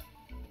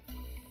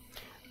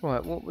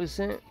 Right, what was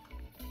it?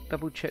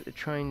 Double check the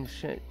train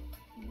shit.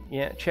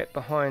 Yeah, check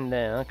behind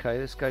there. Okay,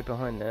 let's go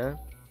behind there.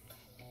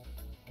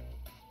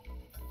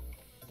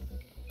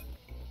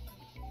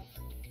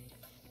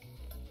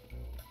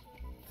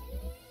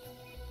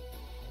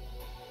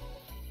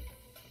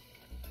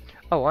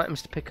 Oh,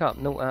 items to pick up,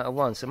 0 out of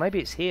 1. So maybe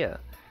it's here.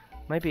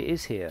 Maybe it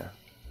is here.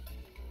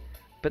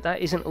 But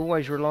that isn't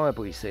always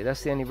reliable, you see.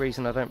 That's the only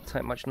reason I don't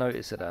take much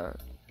notice of that.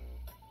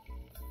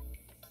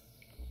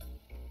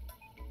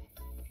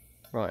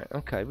 Right,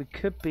 okay, we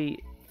could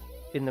be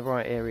in the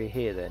right area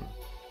here then.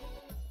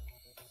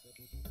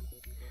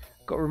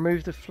 Got to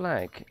remove the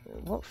flag.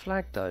 What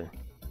flag though?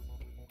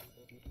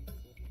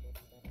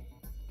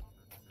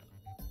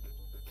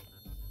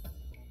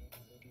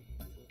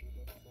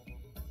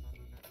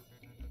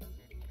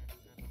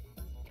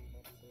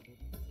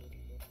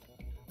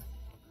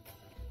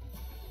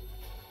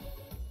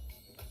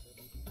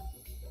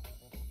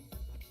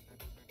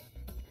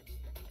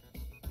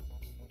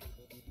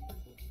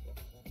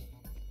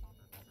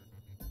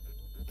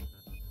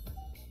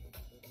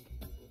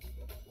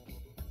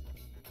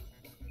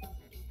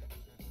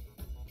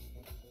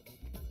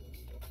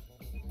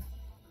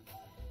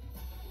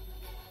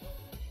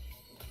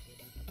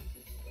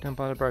 Down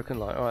by the broken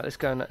light. Alright, let's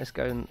go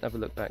and have a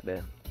look back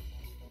there.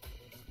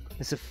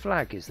 There's a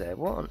flag, is there?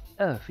 What on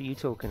earth are you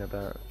talking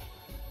about?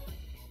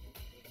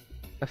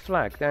 A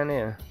flag down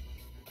here.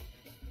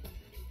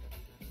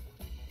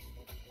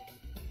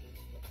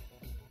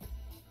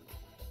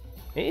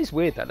 It is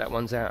weird that that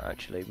one's out,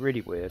 actually. Really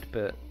weird,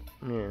 but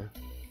yeah.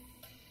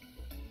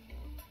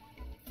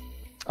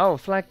 Oh, a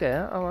flag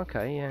there. Oh,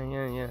 okay.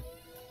 Yeah.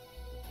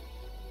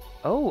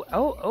 Oh.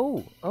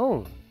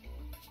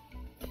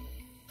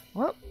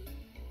 What?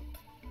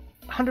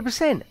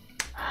 100%.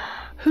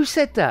 Who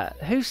said that?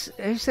 Who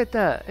said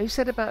that? Who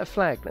said about a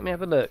flag? Let me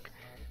have a look.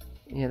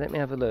 Yeah, let me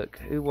have a look.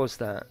 Who was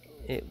that?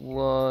 It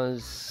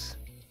was...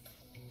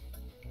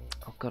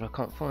 Oh god, I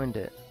can't find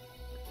it.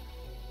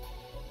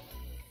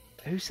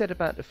 Who said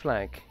about the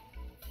flag?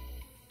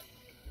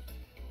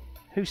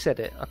 Who said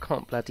it? I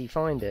can't bloody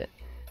find it.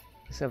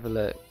 Let's have a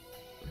look.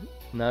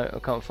 No, I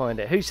can't find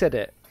it. Who said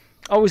it?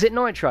 Oh, was it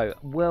Nitro?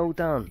 Well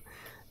done.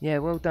 Yeah,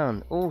 well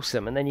done.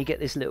 Awesome. And then you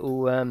get this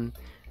little...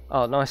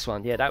 Oh, nice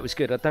one. Yeah, that was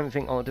good. I don't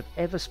think I would have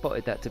ever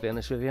spotted that, to be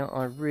honest with you.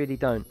 I really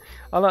don't.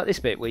 I like this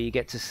bit where you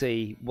get to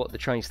see what the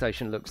train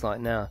station looks like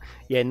now.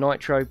 Yeah,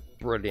 Nitro,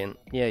 brilliant.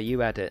 Yeah, you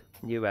had it.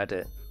 You had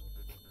it.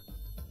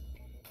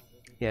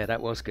 Yeah,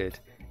 that was good.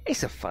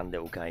 It's a fun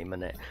little game,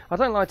 isn't it? I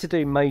don't like to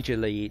do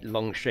majorly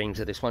long streams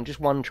of this one, just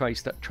one train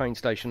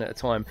station at a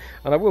time.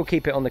 And I will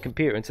keep it on the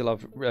computer until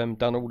I've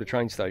done all the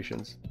train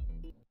stations.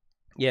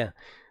 Yeah,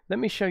 let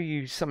me show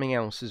you something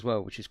else as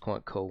well, which is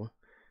quite cool.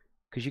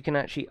 Because you can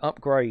actually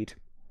upgrade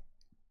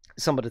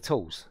some of the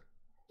tools.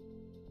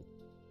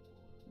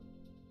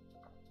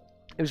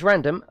 It was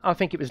random. I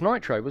think it was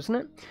Nitro, wasn't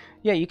it?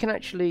 Yeah, you can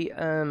actually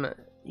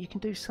you can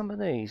do some of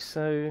these.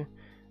 So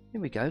here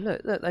we go.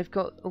 Look, they've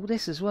got all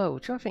this as well,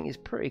 which I think is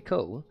pretty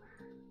cool.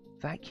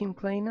 Vacuum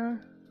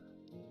cleaner,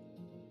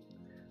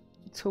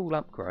 tool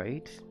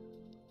upgrade.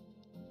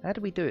 How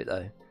do we do it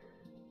though?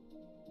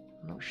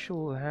 I'm not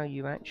sure how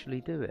you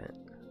actually do it.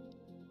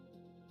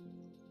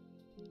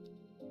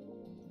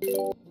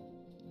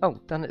 Oh,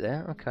 done it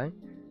there, okay.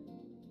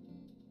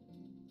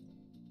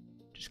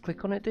 Just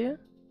click on it, do you?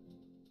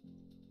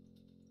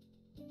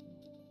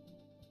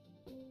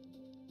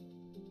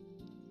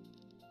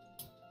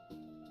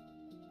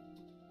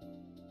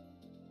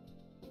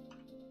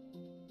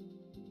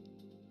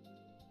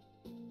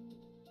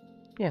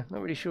 Yeah,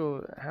 not really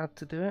sure how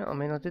to do it. I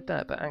mean, I did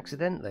that, but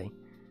accidentally.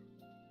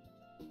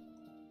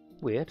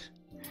 Weird.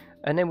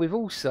 And then we've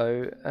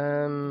also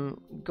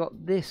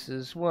got this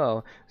as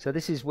well. So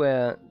this is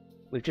where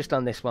we've just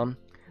done this one.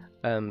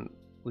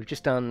 We've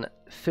just done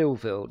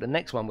Philville. The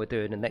next one we're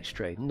doing the next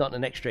stream. Not the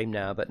next stream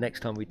now, but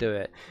next time we do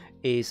it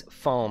is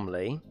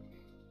Farmley.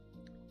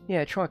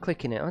 Yeah, try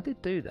clicking it. I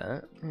did do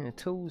that. Yeah,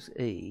 Tools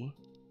E.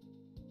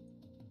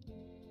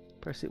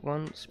 Press it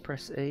once,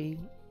 press E.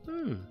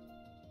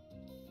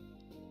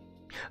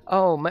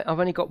 Oh, I've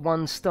only got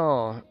 1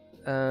 star.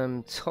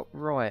 Top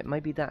right.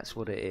 Maybe that's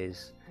what it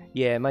is.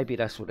 Yeah, maybe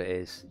that's what it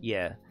is.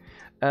 Yeah.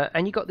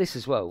 And you got this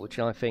as well, which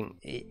I think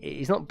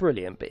is not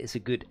brilliant, but it's a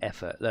good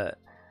effort. Look.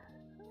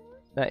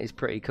 That is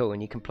pretty cool.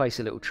 And you can place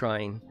a little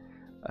train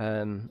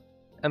and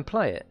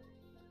play it.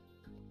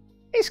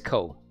 It's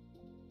cool.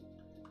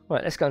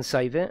 Right, let's go and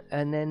save it.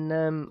 And then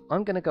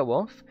I'm going to go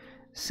off,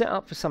 set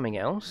up for something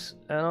else.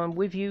 And I'm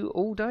with you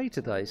all day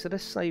today. So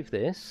let's save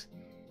this.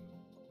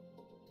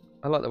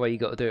 I like the way you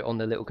got to do it on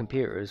the little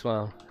computer as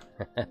well.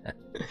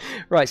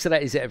 Right, so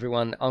that is it,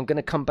 everyone. I'm going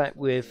to come back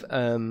with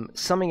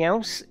something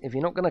else. If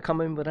you're not going to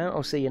come in with that,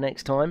 I'll see you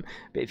next time.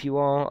 But if you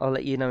are, I'll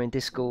let you know in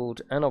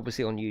Discord and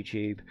obviously on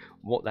YouTube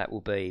what that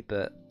will be.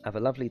 But have a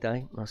lovely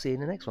day. I'll see you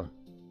in the next one.